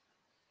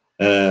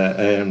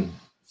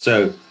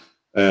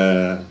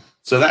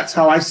 So that's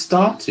how I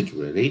started,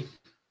 really.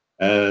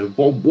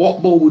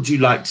 What more would you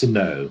like to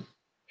know?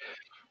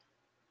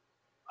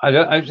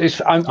 I'm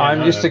just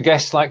a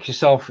guest like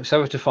yourself.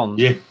 So to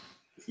Fons.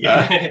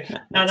 Yeah.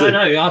 No.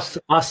 Asked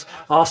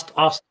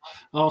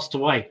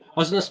away. I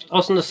was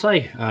going to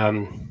say,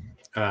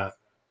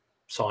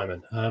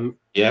 Simon.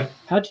 Yeah.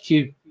 How did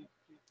you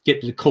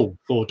get the call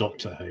for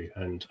Doctor Who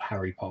and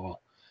Harry Potter?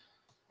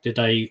 Did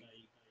they?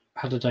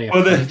 How did they?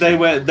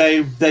 Well,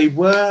 they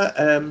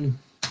were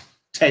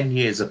 10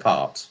 years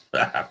apart.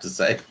 I have to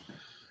say.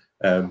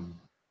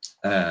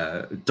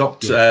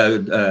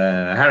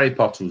 Harry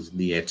Potter was in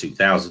the year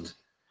 2000,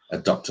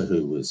 and Doctor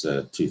Who was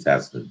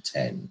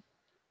 2010.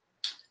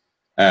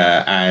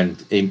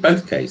 And in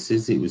both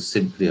cases, it was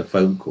simply a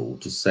phone call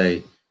to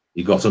say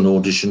you got an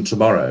audition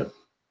tomorrow.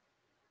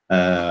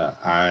 So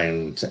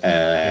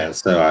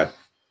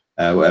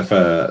I,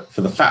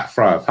 for the Fat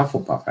Friar of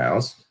Hufflepuff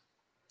House,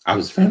 I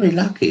was very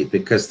lucky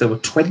because there were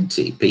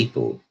 20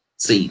 people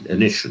seen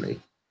initially,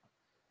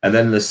 and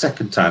then the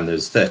second time there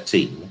was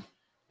 13,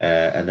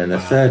 and then the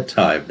third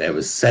time there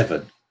was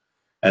 7,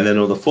 and then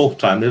on the fourth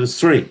time there was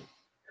 3.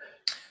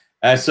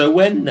 So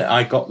when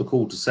I got the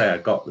call to say I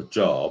got the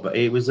job,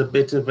 it was a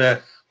bit of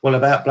a, well,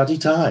 about bloody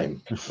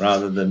time,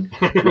 rather than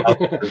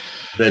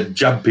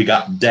jumping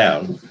up and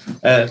down.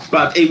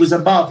 But it was a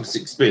marvellous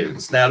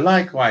experience. Now,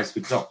 likewise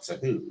with Doctor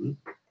Who,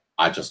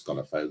 I just got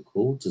a phone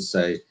call to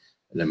say,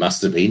 and it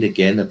must have been,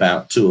 again,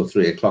 about 2 or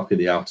 3 o'clock in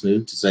the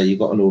afternoon, to say you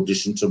got an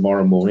audition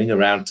tomorrow morning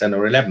around 10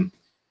 or 11.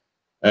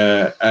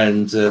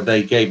 And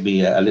they gave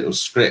me a little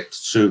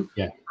script to,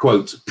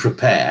 quote,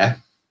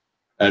 prepare.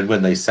 And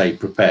when they say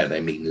prepare,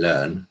 they mean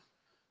learn.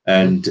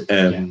 And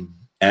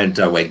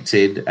I went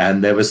in,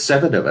 and there were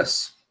 7 of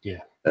us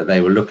that they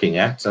were looking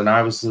at, and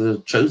I was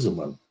the chosen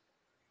one.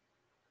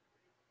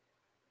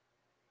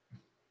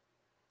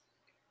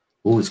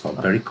 Oh, it's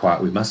gone very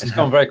quiet. We must. It's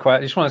gone very quiet.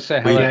 I just want to say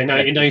hello. No,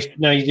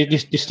 you're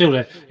still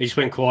there. You just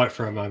went quiet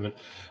for a moment.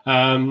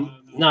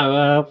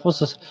 What's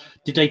this?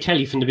 Did they tell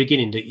you from the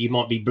beginning that you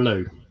might be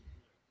blue?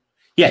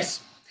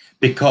 Yes,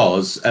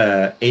 because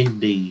in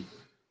the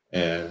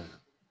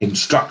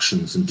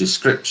instructions and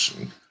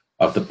description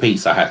of the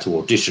piece I had to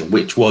audition,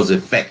 which was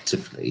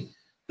effectively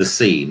the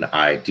scene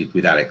I did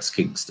with Alex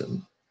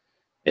Kingston,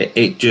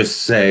 it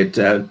just said,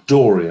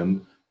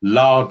 Dorian,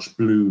 large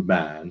blue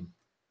man,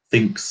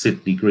 think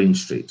Sydney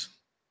Greenstreet.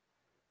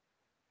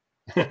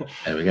 There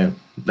we go.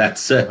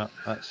 That's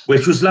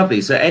which was lovely.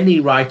 So any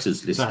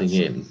writers listening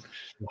in,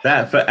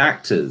 that for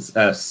actors,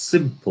 a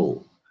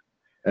simple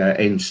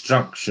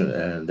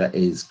instruction that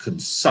is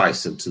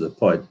concise and to the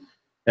point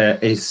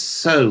is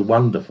so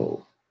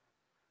wonderful,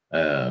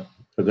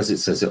 because it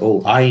says it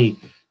all.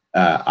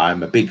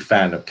 I'm a big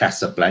fan of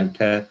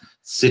Casablanca.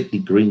 Sidney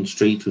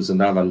Greenstreet was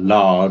another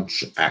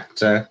large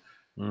actor,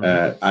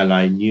 and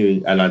I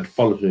knew, and I'd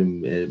followed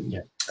him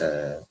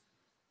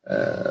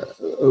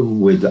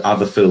with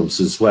other films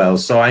as well,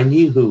 so I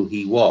knew who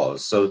he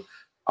was. So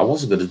I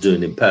wasn't going to do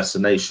an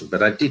impersonation,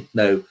 but I did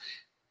know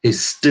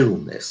his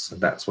stillness,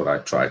 and that's what I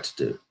tried to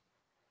do.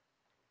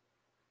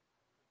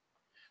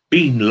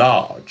 Being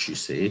large, you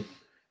see,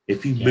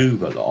 if you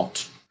move a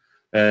lot,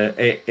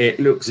 it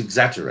looks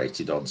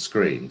exaggerated on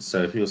screen.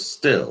 So if you're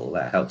still,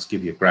 that helps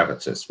give you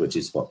gravitas, which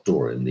is what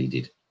Dorian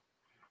needed.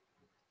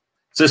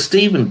 So,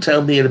 Stephen,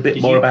 tell me a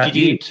bit more about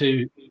you.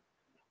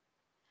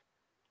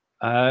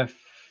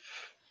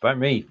 About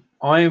me,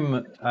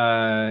 I'm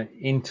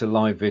into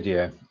live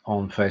video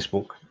on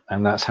Facebook,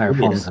 and that's how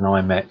Fonz and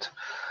I met.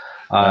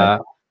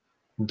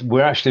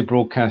 We're actually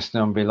broadcasting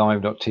on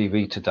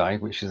BeLive.tv today,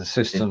 which is a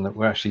system that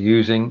we're actually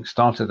using.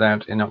 Started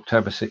out in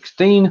October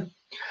 16.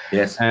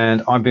 Yes.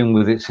 And I've been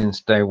with it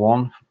since day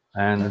one.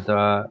 And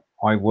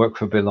I work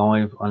for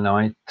BeLive, and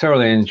I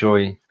thoroughly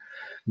enjoy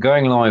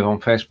going live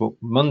on Facebook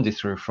Monday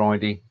through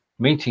Friday,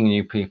 meeting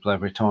new people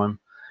every time.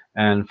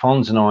 And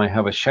Fonz and I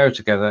have a show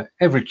together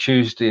every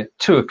Tuesday at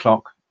 2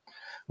 o'clock,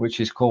 which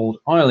is called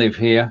I Live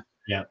Here.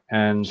 Yeah.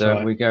 And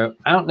we go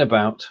out and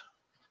about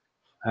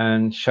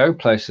and show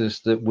places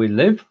that we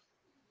live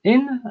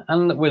in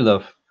and that we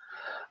love.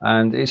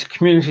 And it's a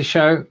community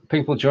show.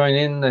 People join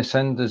in, they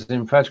send us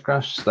in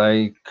photographs,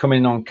 they come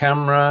in on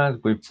camera.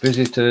 We've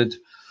visited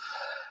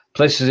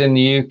places in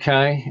the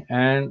UK,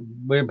 and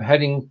we're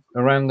heading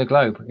around the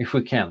globe if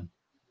we can.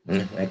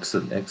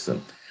 Excellent,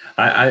 excellent.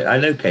 I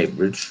know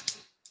Cambridge,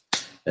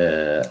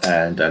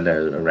 and I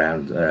know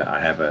around, I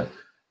have a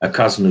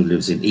cousin who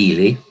lives in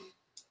Ely.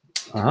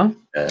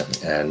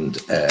 And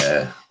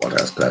what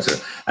else could I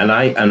say? And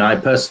I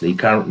personally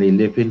currently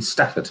live in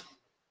Stafford,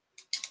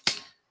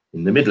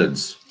 in the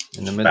Midlands.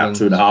 About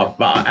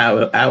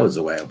 2.5 hours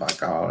away by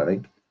car, I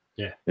think.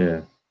 Yeah.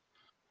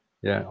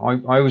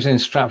 I was in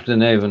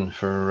Stratford-on-Avon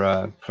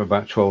for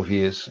about 12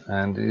 years,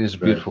 and it is a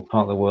beautiful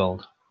part of the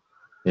world.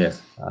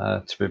 Yes.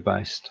 To be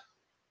based.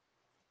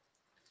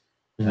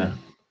 Yeah.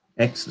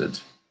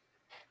 Excellent.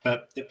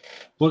 What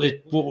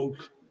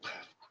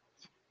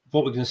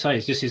we're going to say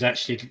is this is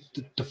actually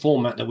the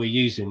format that we're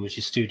using, which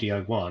is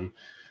Studio One.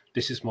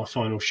 This is my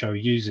final show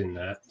using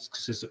that,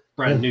 because there's a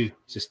brand new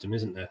system,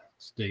 isn't there,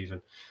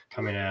 Stephen,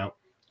 coming out,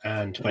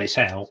 and when it's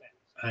out,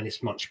 and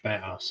it's much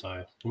better.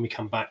 So when we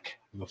come back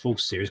with a full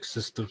series, because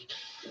it's the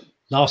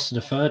last of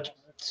the third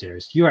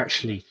series, you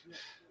actually,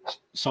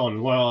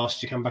 Simon, when I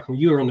asked you to come back,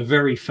 you were on the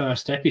very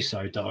first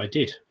episode that I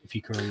did, if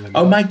you can remember.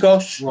 Oh my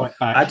gosh! Right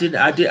back. I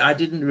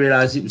didn't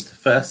realize it was the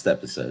first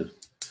episode.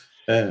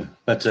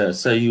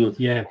 So you,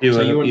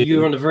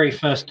 you're on the very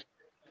first.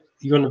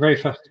 You're on the very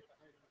first.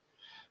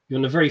 You're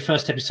on the very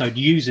first episode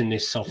using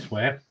this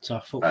software, so I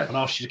thought I'd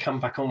ask you to come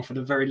back on for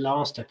the very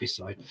last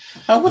episode.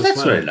 Oh well,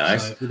 that's very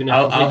nice. So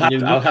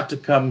I'll have to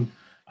come.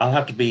 I'll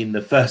have to be in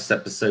the first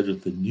episode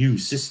of the new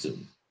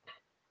system.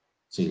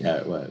 See how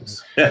it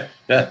works.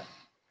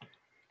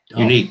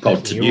 You need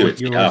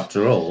continuity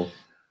after all.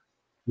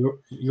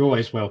 You're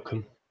always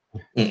welcome.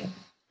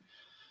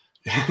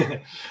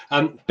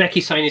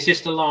 Becky's saying, is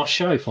this the last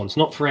show, Fonz?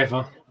 Not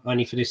forever,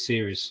 only for this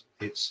series.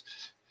 It's,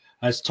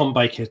 as Tom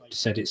Baker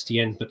said, it's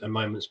the end, but the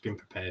moment's been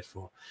prepared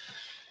for.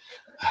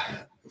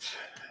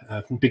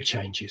 Big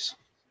changes.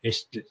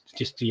 It's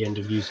just the end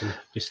of using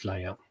this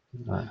layout.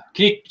 Right.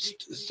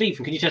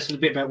 Stephen, can you tell us a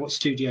little bit about what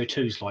Studio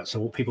 2 is like, so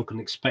what people can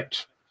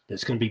expect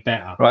that's going to be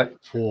better? Right.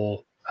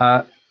 For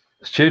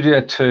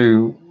Studio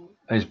 2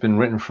 has been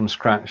written from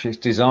scratch. It's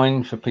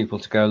designed for people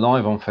to go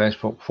live on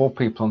Facebook, for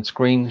people on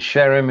screen,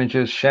 share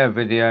images, share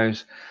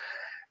videos,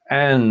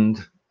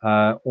 and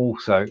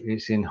also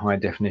it's in high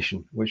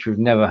definition, which we've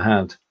never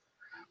had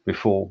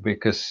before,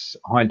 because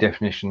high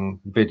definition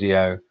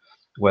video,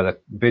 where the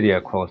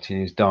video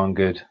quality is darn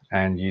good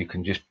and you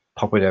can just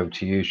pop it over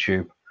to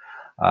YouTube,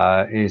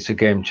 is a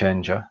game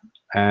changer.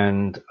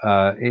 And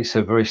it's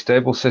a very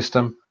stable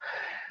system,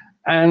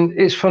 and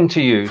it's fun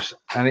to use,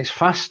 and it's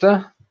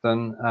faster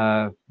than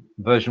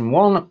version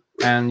 1,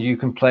 and you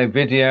can play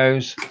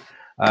videos,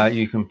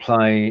 you can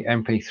play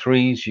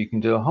MP3s, you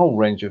can do a whole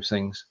range of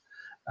things,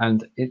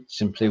 and it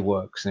simply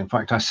works. In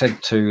fact, I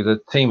said to the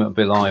team at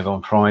BeLive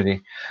on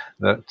Friday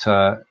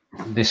that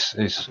this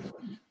is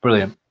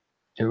brilliant.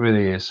 It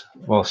really is.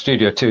 Well,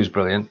 Studio 2 is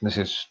brilliant. This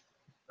is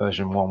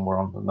version 1 we're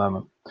on at the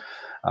moment.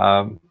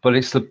 But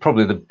it's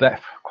probably the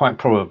best, quite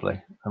probably,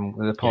 and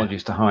with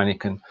apologies to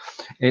Heineken,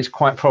 it's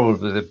quite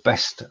probably the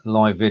best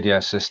live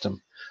video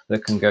system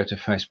that can go to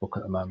Facebook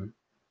at the moment.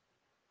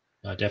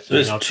 No,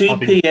 definitely. So it's 2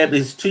 p.m.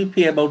 It's 2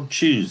 p.m. on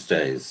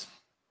Tuesdays.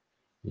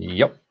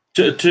 Yep.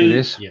 It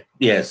is.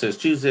 Yeah, so it's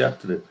Tuesday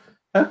afternoon.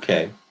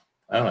 Okay.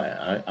 All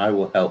right. I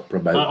will help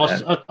promote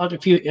that.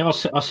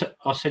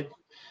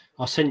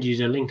 I'll send you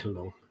the link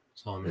along,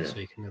 Simon, so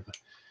you can never.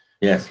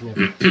 Yes.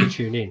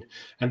 Tune in.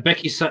 And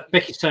Becky's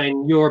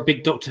saying you're a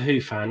big Doctor Who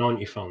fan,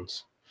 aren't you,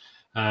 Fonz?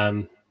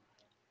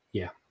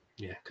 Yeah,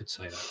 could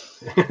say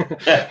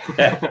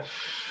that.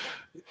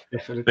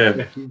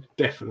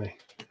 Definitely.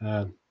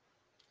 I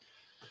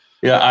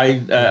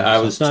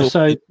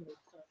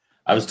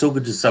was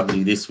talking to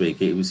somebody this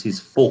week. It was his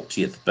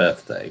 40th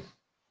birthday,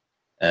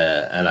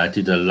 and I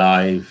did a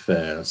live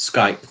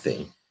Skype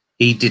thing.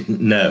 He didn't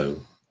know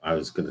I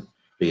was going to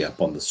be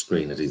up on the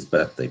screen at his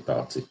birthday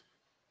party,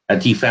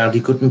 and he found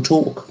he couldn't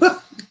talk.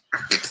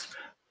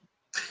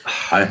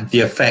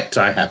 The effect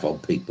I have on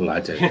people, I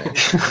don't know.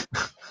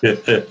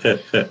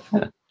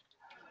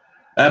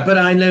 But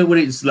I know what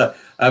it's like.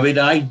 I mean,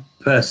 I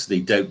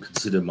personally don't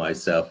consider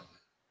myself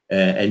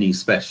any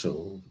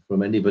special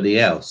from anybody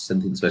else,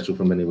 something special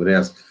from anybody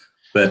else.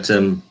 But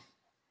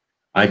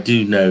I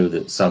do know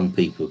that some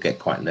people get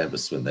quite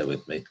nervous when they're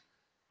with me.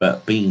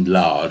 But being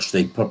large,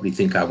 they probably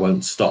think I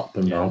won't stop,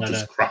 and I'll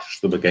just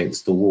crush them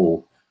against the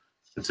wall.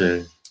 But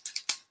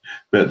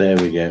there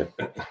we go.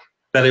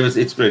 But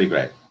it's really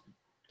great.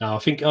 No, I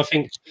think that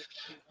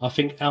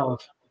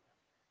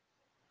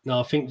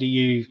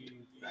you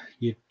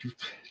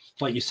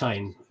like you're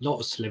saying, a lot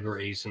of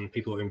celebrities and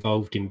people are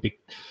involved in big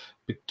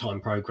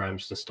time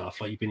programs and stuff.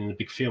 Like you've been in the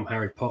big film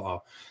Harry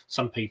Potter.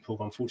 Some people,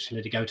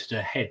 unfortunately, they go to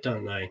their head,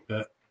 don't they?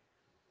 But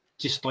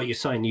just like you're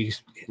saying, you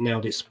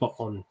nailed it spot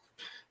on. At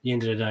the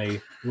end of the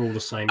day, we're all the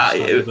same.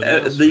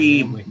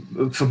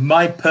 From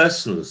my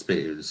personal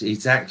experience,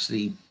 it's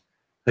actually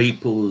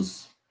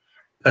people's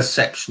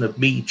perception of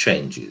me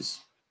changes.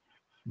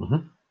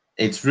 Mm-hmm.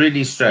 It's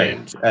really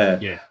strange.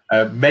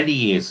 Many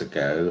years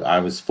ago, I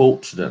was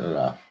fortunate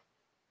enough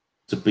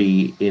to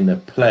be in a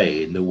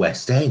play in the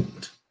West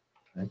End,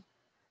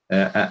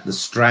 at the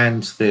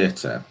Strand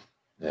Theatre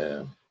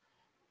near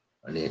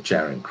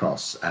Charing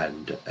Cross,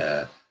 and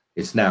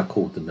it's now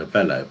called the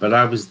Novello. But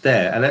I was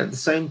there, and at the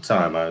same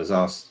time, I was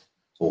asked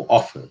or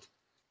offered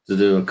to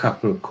do a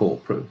couple of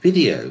corporate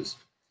videos.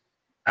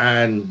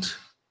 And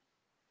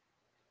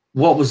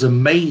what was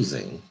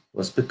amazing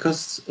was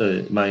because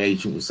my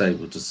agent was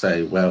able to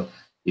say, well,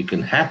 you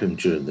can have him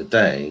during the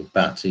day,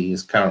 but he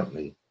is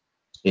currently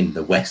in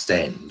the West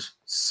End.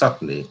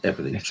 Suddenly,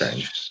 everything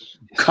changed.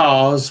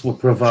 Cars were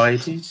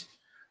provided.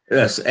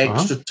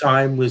 Extra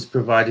time was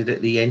provided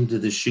at the end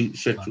of the shoot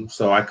schedule,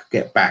 so I could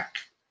get back.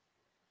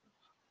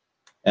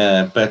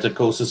 But of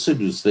course, as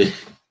soon as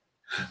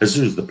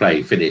the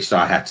play finished,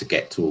 I had to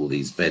get to all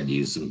these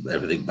venues and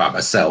everything by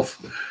myself.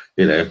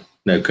 You know,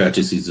 no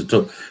courtesies at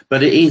all.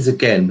 But it is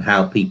again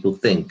how people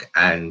think.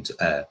 And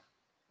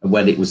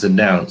when it was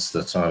announced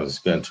that I was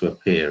going to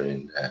appear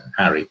in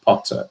Harry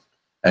Potter,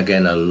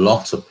 again, a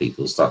lot of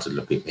people started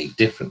looking at me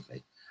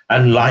differently.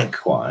 And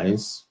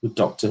likewise with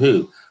Doctor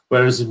Who.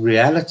 Whereas in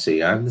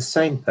reality, I'm the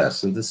same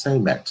person, the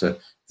same actor,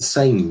 the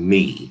same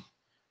me.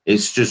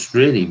 It's just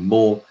really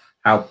more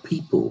how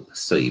people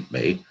perceive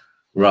me.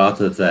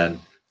 rather than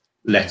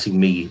letting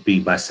me be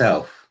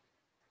myself.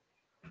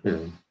 You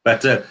know.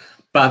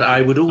 But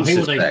I would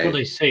also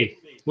say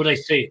what they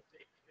see.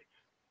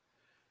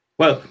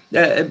 Well,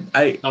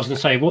 I was going to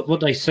say what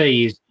they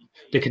see is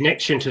the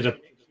connection to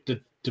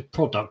the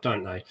product,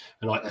 don't they?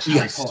 And like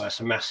that's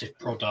a massive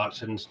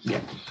product, and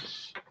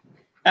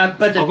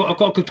but I've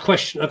got a good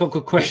question. I've got a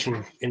good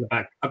question in the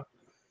back. I've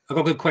got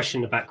a good question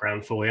in the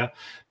background for you.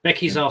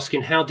 Becky's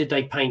asking, how did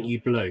they paint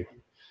you blue?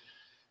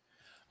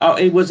 Oh,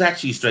 it was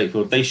actually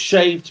straightforward. They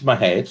shaved my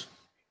head.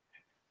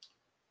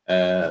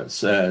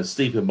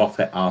 Stephen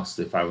Moffat asked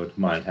if I would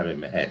mind having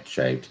my head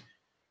shaved.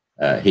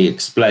 He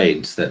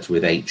explained that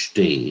with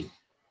HD,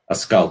 a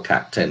skull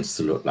cap tends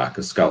to look like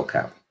a skull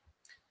cap.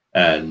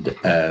 And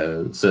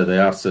so they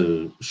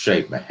also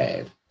shaved my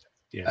head.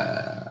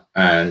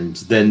 And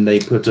then they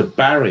put a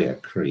barrier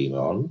cream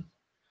on.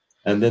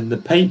 And then the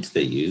paint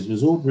they used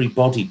was ordinary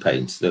body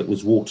paint that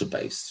was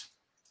water-based.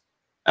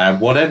 And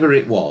whatever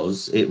it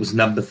was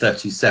number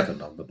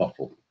 37 on the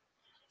bottle.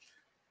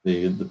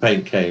 The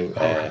paint came...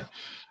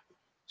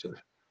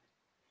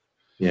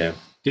 yeah.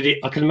 Did it?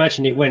 I can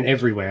imagine it went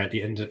everywhere at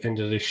the end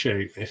of the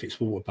shoot if it's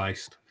water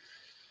based.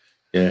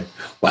 Yeah.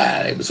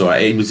 Well, it was all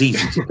right. It was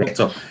easy to get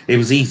off. It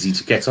was easy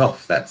to get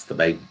off. That's the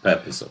main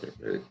purpose of it,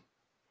 really.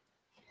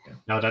 Yeah.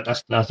 No,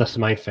 that's the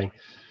main thing.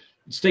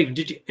 Stephen,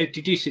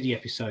 did you see the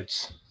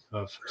episodes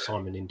of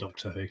Simon in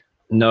Doctor Who?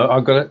 No,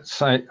 I've got to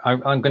say I'm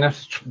going to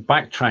have to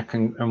backtrack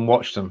and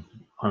watch them.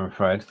 I'm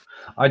afraid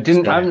I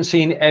haven't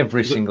seen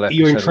every single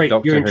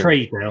episode. You're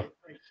intrigued now.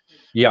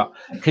 Yeah.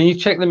 Can you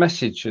check the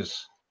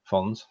messages,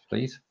 Fonz,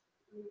 please?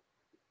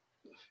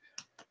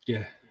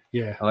 Yeah.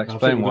 I'll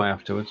explain why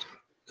afterwards.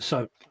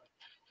 So,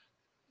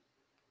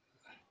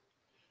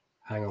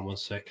 hang on one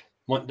sec.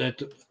 I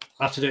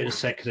have to do it in a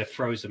sec because they're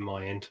frozen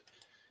my end.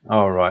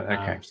 Oh, right.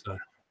 Okay. So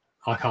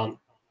I can't.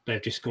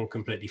 They've just gone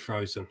completely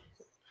frozen.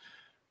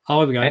 Oh,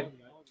 here we go.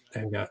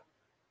 There we go.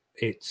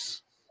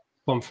 It's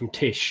one from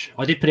Tish.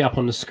 I did put it up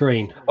on the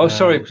screen. Oh,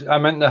 sorry. I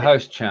meant the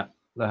host chat.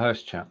 The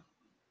host chat.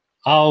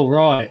 Oh,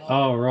 right.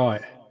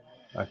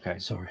 Okay.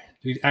 Sorry.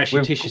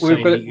 Actually, Tish is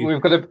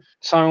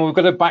saying we've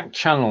got a back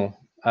channel,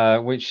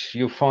 which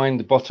you'll find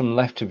the bottom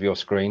left of your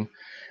screen.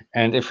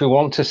 And if we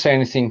want to say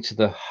anything to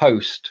the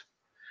host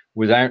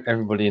without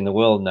everybody in the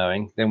world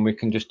knowing, then we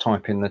can just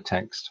type in the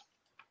text.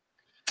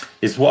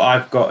 Is what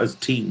I've got as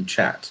team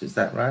chat. Is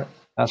that right?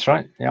 That's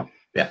right. Yeah.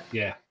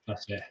 Yeah,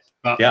 that's it.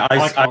 But yeah,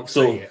 I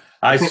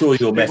saw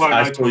your message.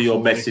 I saw your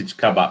message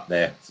come up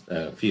there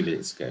a few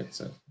minutes ago.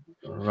 So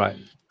right.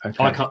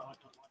 Okay. I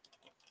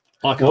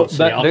can't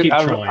see it. I'll keep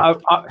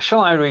trying.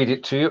 Shall I read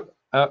it to you?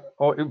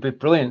 Or it would be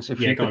brilliant if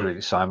you could read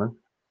it, Simon.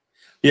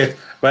 Yeah.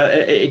 Well,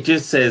 it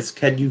just says,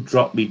 "Can you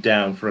drop me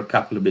down for a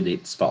couple of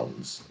minutes,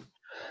 Fonz?"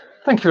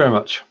 Thank you very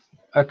much.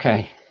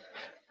 Okay.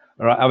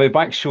 All right. I'll be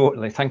back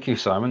shortly. Thank you,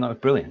 Simon. That was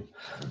brilliant.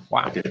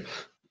 Wow. Okay.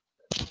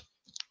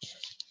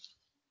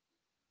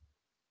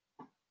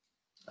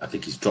 I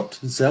think he's dropped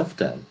himself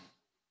down.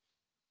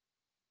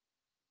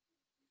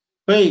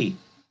 Hey,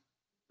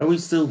 are we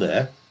still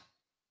there?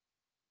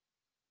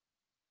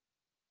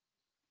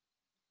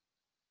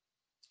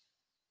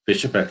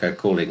 Bishop Echo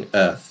calling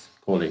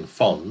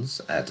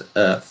Fonz at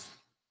Earth,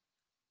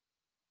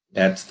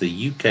 at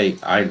the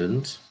UK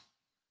island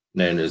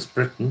known as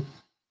Britain,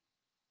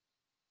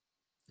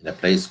 in a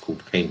place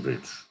called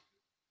Cambridge.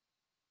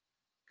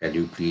 Can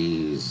you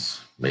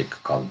please make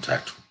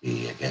contact with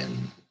me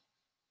again?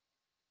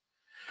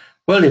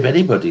 Well, if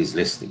anybody's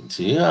listening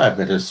to you, I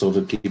better sort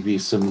of give you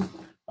some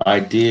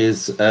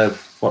ideas of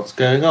what's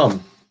going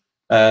on.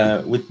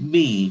 With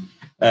me,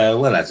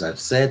 well, as I've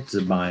said,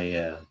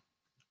 my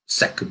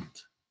second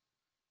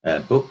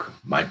book,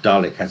 My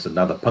Dalek Has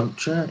Another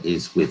Puncture,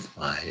 is with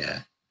my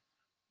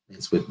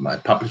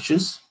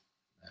publishers,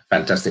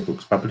 Fantastic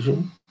Books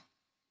Publishing,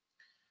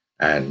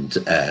 and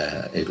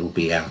it'll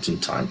be out in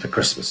time for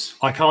Christmas.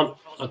 I can't.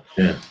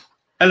 Yeah.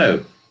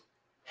 Hello.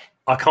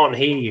 I can't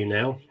hear you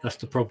now. That's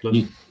the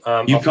problem.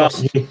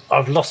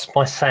 I've lost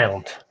my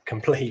sound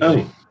completely.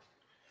 Oh.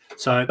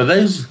 So for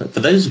those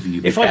of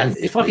you, if I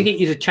could get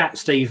you to chat,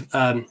 Steve,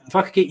 if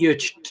I could get you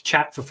to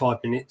chat for 5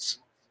 minutes,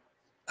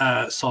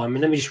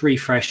 Simon, let me just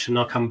refresh and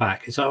I'll come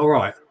back. Is that all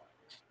right?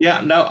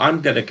 Yeah. No,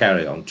 I'm going to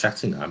carry on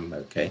chatting. I'm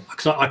okay.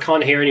 Because I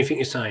can't hear anything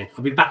you're saying.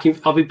 I'll be back in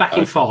 5.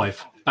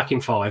 Back in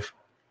 5.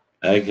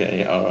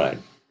 Okay. All right.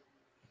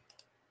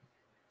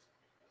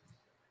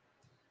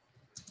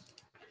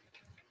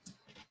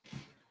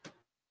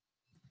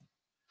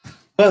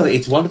 Well,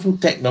 it's wonderful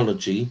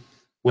technology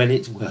when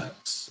it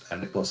works.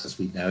 And of course, as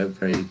we know, it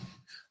very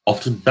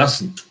often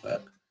doesn't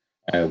work,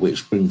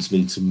 which brings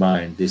me to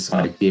mind this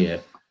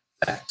idea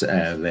that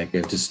they're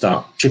going to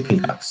start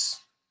chipping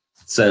us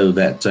so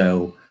that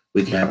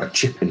we can have a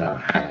chip in our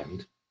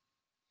hand.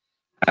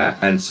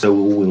 And so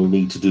all we'll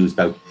need to do is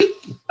go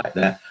like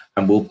that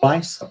and we'll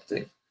buy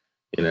something,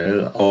 you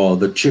know, or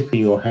the chip in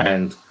your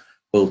hand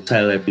will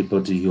tell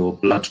everybody your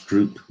blood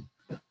group,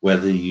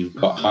 whether you've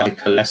got high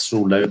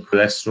cholesterol, low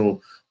cholesterol,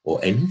 or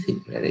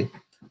anything really.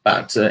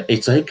 But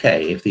it's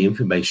okay if the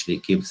information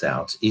it gives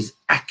out is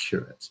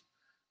accurate.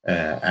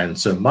 And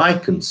so my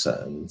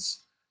concerns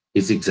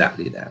is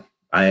exactly that.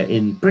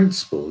 In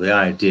principle, the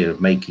idea of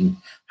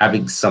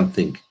having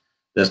something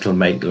that'll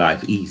make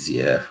life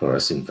easier for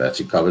us,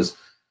 inverted commas,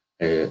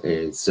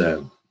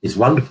 is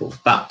wonderful.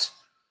 But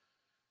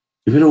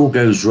if it all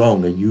goes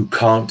wrong and you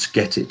can't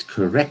get it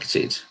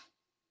corrected,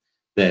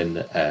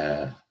 then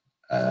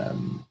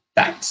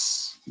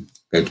that's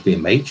going to be a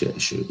major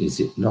issue, is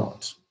it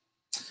not?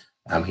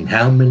 I mean,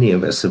 how many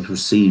of us have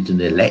received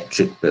an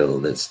electric bill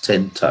that's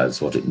 10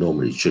 times what it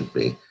normally should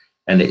be,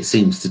 and it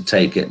seems to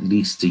take at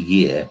least a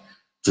year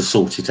to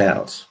sort it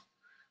out?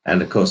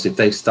 And of course, if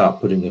they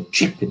start putting a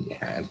chip in your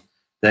hand,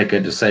 they're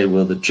going to say,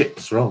 well, the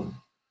chip's wrong.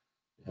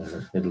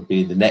 It'll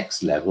be the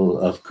next level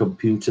of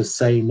computer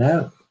say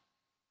no.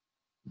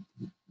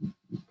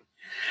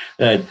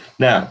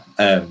 Now,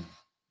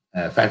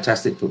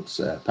 Fantastic Books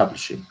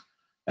Publishing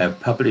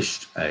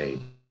published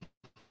an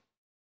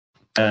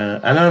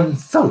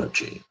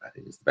anthology, I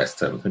think is the best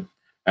term of it,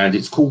 and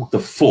it's called The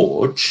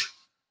Forge,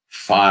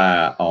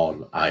 Fire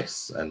on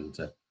Ice, and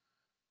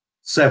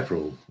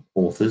several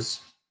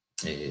authors,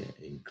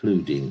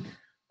 including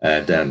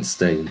Dan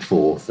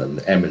Stainforth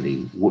and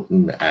Emily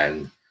Wooten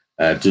and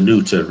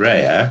Danuta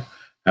Rea,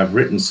 have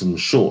written some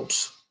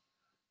short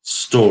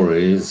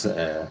stories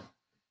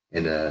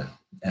in a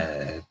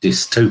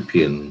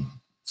dystopian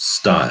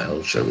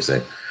style, shall we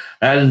say,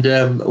 and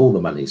all the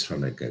monies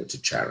from it go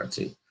to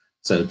charity.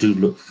 So do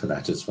look for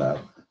that as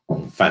well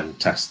on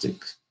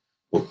Fantastic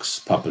Books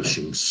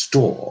Publishing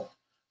Store,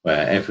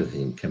 where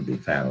everything can be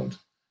found,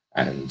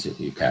 and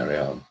you carry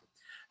on.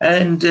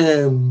 And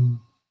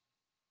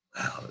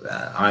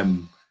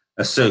I'm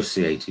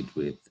associated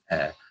with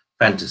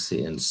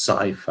fantasy and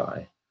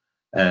sci-fi,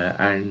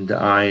 and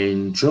I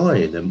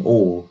enjoy them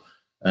all.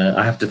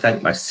 I have to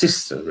thank my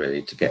sister,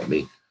 really, to get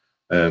me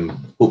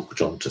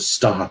hooked onto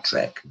Star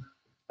Trek.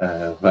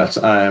 But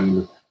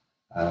I'm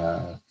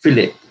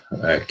Philip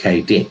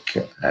K. Dick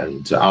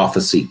and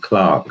Arthur C.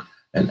 Clarke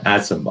and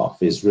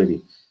Asimov is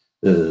really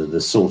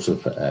the sort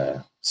of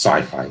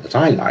sci-fi that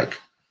I like.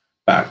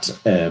 But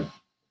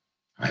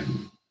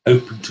I'm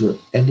open to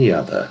any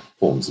other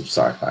forms of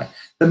sci-fi.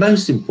 The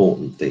most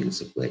important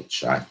things of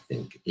which I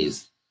think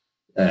is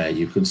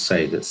you could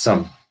say that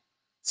some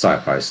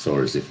sci-fi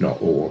stories, if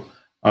not all,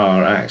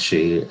 are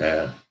actually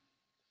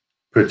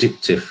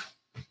predictive.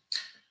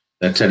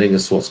 They're telling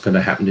us what's going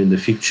to happen in the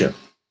future.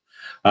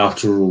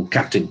 After all,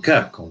 Captain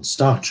Kirk on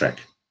Star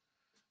Trek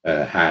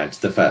had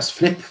the first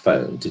flip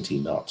phone, did he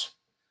not?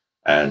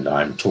 And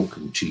I'm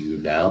talking to you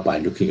now by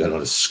looking at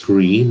a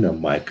screen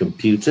on my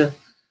computer.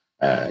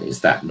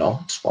 Is that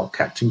not what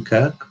Captain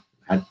Kirk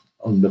had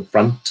on the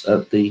front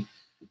of the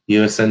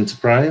US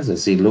Enterprise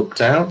as he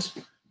looked out?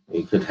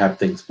 He could have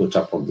things put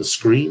up on the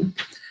screen.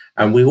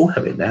 And we all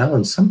have it now,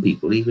 and some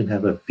people even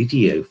have a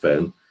video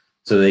phone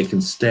so they can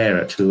stare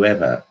at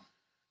whoever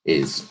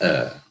is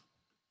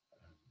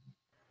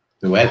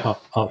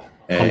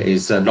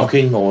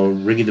knocking or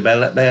ringing the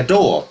bell at their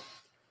door.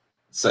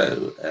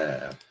 So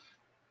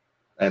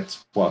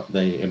that's what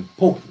the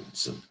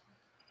importance of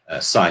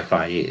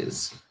sci-fi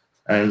is.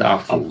 And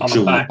after all,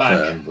 Jules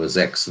Verne was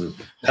excellent.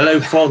 Hello,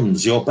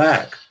 Fonz, you're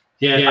back.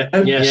 Yeah.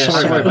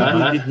 Sorry about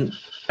that.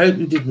 Hope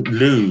you didn't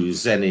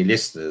lose any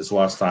listeners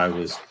whilst I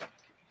was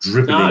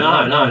dribbling. No.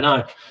 I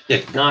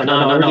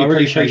really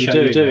appreciate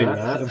you doing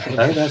that.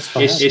 No, that's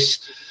fine.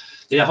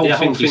 The whole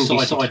thing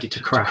decided to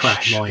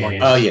crash. Oh,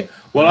 yeah.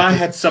 Well, I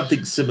had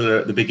something similar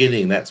at the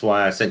beginning. That's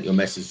why I sent you a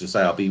message to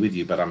say I'll be with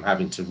you, but I'm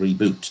having to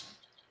reboot.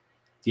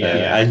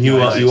 And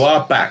you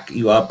are back.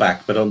 You are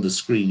back, but on the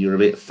screen you're a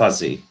bit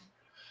fuzzy.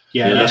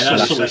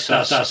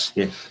 That's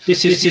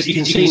This is you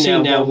can see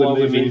now why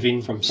we're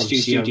moving from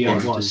Studio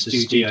 1 to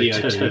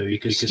Studio 2,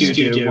 because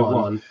Studio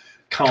 1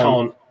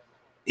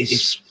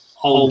 is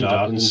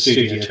older than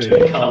Studio 2.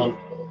 It can't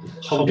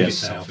hold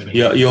itself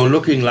anymore. You're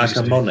looking like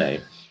a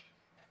Monet.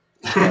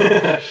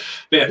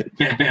 bit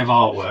of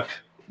artwork.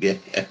 Yeah.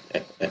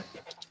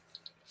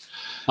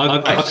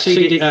 I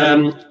see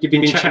that you've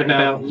been chatting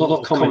about a lot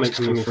of comments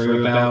coming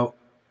through about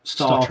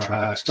Star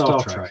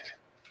Trek.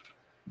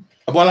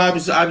 Well,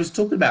 I was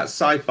talking about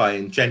sci-fi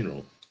in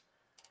general.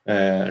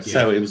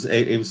 So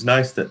it was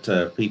nice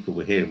that people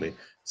were hearing me.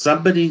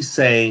 Somebody's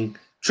saying,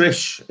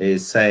 Trish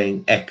is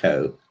saying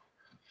echo.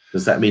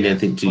 Does that mean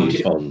anything to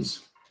you, Fonz?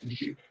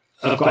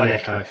 I've got an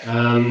echo.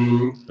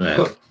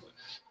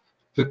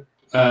 We've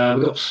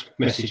got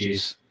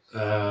messages.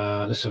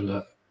 Let's have a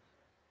look.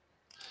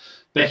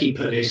 Becky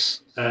put this,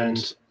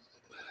 and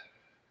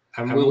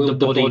will the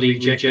body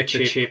reject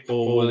the chip,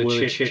 or will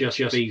the chip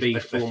just be a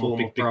form of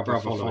Big Brother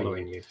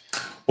following you?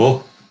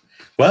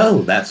 Well,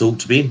 that's all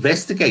to be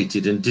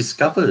investigated and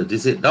discovered,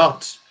 is it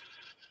not?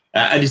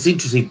 And it's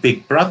interesting,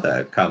 Big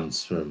Brother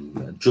comes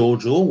from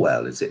George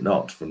Orwell, is it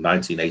not, from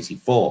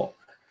 1984?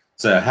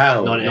 So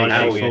how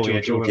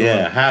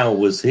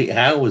was he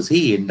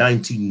in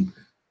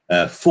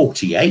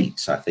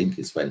 1948? I think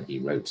is when he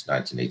wrote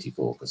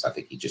 1984, because I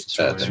think he just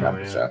turned them up.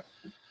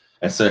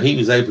 And so he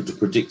was able to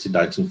predict in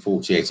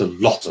 1948 a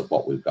lot of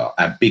what we've got,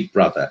 and Big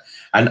Brother.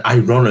 And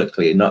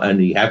ironically, not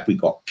only have we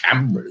got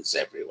cameras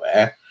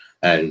everywhere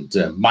and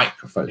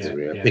microphones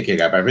everywhere picking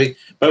up everything,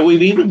 but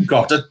we've even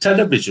got a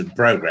television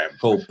program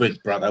called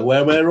Big Brother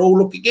where we're all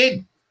looking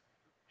in.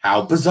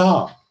 How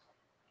bizarre.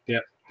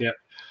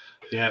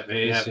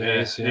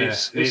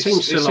 It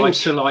seems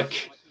to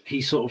like he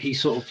sort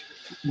of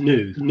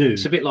knew.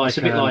 It's a bit like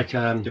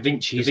Da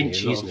Vinci, isn't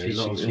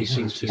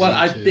it? Well,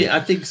 I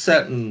think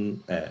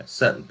certain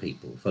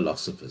people,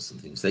 philosophers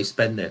and things, they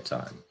spend their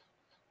time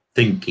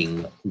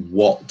thinking,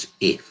 what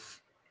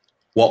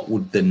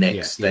would the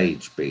next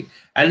stage be?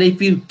 And if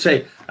you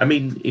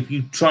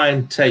try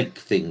and take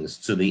things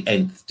to the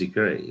nth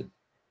degree,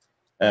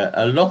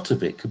 a lot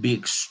of it could be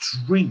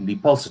extremely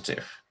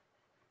positive.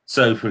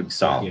 So, for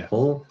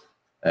example,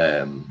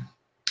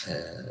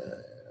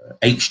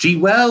 H.G.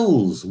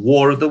 Wells,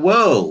 War of the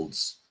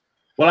Worlds.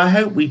 Well, I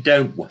hope we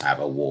don't have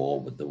a war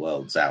with the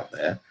worlds out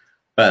there,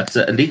 but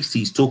at least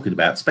he's talking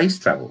about space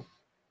travel.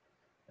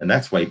 And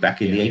that's way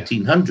back in the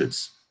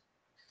 1800s.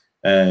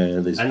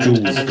 There's Jules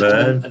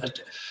Verne.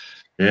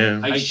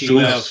 H.G.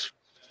 Wells.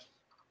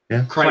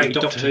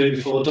 Created Doctor Who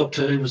before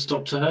Doctor Who was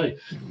Doctor Who.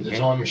 The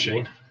Time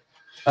Machine.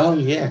 Oh,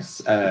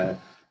 yes.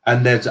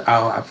 And there's,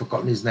 I've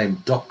forgotten his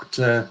name,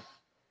 Doctor.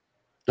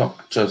 Oh,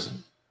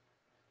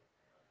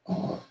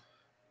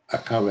 I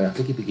can't remember. I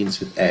think he begins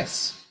with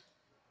S.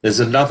 There's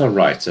another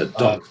writer,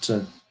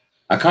 Doctor.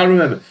 I can't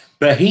remember,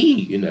 but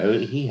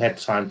he had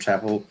time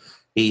travel.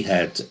 He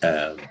had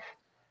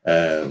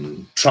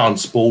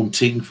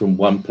transporting from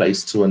one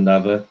place to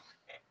another,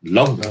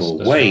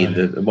 way in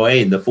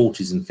the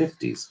 40s and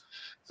 50s.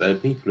 So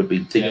people have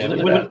been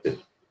thinking about it.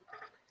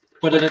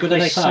 But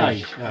they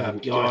say, I'm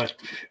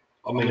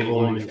in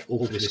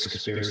all this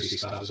conspiracy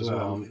stuff as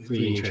well. It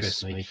really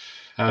interests me.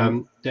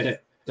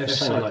 They're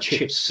saying like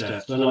chips,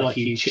 like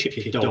you chip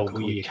your dog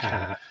or your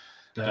cat.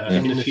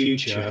 In the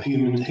future,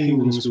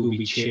 humans will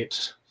be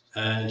chipped,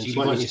 and you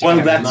won't need to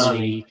have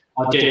money,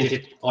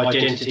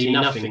 identity,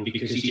 nothing,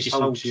 because you just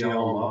hold your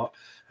arm up.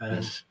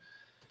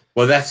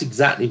 Well, that's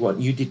exactly what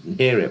you didn't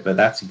hear it, but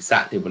that's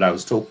exactly what I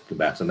was talking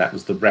about, and that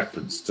was the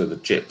reference to the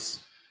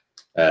chips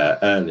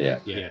earlier.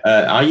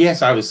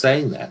 Yes, I was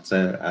saying that,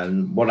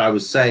 and what I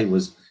was saying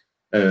was,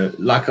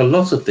 like a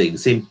lot of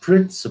things, in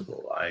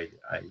principle, I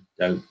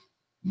don't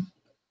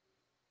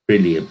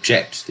really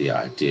object to the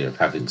idea of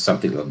having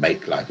something that will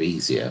make life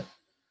easier,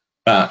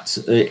 but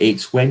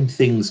it's when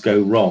things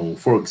go wrong.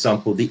 For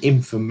example, the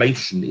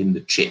information in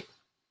the chip,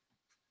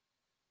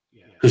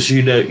 because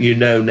you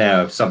know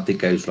now if something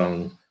goes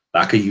wrong,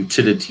 like a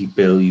utility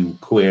bill, you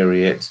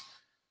query it,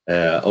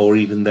 or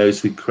even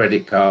those with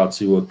credit cards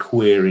who are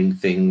querying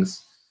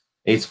things.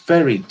 It's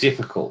very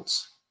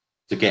difficult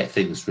to get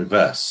things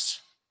reversed,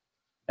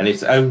 and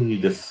it's only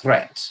the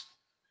threat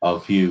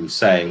of you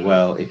saying,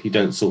 well, if you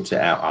don't sort it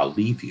out, I'll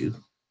leave you.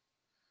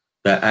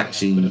 That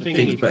actually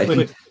things,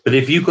 but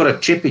if you've got a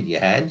chip in your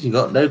hand, you've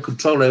got no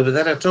control over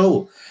that at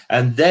all.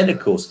 And then, of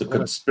course, the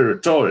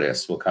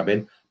conspiratorialists will come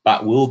in,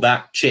 but will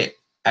that chip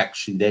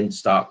actually then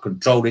start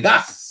controlling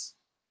us?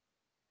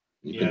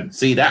 You can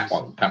see that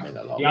one coming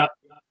along.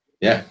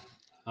 The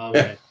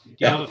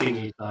other thing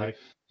is, though,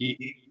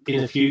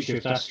 in the future,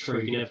 if that's true,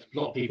 you know, a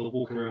lot of people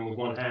walking around with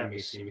one hand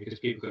missing because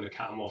people are going to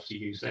cut them off to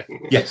use them.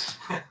 Yes.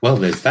 Well,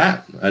 there's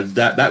that. And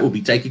that will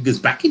be taking us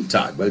back in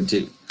time, won't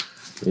it?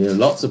 You know,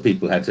 lots of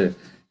people had to.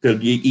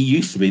 It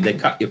used to be they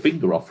cut your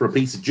finger off for a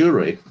piece of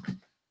jewellery.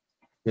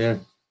 Yeah.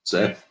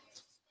 So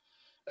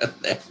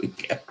there we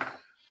go.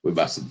 We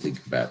mustn't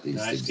think about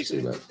these things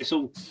too much.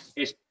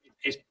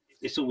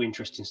 It's all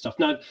interesting stuff.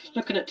 Now,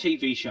 looking at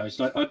TV shows,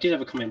 like I did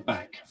have a comment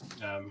back.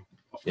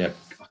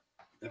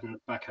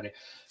 Back at it.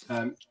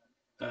 I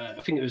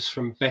think it was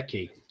from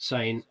Becky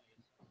saying,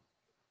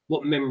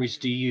 "What memories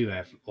do you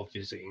have of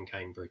visiting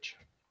Cambridge?"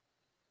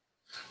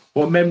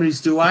 What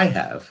memories do I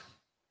have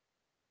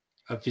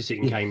of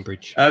visiting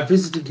Cambridge? Well,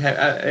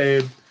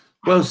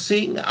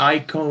 seeing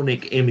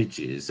iconic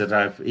images that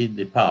I've in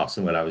the past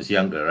and when I was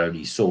younger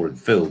only saw in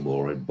film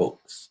or in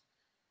books.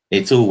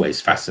 It's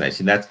always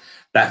fascinating.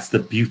 That's the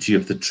beauty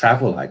of the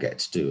travel I get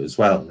to do as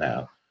well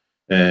now.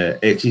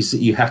 It is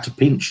you have to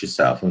pinch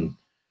yourself and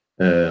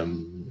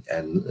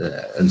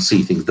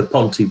see things. The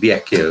Ponte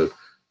Vecchio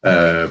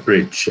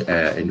bridge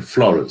in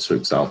Florence, for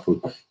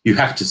example, you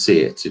have to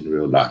see it in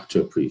real life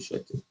to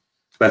appreciate it.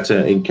 But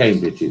in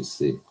Cambridge, it's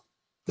the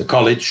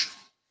college,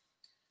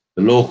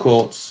 the law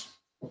courts,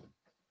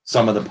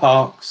 some of the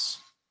parks,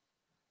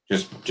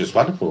 just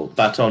wonderful.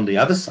 But on the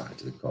other side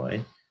of the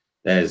coin,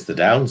 there's the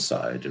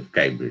downside of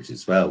Cambridge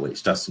as well,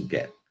 which doesn't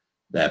get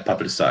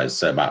publicised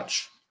so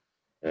much.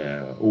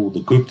 All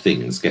the good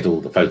things get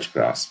all the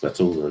photographs, but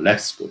all the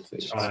less good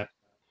things are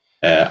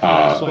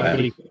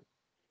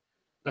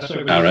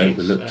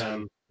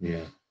overlooked.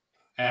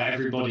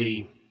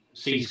 Everybody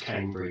sees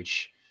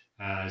Cambridge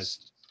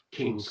as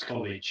King's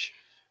College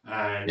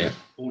and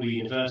all the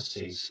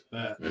universities,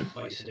 but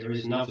like you said, there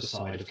is another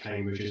side of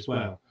Cambridge as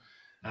well,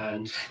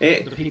 and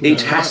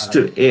it has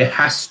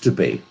to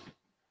be.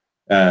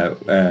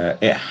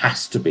 It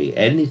has to be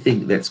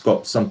anything that's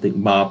got something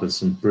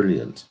marvelous and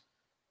brilliant.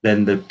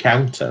 Then the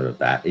counter of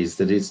that is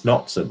that it's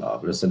not so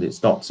marvelous and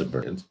it's not so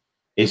brilliant.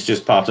 It's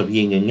just part of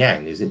yin and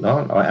yang, is it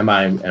not? Or am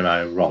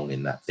I wrong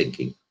in that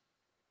thinking?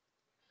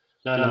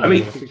 No. I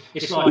mean,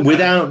 it's like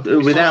without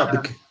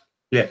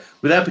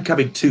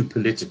becoming too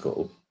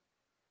political,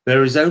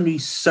 there is only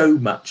so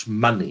much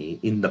money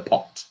in the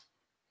pot.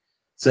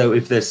 So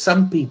if there's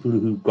some people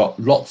who've got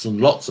lots and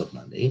lots of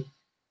money,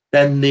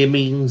 then it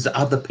means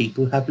other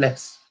people have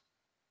less.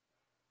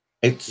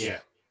 It's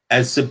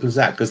as simple as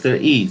that, because there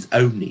is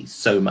only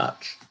so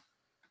much,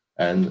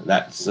 and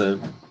that's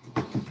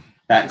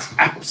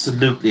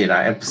absolutely, and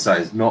I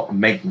emphasize, not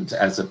meant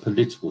as a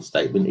political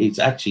statement. It's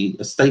actually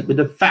a statement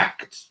of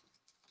fact.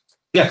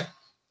 Yeah.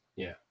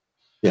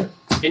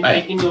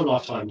 In your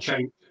lifetime,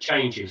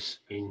 changes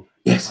in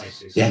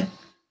places. Yeah.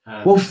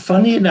 Well,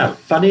 funny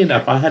enough,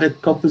 I had a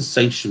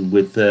conversation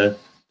with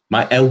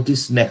my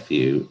eldest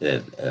nephew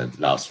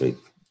last week.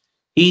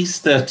 He's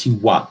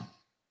 31,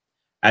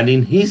 and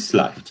in his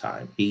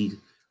lifetime, he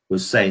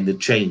was saying the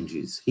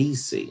changes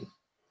he's seen.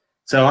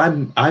 So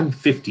I'm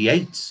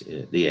 58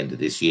 at the end of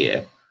this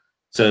year.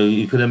 So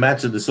you can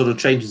imagine the sort of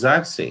changes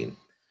I've seen.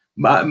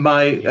 One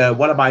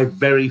of my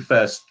very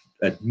first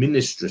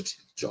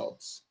administrative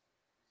jobs.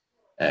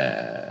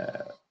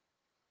 I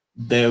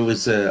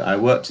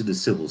worked in the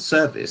civil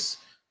service,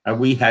 and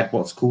we had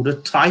what's called a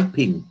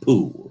typing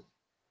pool.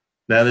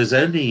 Now, there's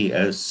only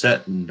a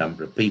certain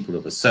number of people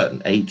of a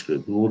certain age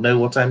group who will know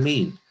what I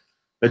mean.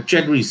 But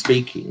generally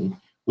speaking,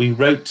 we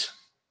wrote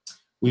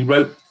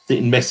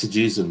thin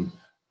messages and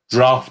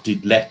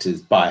drafted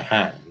letters by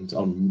hand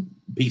on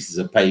pieces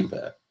of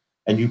paper,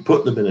 and you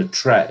put them in a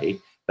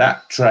tray.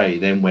 That tray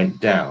then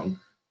went down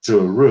to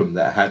a room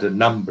that had a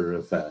number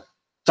of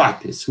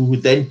typists who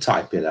would then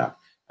type it up,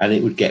 and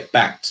it would get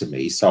back to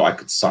me so I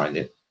could sign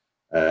it,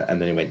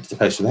 and then it went to the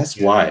post. So that's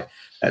why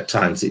at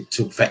times it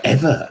took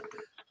forever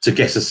to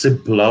get a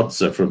simple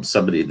answer from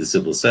somebody in the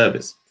civil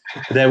service.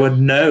 There were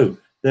no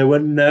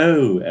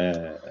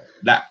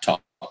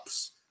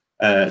laptops,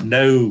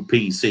 no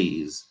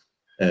PCs,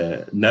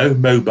 no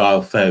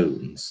mobile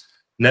phones,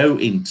 no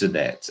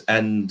internet,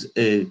 and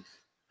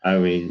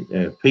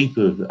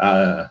people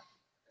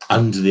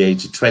under the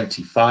age of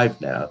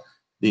 25 now.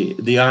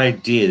 The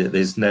idea that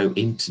there's no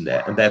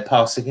internet and they're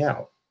passing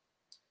out.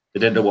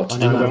 They don't know what to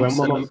do.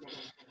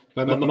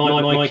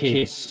 My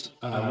kids,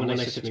 when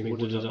they said to me, what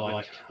does it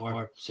like?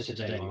 I said to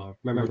them, I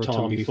remember a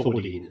time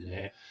before the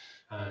internet,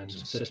 and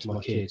said to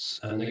my kids,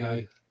 and they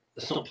go,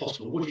 that's not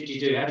possible. What did you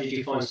do? How did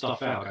you find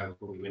stuff out? I go,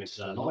 well, we went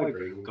to the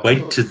library.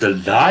 Went to the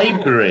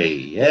library,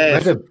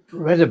 yes.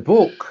 Read a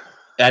book.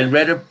 And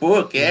read a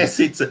book, yes.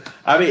 It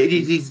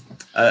is.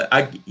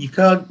 You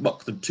can't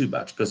mock them too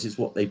much because it's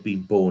what they've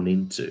been born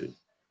into.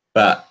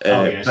 But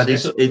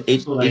it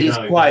is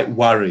quite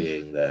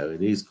worrying, though.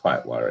 It is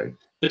quite worrying.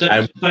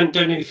 But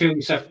don't you feel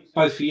yourself,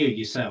 both for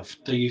yourself,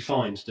 do you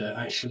find that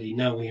actually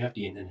now we have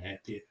the internet,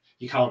 you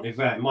can't live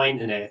without my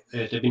internet?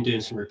 They've been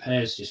doing some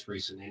repairs just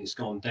recently and it's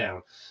gone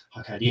down.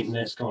 Okay, the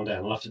internet's gone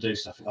down. I'll have to do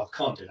something. I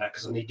can't do that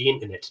because I need the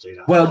internet to do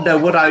that. Well, no,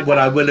 what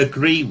I will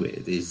agree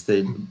with is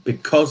that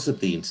because of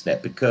the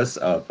internet, because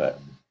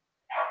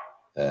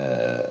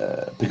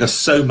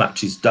so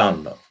much is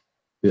done,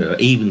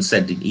 even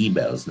sending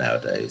emails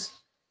nowadays,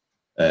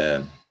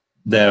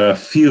 there are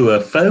fewer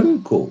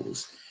phone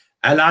calls.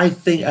 And I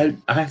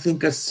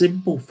think a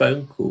simple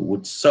phone call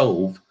would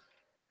solve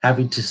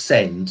having to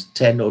send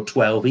 10 or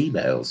 12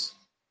 emails,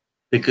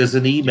 because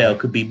an email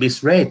could be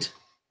misread.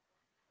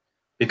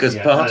 Because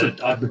part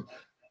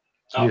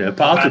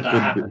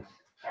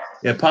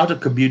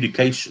of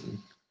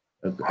communication,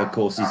 of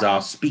course, is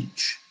our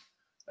speech,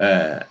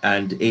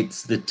 and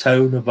it's the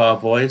tone of our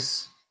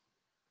voice.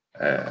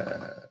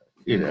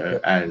 You've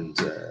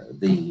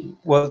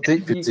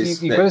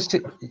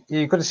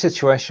got a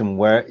situation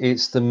where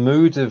it's the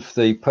mood of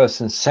the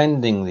person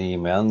sending the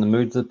email and the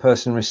mood of the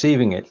person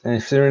receiving it, and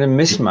if they're in a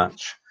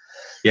mismatch,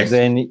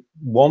 then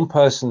one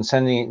person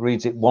sending it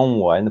reads it one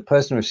way, and the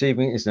person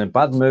receiving it is in a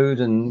bad mood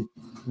and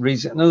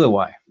reads it another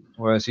way.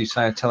 Whereas you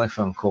say a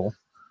telephone call,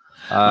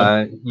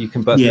 you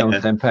can both be on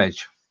the same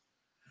page.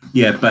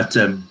 Yeah, but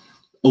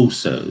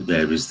also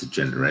there is the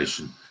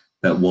generation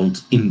that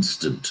wants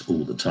instant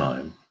all the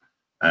time.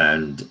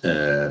 And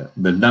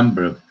the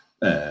number of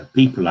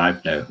people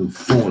I've known who've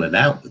fallen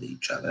out with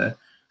each other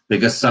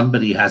because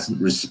somebody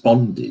hasn't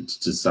responded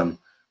to some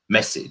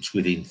message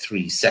within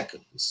 3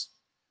 seconds.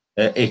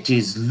 It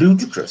is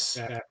ludicrous,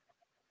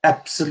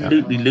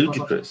 absolutely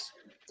ludicrous.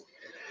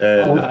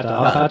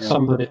 I've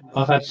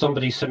had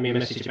somebody send me a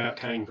message about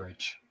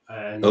Cambridge,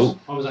 and I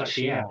was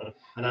actually out,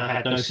 and I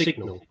had no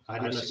signal. I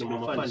had no signal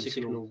on my phone. The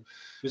signal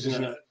was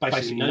in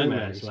basically no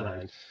man's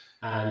land.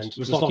 And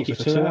was lucky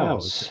for 2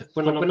 hours.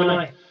 When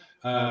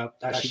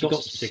actually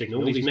got some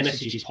signal. These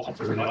messages pop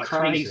through like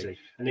crazy.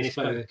 And this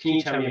bloke, can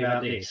you tell me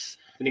about this?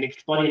 And then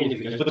by the end of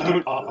it, he goes, but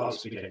don't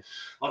answer me again.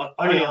 I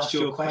only asked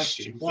you a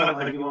question. Why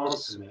won't you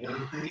answer me?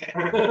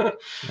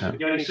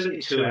 You only sent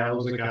it 2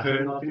 hours ago,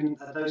 and I've been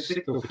at no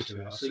signal for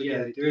 2 hours. So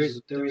yeah,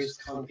 there is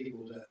kind of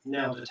people that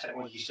now the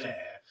technology's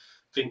there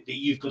think that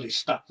you've got it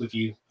stuck with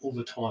you all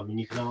the time, and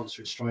you can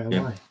answer it straight away.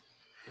 Yeah.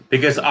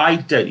 Because I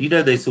don't, you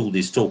know, there's all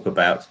this talk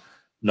about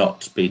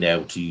not being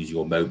able to use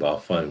your mobile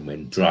phone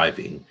when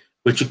driving,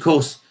 which of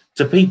course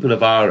to people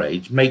of our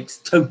age makes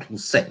total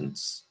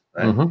sense.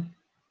 Right?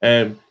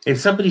 If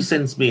somebody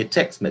sends me a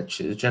text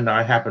message and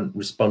I haven't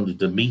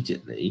responded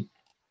immediately,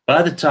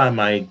 by the time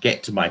I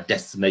get to my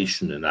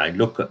destination and I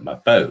look at my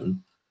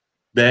phone,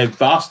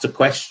 they've asked a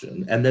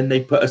question and then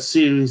they put a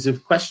series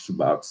of question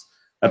marks,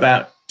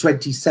 about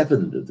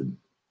 27 of them.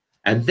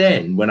 And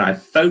then when I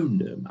phone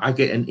them, I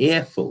get an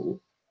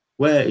earful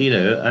where, you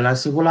know, and I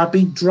say, well, I've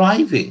been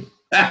driving.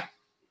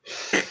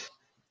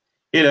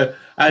 You know,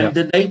 and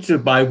the nature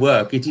of my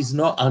work, it is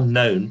not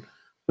unknown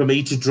for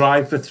me to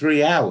drive for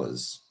 3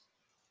 hours.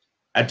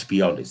 And to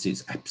be honest,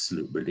 it's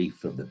absolute relief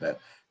from the bed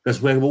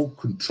because we're all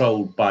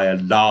controlled by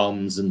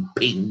alarms and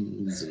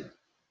pings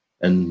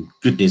and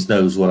goodness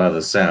knows what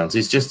other sounds.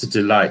 It's just a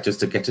delight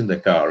just to get in the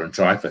car and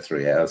drive for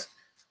 3 hours.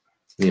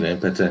 You know,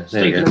 but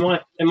Stephen,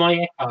 am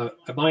I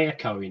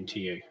echoing to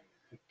you?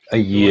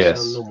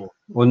 Yes.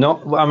 Well,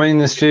 not. I'm in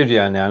the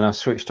studio now, and I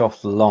switched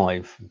off the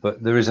live,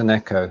 but there is an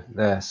echo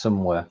there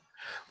somewhere.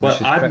 Well,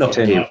 I'm not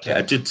hearing.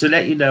 To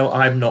let you know,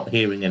 I'm not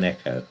hearing an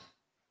echo.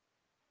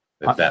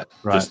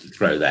 Just to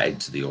throw that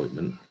into the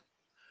ointment.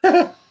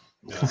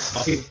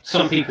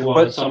 Some people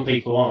are, some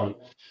people aren't.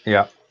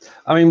 Yeah,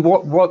 I mean,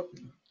 what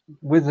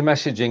with the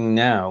messaging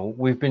now,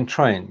 we've been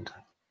trained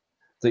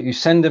that you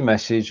send a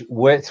message,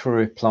 wait for a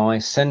reply,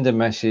 send a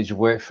message,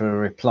 wait for a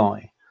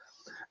reply.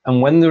 And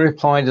when the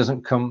reply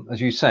doesn't come, as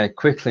you say,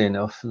 quickly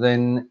enough,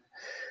 then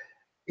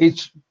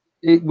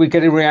we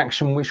get a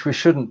reaction which we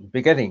shouldn't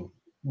be getting.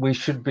 We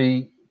should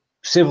be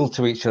civil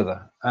to each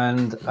other,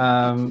 and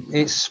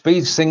it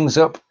speeds things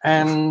up.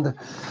 And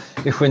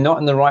if we're not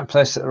in the right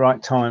place at the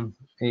right time,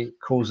 it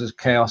causes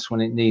chaos when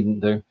it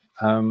needn't do.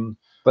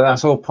 But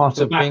that's all part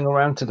of being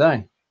around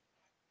today.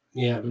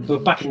 Yeah,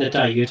 but back in the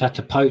day, you'd have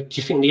to post. Do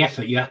you think the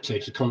effort you had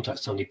to contact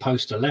somebody,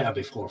 post a letter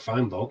before a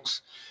phone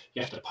box?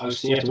 You have to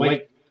post, and you have to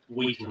wait a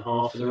week and a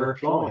half for the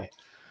reply.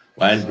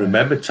 And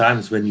remember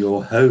times when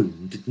your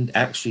home didn't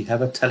actually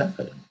have a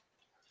telephone.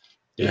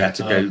 You had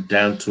to go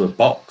down to a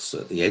box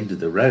at the end of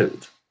the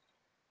road.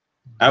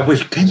 I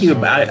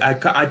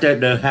don't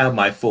know how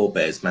my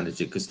forebears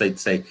managed it, because they'd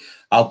say,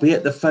 I'll be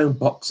at the phone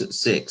box at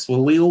 6.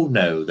 Well, we all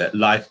know that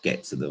life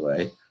gets in the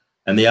way,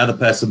 and the other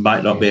person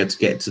might not be able to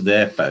get to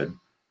their phone,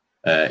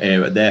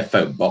 their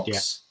phone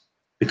box,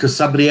 because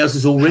somebody else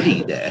is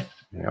already there.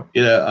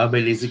 You know, I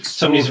mean, it's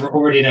somebody's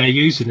already there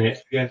using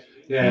it. Yeah,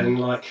 and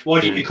like,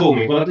 why didn't you call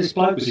me? Well, this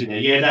bloke was in there.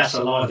 Yeah, that's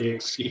a lively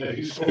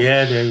excuse.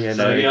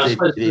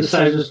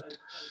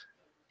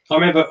 I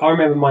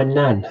remember my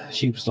nan.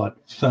 She was like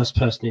the first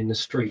person in the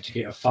street to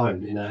get a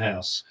phone in her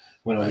house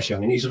when I was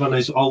young, and it was one of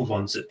those old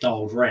ones that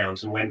dialed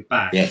round and went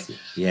back. Yeah.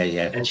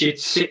 And she'd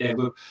sit there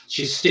with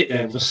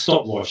a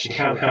stopwatch and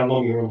count how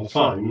long you're on the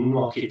phone and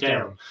mark it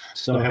down,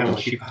 so how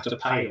much you have to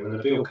pay when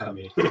the bill come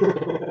in.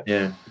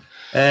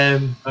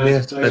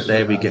 But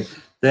there we go.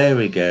 There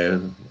we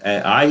go.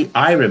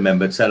 I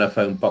remember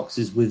telephone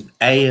boxes with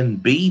A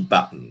and B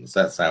buttons.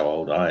 That's how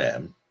old I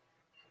am.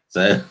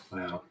 So.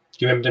 Wow.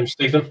 Do you remember them,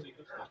 Stephen?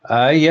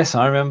 Yes,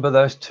 I remember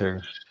those too.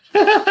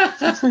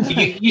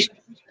 you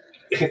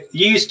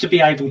used to be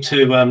able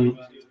to,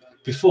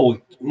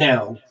 before,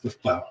 now,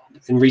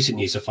 in recent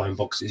years of phone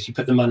boxes, you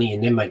put the money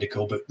in, then made the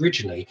call. But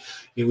originally,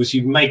 it was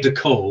you made the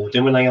call,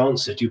 then when they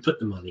answered, you put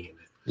the money in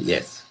it.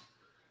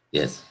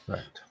 Yes.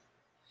 Right.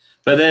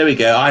 But there we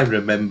go. I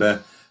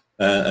remember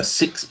a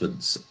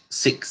sixpence,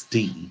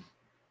 6D,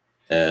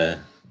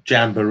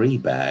 jamboree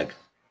bag.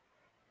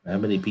 How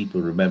many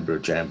people remember a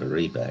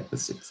jamboree bag for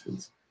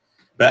sixpence?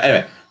 But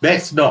anyway,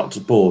 let's not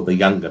bore the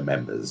younger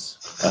members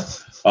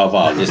of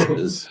our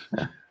listeners.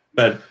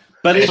 But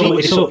it's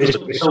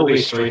all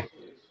history.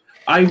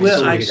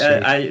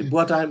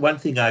 One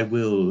thing I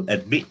will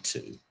admit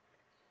to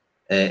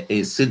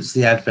is since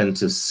the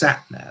advent of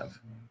sat-nav,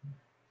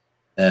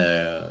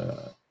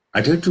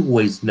 I don't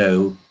always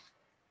know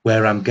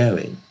where I'm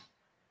going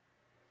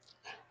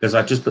because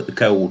I just put the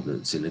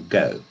coordinates in and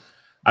go.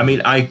 I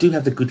mean, I do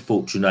have the good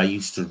fortune I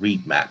used to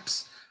read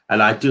maps,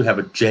 and I do have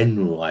a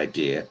general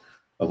idea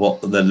of what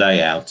the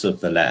layout of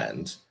the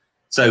land.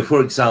 So,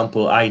 for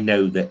example, I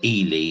know that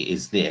Ely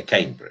is near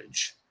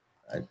Cambridge,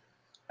 right?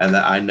 And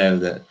that I know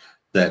that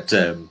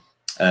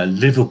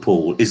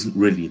Liverpool isn't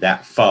really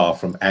that far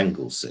from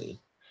Anglesey.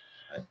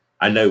 Right?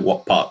 I know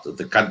what part of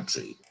the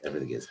country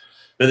everything is.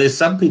 But there's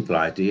some people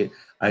they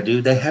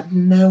have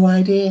no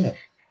idea.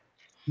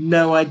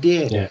 No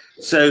idea. Yeah.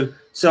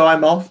 So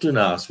I'm often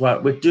asked, well,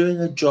 we're doing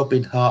a job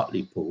in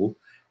Hartlepool.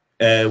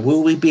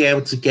 Will we be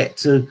able to get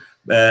to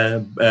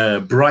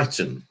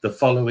Brighton the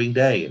following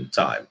day in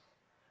time?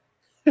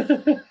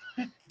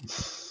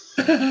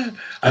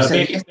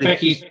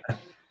 Becky's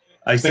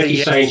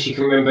saying she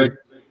can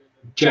remember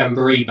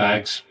jamboree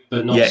bags,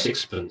 but not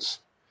sixpence.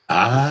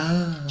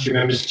 Ah. She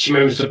remembers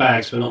the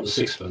bags, but not the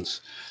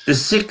sixpence. The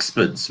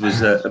sixpence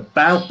was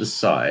about the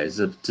size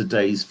of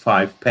today's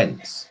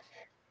 5p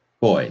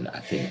coin, I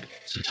think.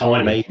 It's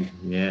tiny. Maybe,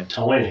 yeah.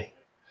 Tiny.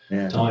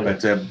 Yeah.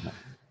 Tiny.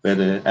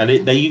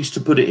 They used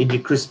to put it in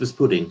your Christmas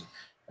pudding,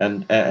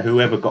 and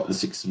whoever got the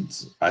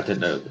sixpence, I don't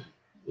know.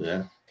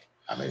 Yeah.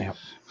 I mean,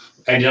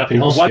 ended up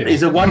in hospital.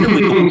 It's a wonder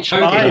we got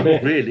time,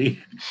 really.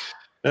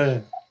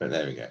 But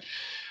there we go.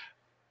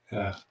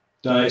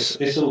 No,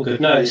 it's all good.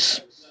 No,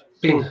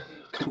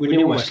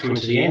 we're almost coming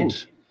to the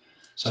end.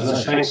 So no,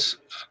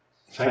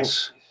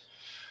 thanks.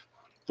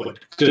 But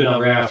do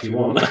another hour if you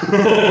want.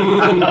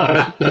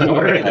 No,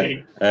 not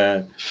really.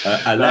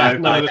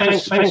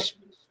 Thanks.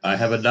 I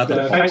have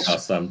another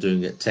podcast I'm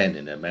doing at 10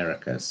 in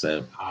America.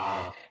 So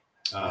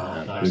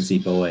nice. busy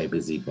boy.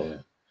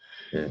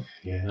 Yeah,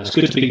 it's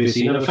good to be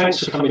busy. No,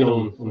 thanks for coming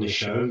on this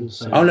show.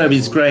 Oh no,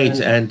 it's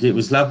great, and it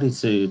was lovely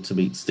to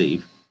meet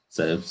Steve.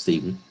 So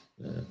Stephen.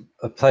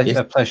 A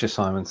pleasure,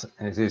 Simon.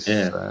 It is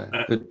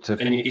good to.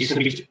 And it's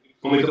going to be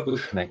when we've got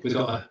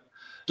a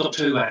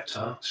Doctor Who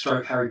actor,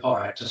 stroke Harry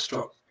Potter actor,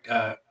 stroke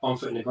One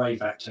Foot in the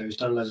Grave actor who's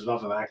done loads of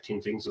other acting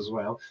things as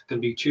well.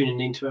 Going to be tuning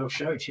into our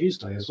show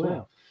Tuesday as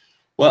well.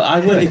 Well, I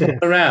won't be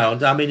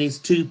around. I mean, it's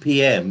 2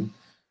 p.m.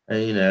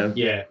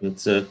 Yeah,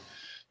 it's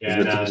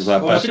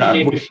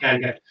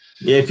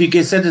if you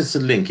can send us a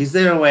link, is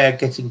there a way of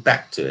getting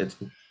back to it?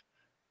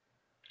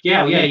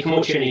 Yeah, you can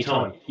watch it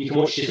anytime. You can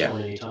watch this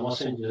one anytime. I'll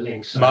send you the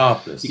link. So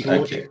marvelous. You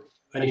can watch it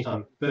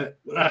anytime. But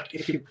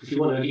if you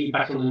want to get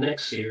back on the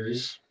next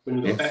series,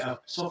 when we've got better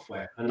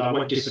software, and I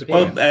won't disappear.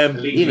 Well,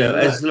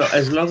 as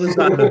long as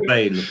I'm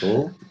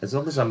available,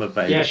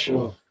 yeah,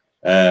 sure.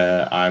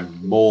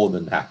 I'm more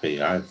than happy.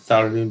 I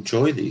thoroughly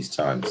enjoy these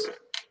times.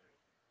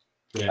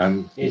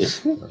 Yeah,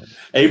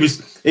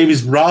 it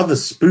was rather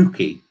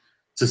spooky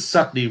to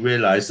suddenly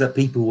realise that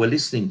people were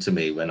listening to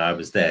me when I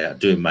was there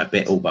doing my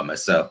bit all by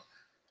myself.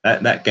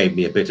 That gave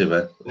me a bit of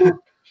a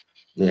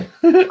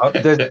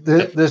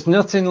there's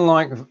nothing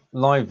like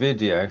live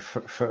video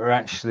for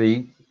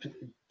actually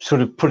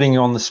sort of putting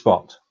you on the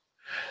spot.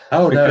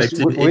 Oh no, it's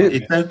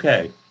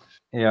okay.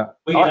 Yeah,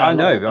 I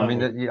know. I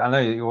mean, I know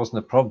it wasn't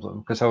a problem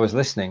because I was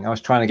listening. I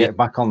was trying to get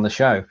back on the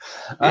show.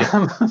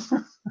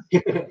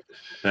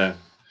 Yeah.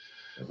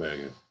 Very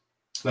good.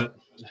 But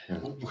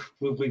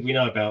we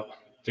know about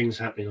things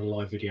happening on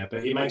live video,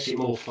 but it makes it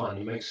more fun.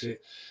 It makes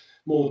it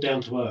more down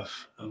to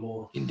earth and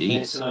more.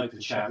 Indeed, it's an open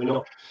chat.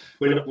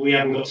 We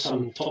haven't got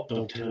some top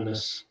dog telling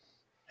us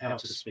how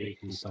to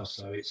speak and stuff.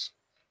 So it's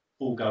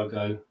all go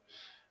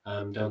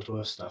down to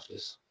earth stuff.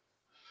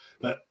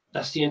 But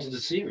that's the end of the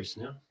series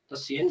now.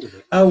 That's the end of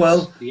it. Oh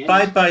well,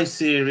 bye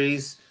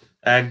series,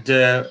 and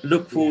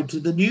look forward to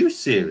the new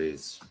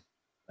series.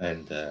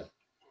 And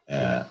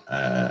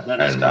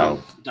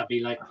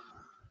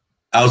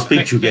I'll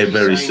speak to you again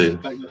very soon.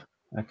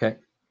 Okay.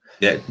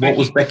 Yeah. What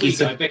was Becky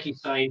saying? Becky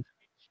saying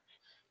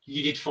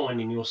you did fine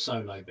in your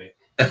solo bit.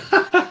 You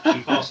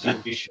passed the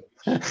audition.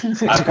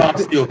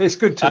 It's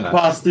good to know. I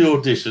passed the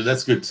audition.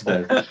 That's good to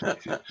know.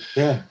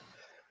 Yeah.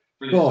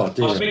 God,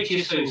 I'll speak to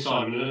you soon,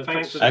 Simon. And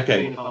thanks for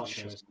being part of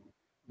the show.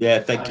 Yeah.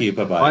 Thank you.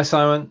 Bye bye. Bye,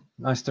 Simon.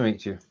 Nice to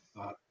meet you.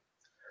 All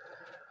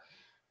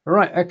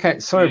right. Okay.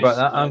 Sorry about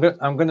that.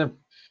 I'm going to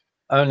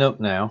own up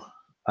now.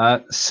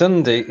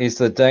 Sunday is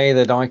the day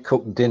that I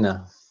cook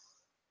dinner.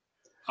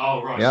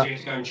 Oh right, yeah. So you have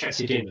to go and check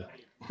your dinner.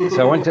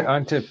 So I went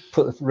to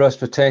put roast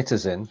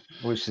potatoes in,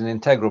 which is an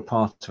integral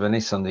part of any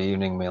Sunday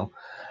evening meal,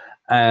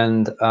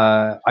 and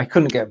I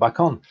couldn't get back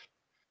on.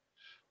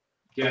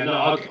 Yeah,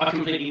 no, I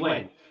completely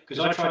went because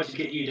I tried to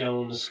get you down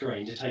on the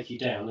screen to take you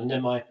down, and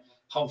then my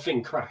whole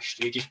thing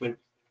crashed. It just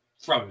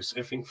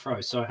everything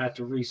froze. So I had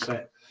to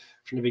reset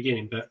from the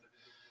beginning. But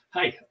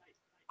hey,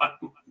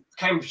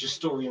 Cambridge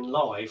Historian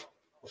Live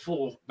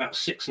for about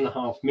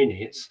 6.5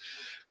 minutes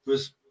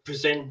was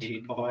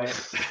presented by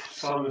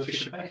Simon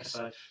Fisher-Becker,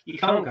 so you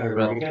can't go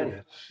wrong, can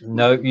you?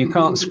 No, you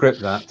can't script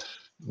that.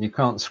 You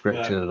can't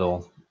script it at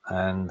all.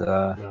 And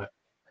I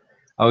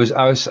was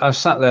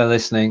sat there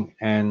listening,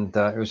 and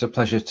it was a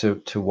pleasure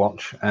to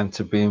watch and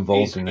to be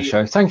involved in the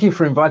show. Thank you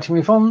for inviting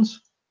me,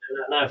 Fons.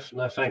 No,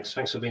 thanks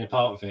for being a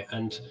part of it.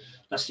 And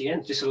that's the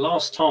end. This is the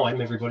last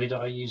time, everybody, that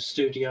I use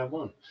Studio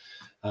One.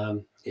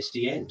 It's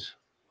the end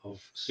of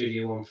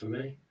Studio One for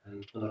me,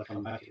 and when I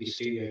come back, it'll be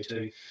Studio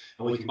 2,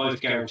 and we can both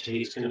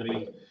guarantee it's going to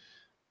be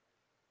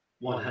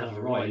one hell of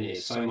a ride, and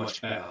it's so much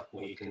better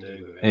what you can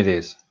do with it. It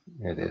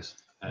is.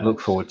 Look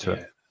forward to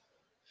it.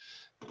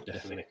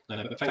 Definitely.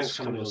 No, but thanks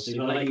for coming on,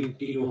 Steve. I'll let you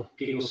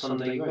get your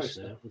Sunday roast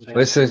now.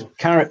 Well,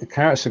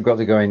 carrots have got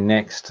to go in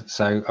next,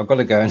 so I've got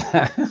to go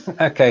now.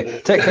 Okay,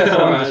 take care.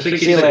 Right,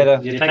 see you later.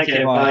 Yeah, take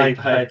care.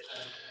 Bye.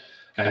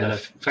 And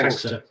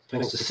thanks to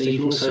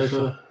Steve also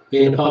for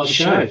being a part of the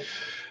show.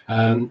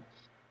 We're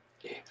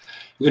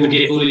going to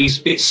get all of these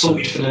bits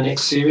sorted for the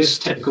next series,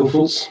 technical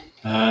faults,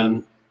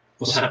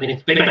 what's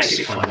happening. But it makes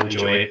it fun,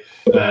 enjoy it,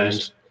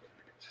 and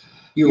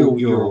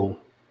you're all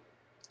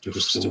you're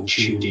still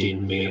tuned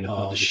in, being a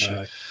part of the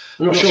show.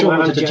 I'm not sure what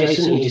happened to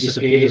Jason, he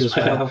disappeared as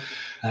well.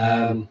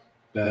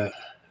 But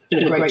it's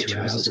been a great 2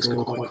 hours, it's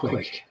gone quite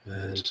quick.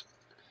 And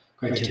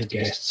great to have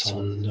guests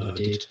on that I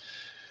did.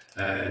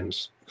 And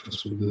of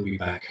course, we will be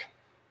back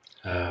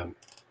in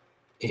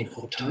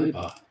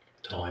October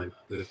time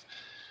with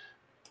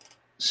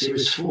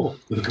Series 4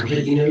 with a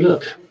completely new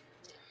look.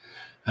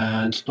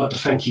 And I'd like to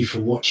thank you for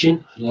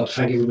watching. I'd like to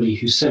thank everybody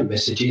who sent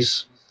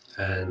messages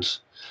and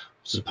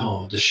was a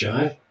part of the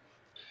show.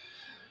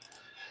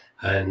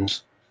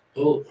 And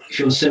well, if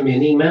you want to send me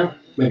an email,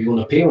 maybe you want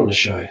to appear on the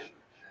show,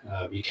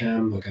 you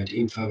can by going to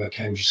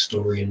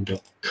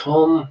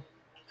info@cambridgehistorian.com.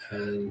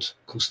 And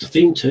of course, the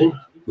theme tune,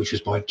 which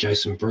was by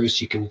Jason Bruce,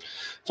 you can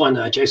find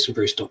that at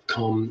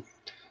jasonbruce.com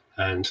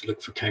and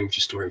look for Cambridge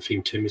Historian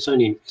theme tune. It's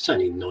only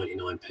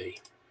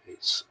 99p.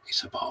 It's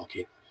a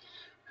bargain.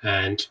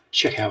 And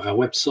check out our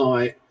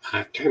website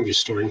at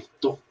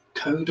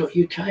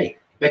cambridgehistorian.co.uk.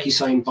 Becky's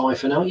saying bye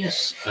for now.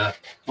 Yes,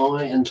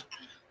 bye, and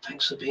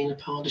thanks for being a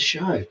part of the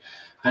show.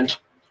 And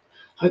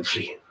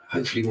hopefully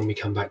when we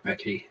come back,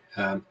 Becky,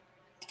 no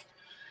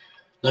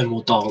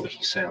more Darley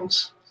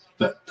sounds.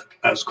 But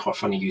that was quite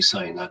funny you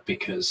saying that,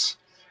 because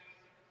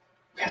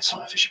we had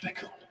Simon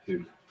Fisher-Beck on,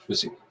 who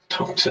was in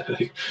Doctor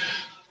Who.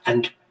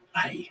 And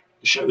hey,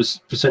 the show was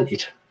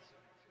presented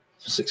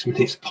for 6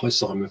 minutes by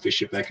Simon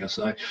Fisher-Becker,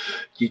 so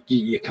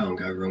you can't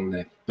go wrong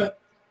there. But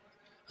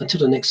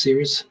until the next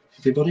series,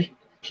 everybody,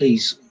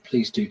 please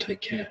do take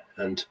care,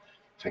 and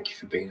thank you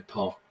for being a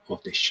part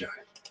of this show.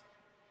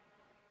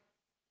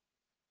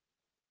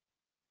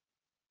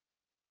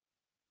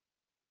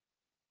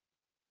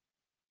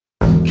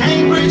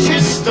 Cambridge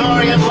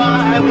Historian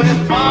Live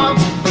with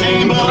Fonz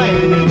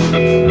Chamberlain.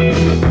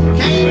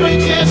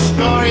 Cambridge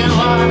Historian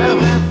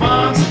Live with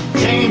Fonz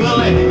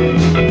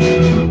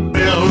Chamberlain.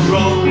 Bill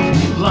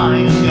Rose,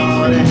 Lion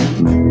Yard,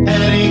 and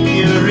Eddie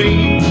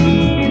Curie.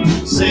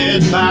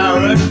 Sid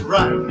Barrett,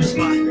 write his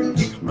mind.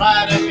 You can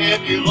write her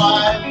if you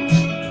like.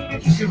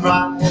 You can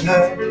write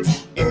her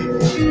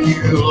if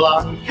you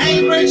like.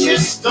 Cambridge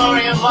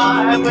Historian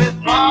Live with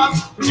Fonz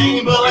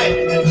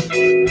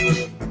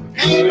Chamberlain.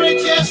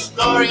 Cambridge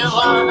Historian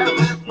Live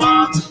with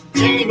Fonz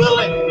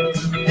Chamberlain.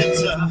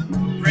 It's a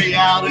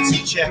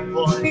reality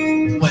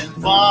checkpoint when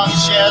Fonz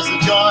shares the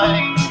joy.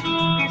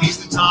 He's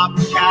the top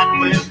cat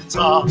with the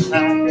top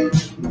hat.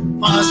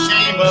 Fonz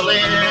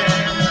Chamberlain,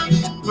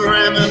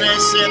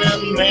 reminiscing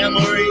in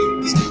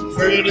memories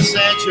through the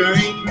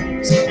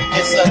centuries.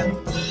 It's a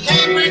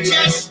Cambridge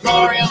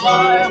Historian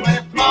Live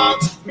with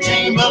Fonz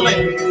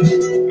Chamberlain.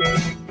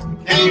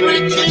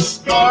 Cambridge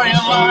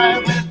Historian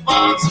Live with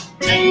Fonz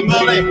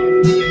Chamberlain.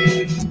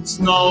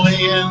 Snowy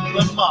in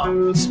the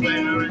Market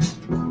Square,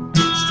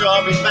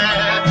 Strawberry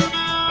Fair,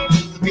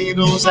 the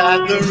Beatles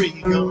at the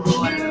Regal,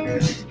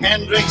 and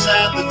Hendrix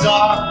at the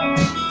Dark.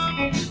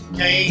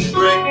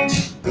 Cambridge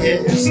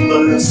is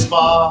the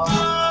spa,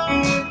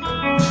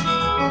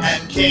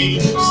 and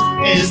King's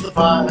is the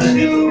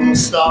final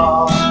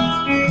star.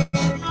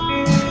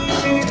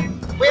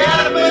 We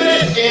had to put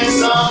it in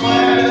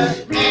somewhere.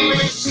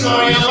 Cambridge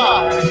Historian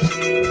Live.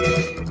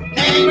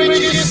 Cambridge